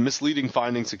disputes the misleading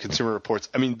findings of Consumer Reports.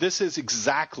 I mean, this is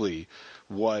exactly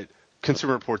what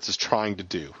Consumer Reports is trying to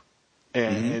do.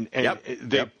 And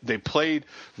they played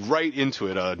right into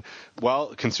it.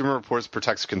 Consumer Reports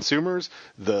protects consumers.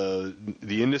 The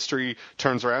industry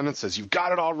turns around and says you've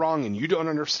got it all wrong and you don't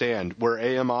understand. Where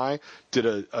AMI did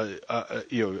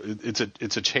it's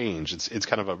a change. It's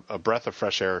kind of a breath of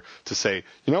fresh air to say,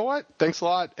 you know what? Thanks a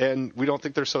lot, and we don't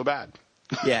think they're so bad.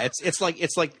 Yeah, it's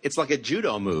like a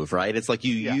judo move, right? It's like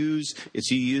you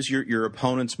use your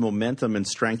opponent's momentum and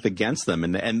strength against them,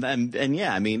 and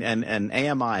yeah, I mean, and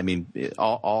AMI, I mean,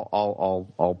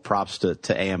 all props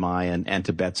to AMI and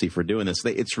to Betsy for doing this.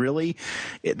 They just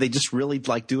really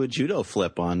like do a judo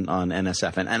flip on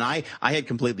NSF, and I had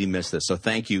completely missed this, so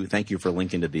thank you for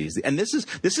linking to these. And this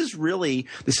is really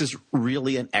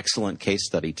an excellent case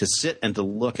study to sit and to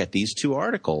look at these two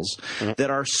articles that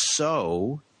are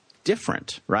so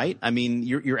different, right? I mean,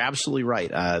 you're absolutely right.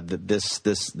 This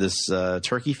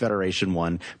Turkey Federation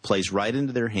one plays right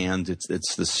into their hands.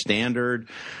 It's the standard.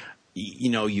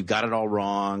 You got it all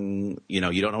wrong. You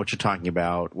don't know what you're talking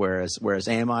about. Whereas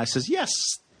AMI says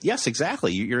yes,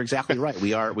 exactly. You're exactly right.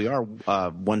 We are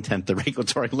 1/10 the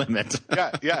regulatory limit.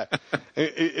 Yeah.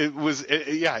 It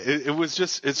was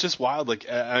just wild. Like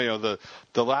the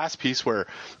last piece where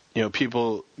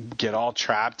people get all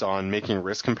trapped on making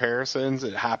risk comparisons.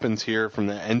 It happens here from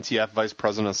the NTF Vice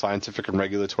President of Scientific and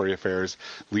Regulatory Affairs,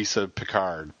 Lisa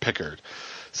Pickard.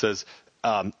 Says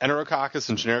Enterococcus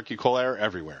and generic E. coli are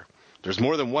everywhere. There's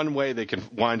more than one way they can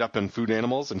wind up in food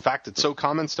animals. In fact, it's so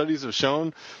common, studies have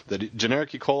shown that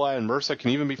generic E. coli and MRSA can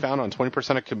even be found on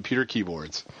 20% of computer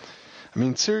keyboards. I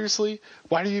mean, seriously,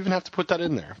 why do you even have to put that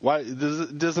in there? Why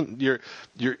doesn't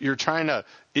you're trying to?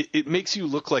 It makes you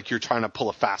look like you're trying to pull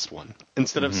a fast one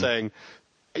instead of saying,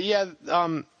 we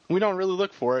don't really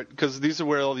look for it because these are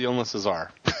where all the illnesses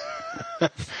are.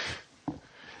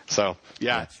 So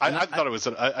yeah, I thought it was.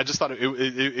 I just thought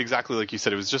it exactly like you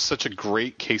said. It was just such a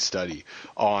great case study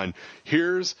on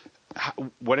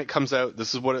when it comes out,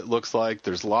 this is what it looks like.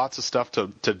 There's lots of stuff to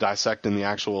dissect in the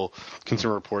actual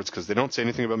consumer reports because they don't say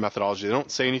anything about methodology. They don't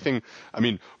say anything. I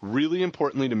mean, really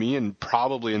importantly to me, and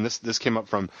probably, and this came up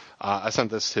from, I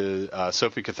sent this to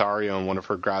Sophie Cathario and one of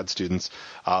her grad students,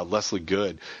 Leslie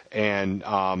Good, and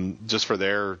just for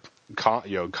their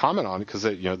comment on it because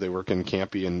they work in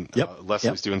Campy and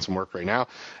Leslie's doing some work right now,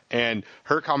 and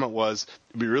her comment was,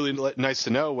 it'd be really nice to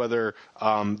know whether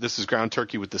this is ground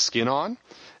turkey with the skin on.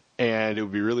 And it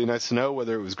would be really nice to know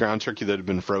whether it was ground turkey that had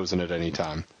been frozen at any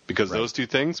time, because those two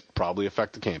things probably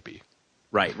affect the Campy.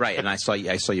 Right. And I saw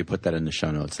you put that in the show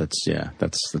notes. That's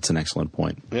an excellent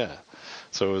point. Yeah.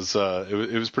 So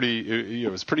it was pretty.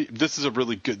 It was pretty. This is a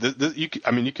really good.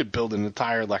 You could build an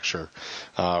entire lecture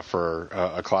for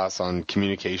a class on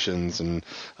communications and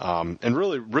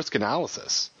really risk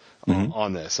analysis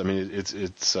on this. I mean,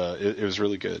 it was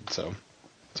really good. So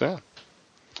yeah.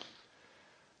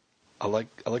 I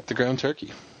like the ground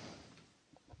turkey.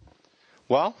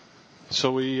 Well,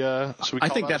 shall we call I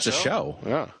think that's a show.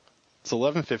 Yeah, it's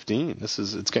 11:15.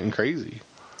 It's getting crazy.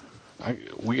 I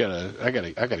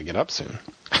gotta get up soon.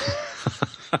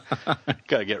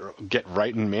 Gotta get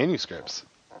writing manuscripts.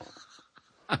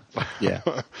 Yeah,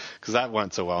 because that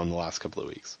went so well in the last couple of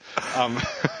weeks.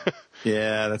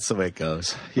 Yeah, that's the way it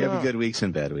goes. You have good weeks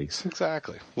and bad weeks.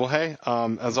 Exactly. Well, hey,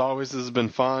 as always, this has been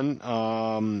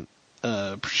fun.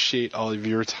 Appreciate all of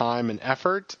your time and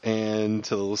effort, and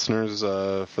to the listeners,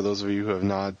 for those of you who have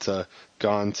not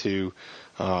gone to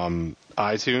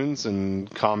iTunes and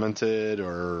commented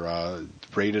or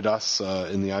rated us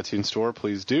in the iTunes store,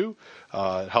 please do.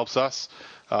 It helps us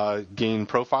gain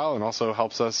profile and also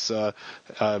helps us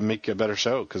make a better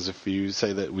show, because if you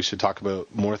say that we should talk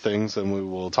about more things, then we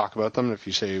will talk about them. If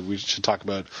you say we should talk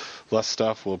about less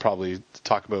stuff, we'll probably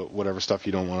talk about whatever stuff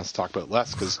you don't want us to talk about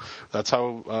less, because that's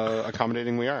how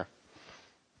accommodating we are.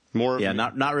 More, yeah,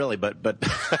 not really, but go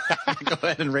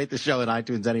ahead and rate the show in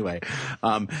iTunes anyway,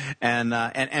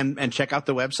 and check out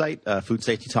the website,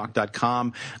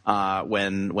 foodsafetytalk.com.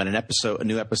 When a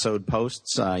new episode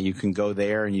posts, you can go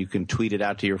there and you can tweet it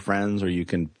out to your friends, or you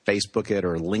can Facebook it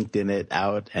or LinkedIn it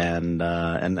out, and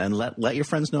let your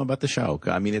friends know about the show.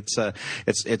 I mean, it's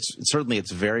certainly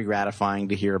very gratifying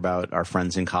to hear about our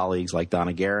friends and colleagues like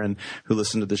Donna Guerin who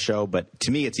listen to the show, but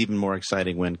to me, it's even more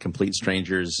exciting when complete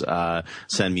strangers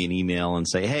send me an email and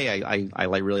say, hey,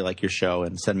 I really like your show,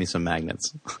 and send me some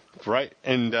magnets. Right.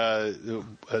 And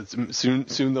soon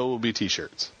there will be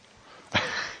T-shirts.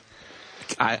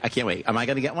 I can't wait. Am I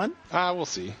going to get one? We'll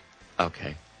see.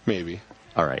 Okay. Maybe.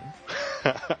 All right.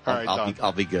 All right,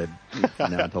 I'll be good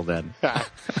until then.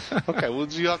 Okay. Well,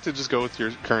 you have to just go with your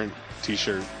current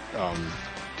T-shirt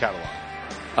catalog.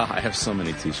 I have so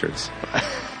many T-shirts.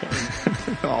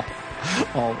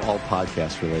 all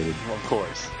podcast related. Well, of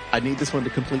course. I need this one to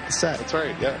complete the set. That's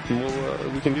right. Yeah,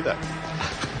 we can do that.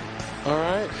 All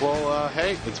right. Well,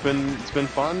 hey, it's been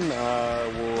fun.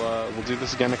 We'll do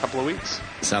this again in a couple of weeks.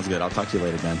 Sounds good. I'll talk to you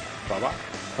later, Ben. Bye-bye.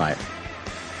 Bye.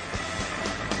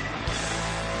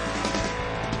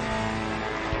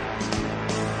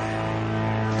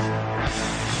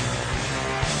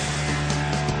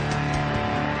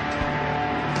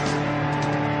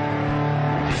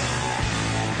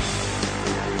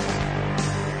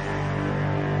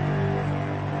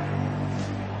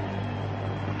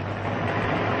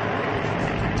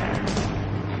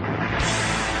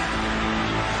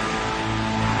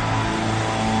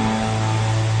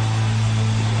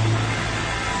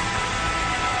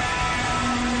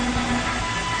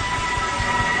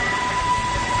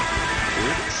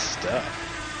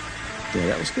 stuff. Yeah,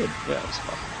 that was good. Yeah, it was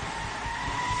fun.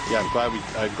 Yeah, I'm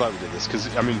glad we did this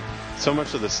because I mean, so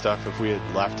much of this stuff. If we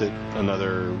had left it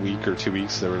another week or 2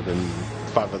 weeks, there would have been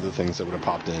 5 other things that would have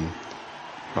popped in,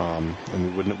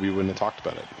 and we wouldn't have talked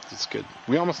about it. It's good.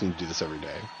 We almost need to do this every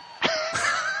day.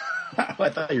 I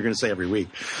thought you were going to say every week.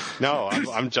 No,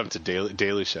 I'm jumped to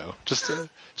daily show. Just a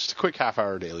quick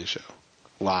half-hour daily show,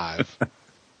 live.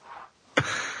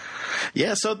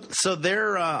 Yeah, so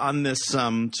they're on this.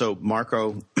 So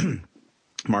Marco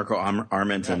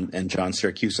Arment and John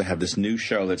Siracusa have this new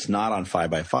show that's not on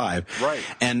 5x5, right?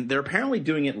 And they're apparently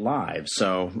doing it live.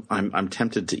 So I'm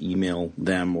tempted to email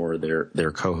them or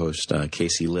their co-host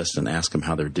Casey List and ask them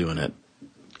how they're doing it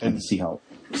and see how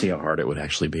hard it would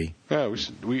actually be. Yeah,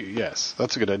 yes,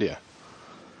 that's a good idea.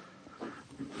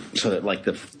 So that like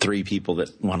the 3 people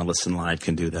that want to listen live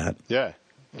can do that. Yeah.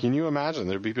 Can you imagine?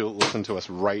 There'd be people that listen to us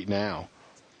right now.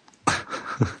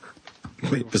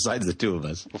 Besides the 2 of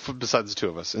us. Well, besides the 2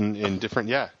 of us in different,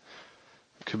 yeah.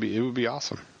 It would be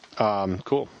awesome.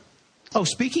 Cool. Oh,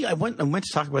 I went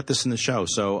to talk about this in the show.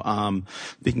 So,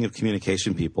 speaking of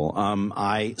communication people,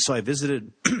 I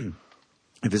visited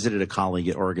I visited a colleague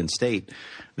at Oregon State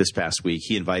this past week.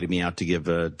 He invited me out to give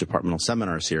a departmental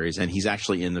seminar series, and he's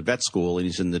actually in the vet school, and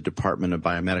he's in the Department of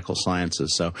Biomedical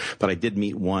Sciences. But I did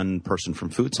meet one person from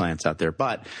food science out there.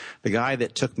 But the guy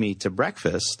that took me to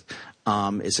breakfast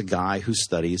is a guy who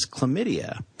studies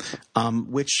chlamydia,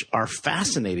 which are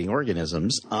fascinating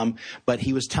organisms. But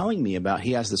he was telling me about,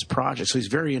 he has this project, so he's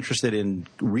very interested in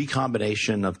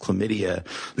recombination of chlamydia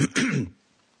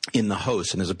in the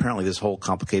host, and there's apparently this whole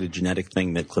complicated genetic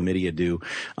thing that chlamydia do,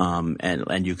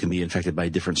 and you can be infected by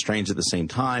different strains at the same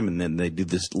time, and then they do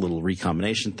this little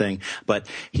recombination thing. But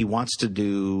he wants to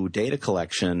do data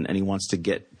collection, and he wants to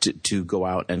get to go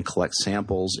out and collect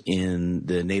samples in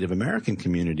the Native American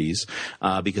communities,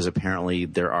 because apparently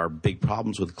there are big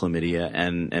problems with chlamydia,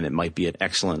 and it might be an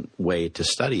excellent way to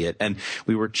study it. And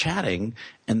we were chatting,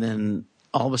 and then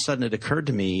all of a sudden it occurred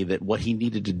to me that what he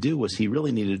needed to do was he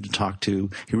really needed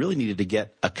to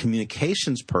get a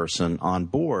communications person on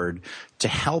board to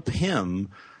help him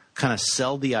kind of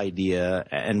sell the idea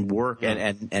and work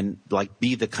and like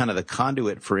be the kind of the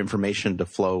conduit for information to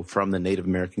flow from the Native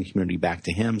American community back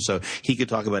to him, so he could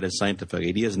talk about his scientific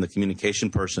ideas, and the communication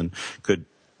person could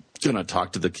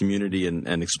talk to the community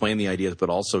and explain the ideas, but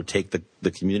also take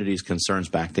the community's concerns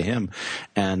back to him.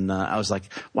 And I was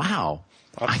like, wow.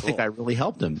 I think I really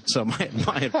helped him. So my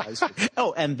advice.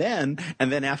 And then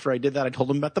after I did that, I told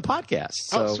him about the podcast.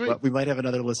 So we might have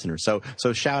another listener. So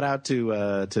shout out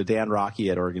to Dan Rocky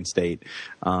at Oregon State,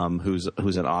 who's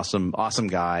an awesome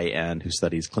guy and who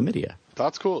studies chlamydia.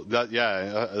 That's cool. That's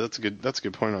a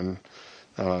good point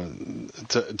on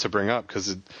to bring up,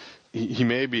 because he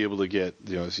may be able to get,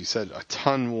 as you said, a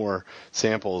ton more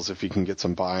samples if he can get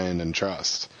some buy-in and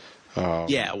trust.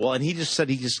 Yeah, well, and he just said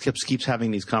he just keeps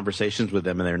having these conversations with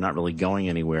them, and they're not really going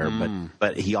anywhere.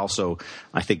 But he also,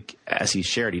 I think, as he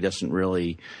shared, he doesn't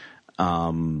really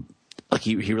like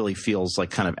he really feels like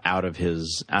kind of out of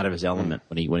his element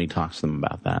when he talks to them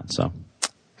about that. So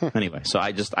anyway, so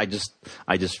I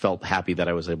just felt happy that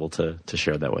I was able to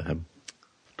share that with him.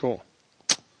 Cool.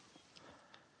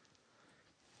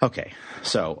 Okay,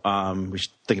 so we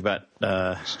should think about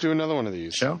let's do another one of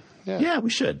these. Show? Yeah, we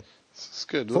should. It's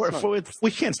good.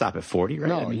 We can't stop at 40, right?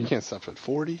 No, you can't stop at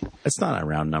 40. That's not a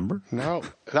round number. No,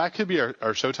 that could be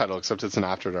our show title, except it's an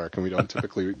After Dark, and we don't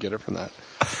typically get it from that.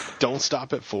 Don't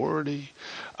stop at 40.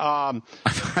 I've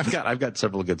got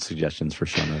several good suggestions for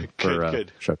show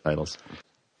titles.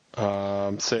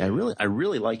 I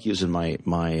really like using my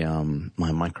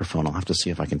microphone. I'll have to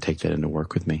see if I can take that into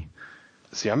work with me.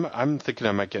 See, I'm thinking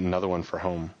I might get another one for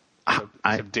home.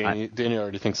 Danny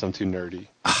already thinks I'm too nerdy.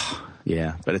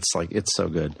 Yeah, but it's so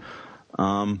good.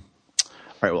 All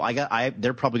right, well,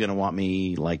 they're probably going to want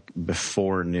me like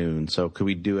before noon. So could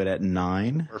we do it at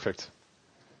 9? Perfect.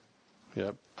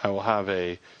 Yep. I will have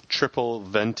a triple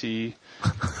venti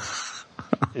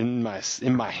in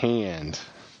my hand.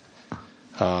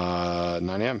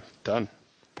 9 a.m. Done.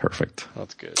 Perfect.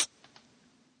 That's good.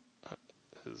 That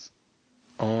is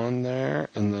on there,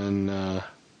 and then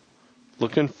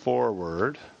looking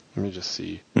forward. Let me just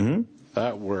see. Mm-hmm.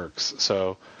 That works.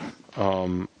 So,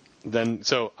 I'm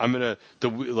gonna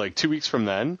 2 weeks from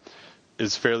then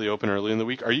is fairly open early in the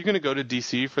week. Are you gonna go to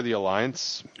DC for the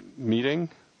Alliance meeting?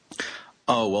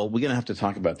 Oh well, we're gonna have to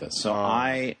talk about this. So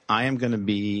I am gonna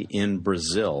be in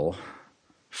Brazil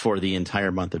for the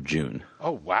entire month of June.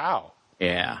 Oh wow!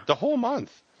 Yeah, the whole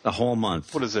month. The whole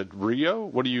month. What is it? Rio?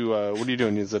 What are you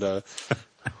doing? Is it a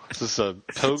Is this a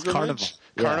pilgrimage?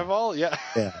 Carnival? Yeah.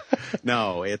 Yeah.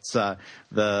 No, it's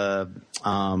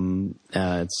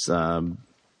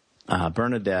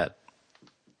Bernadette.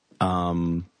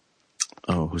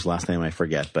 Whose last name I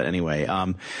forget, but anyway,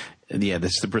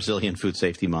 this is the Brazilian Food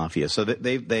Safety Mafia. So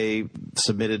they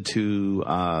submitted to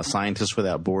Scientists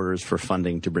Without Borders for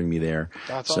funding to bring me there.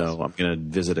 That's so awesome. I'm going to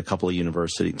visit a couple of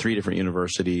 3 different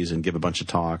universities, and give a bunch of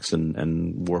talks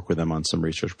and work with them on some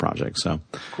research projects. So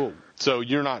cool. So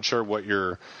you're not sure what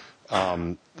your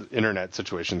internet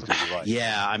situation's going to be like?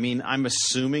 Yeah, I mean, I'm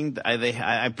assuming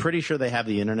I'm pretty sure they have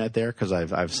the internet there because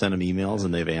I've sent them emails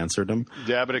and they've answered them.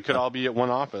 Yeah, but it could all be at one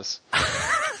office.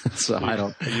 So I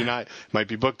don't. Might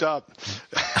be booked up.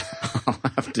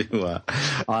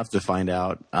 I'll have to find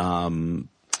out.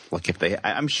 Like if they,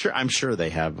 I'm sure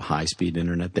they have high speed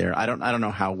internet there. I don't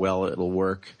know how well it'll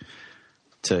work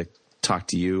to talk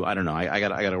to you. I don't know. I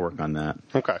got to work on that.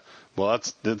 Okay. Well,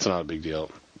 that's not a big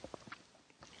deal.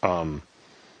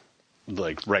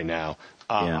 Like right now,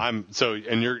 Yeah.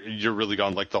 and you're really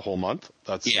gone like the whole month.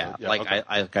 That's okay.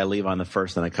 I leave on the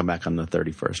 1st and I come back on the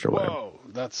 31st or whatever. Whoa,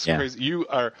 that's crazy.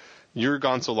 You're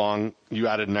gone so long. You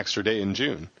added an extra day in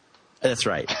June. That's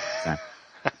right.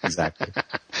 Exactly.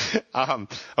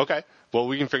 Okay. Well,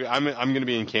 we can figure. I'm going to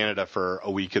be in Canada for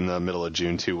a week in the middle of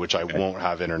June too, which I won't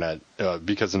have internet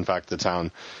because in fact the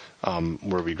town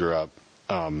where we grew up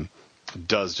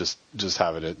does just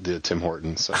have it at the Tim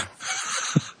Hortons. So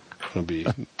it'll be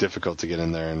difficult to get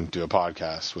in there and do a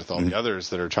podcast with all the others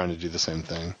that are trying to do the same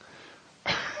thing.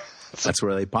 That's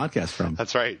where they podcast from.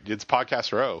 That's right. It's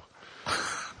Podcast Row,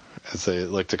 as they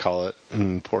like to call it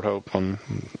in Port Hope.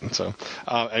 So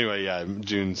anyway, yeah,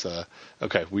 June's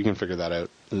okay. We can figure that out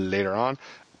later on.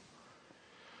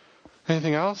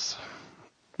 Anything else?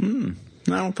 I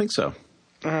don't think so.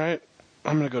 All right,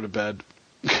 I'm gonna go to bed.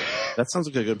 That sounds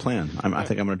like a good plan. I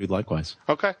think I'm going to do likewise.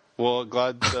 Okay. Well,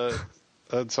 glad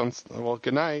that sounds. Well,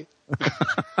 good night.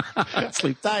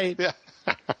 Sleep tight. Yeah.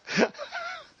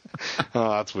 Oh,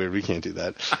 that's weird. We can't do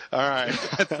that. All right.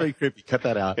 That's very creepy. Cut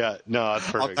that out. Yeah. No,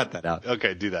 that's perfect. I'll cut that out.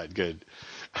 Okay, do that. Good.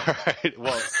 All right.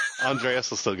 Well, Andreas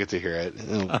will still get to hear it.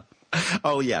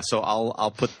 Oh yeah. So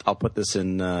I'll put this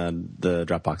in the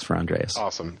Dropbox for Andreas.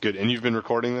 Awesome. Good. And you've been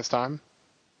recording this time?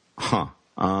 Huh.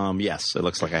 Yes, it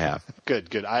looks like I have.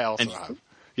 Good. I also have.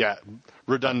 Yeah.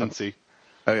 Redundancy.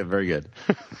 Okay, very good.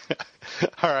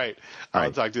 All right.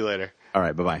 I'll talk to you later. All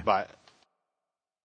right, bye-bye. Bye.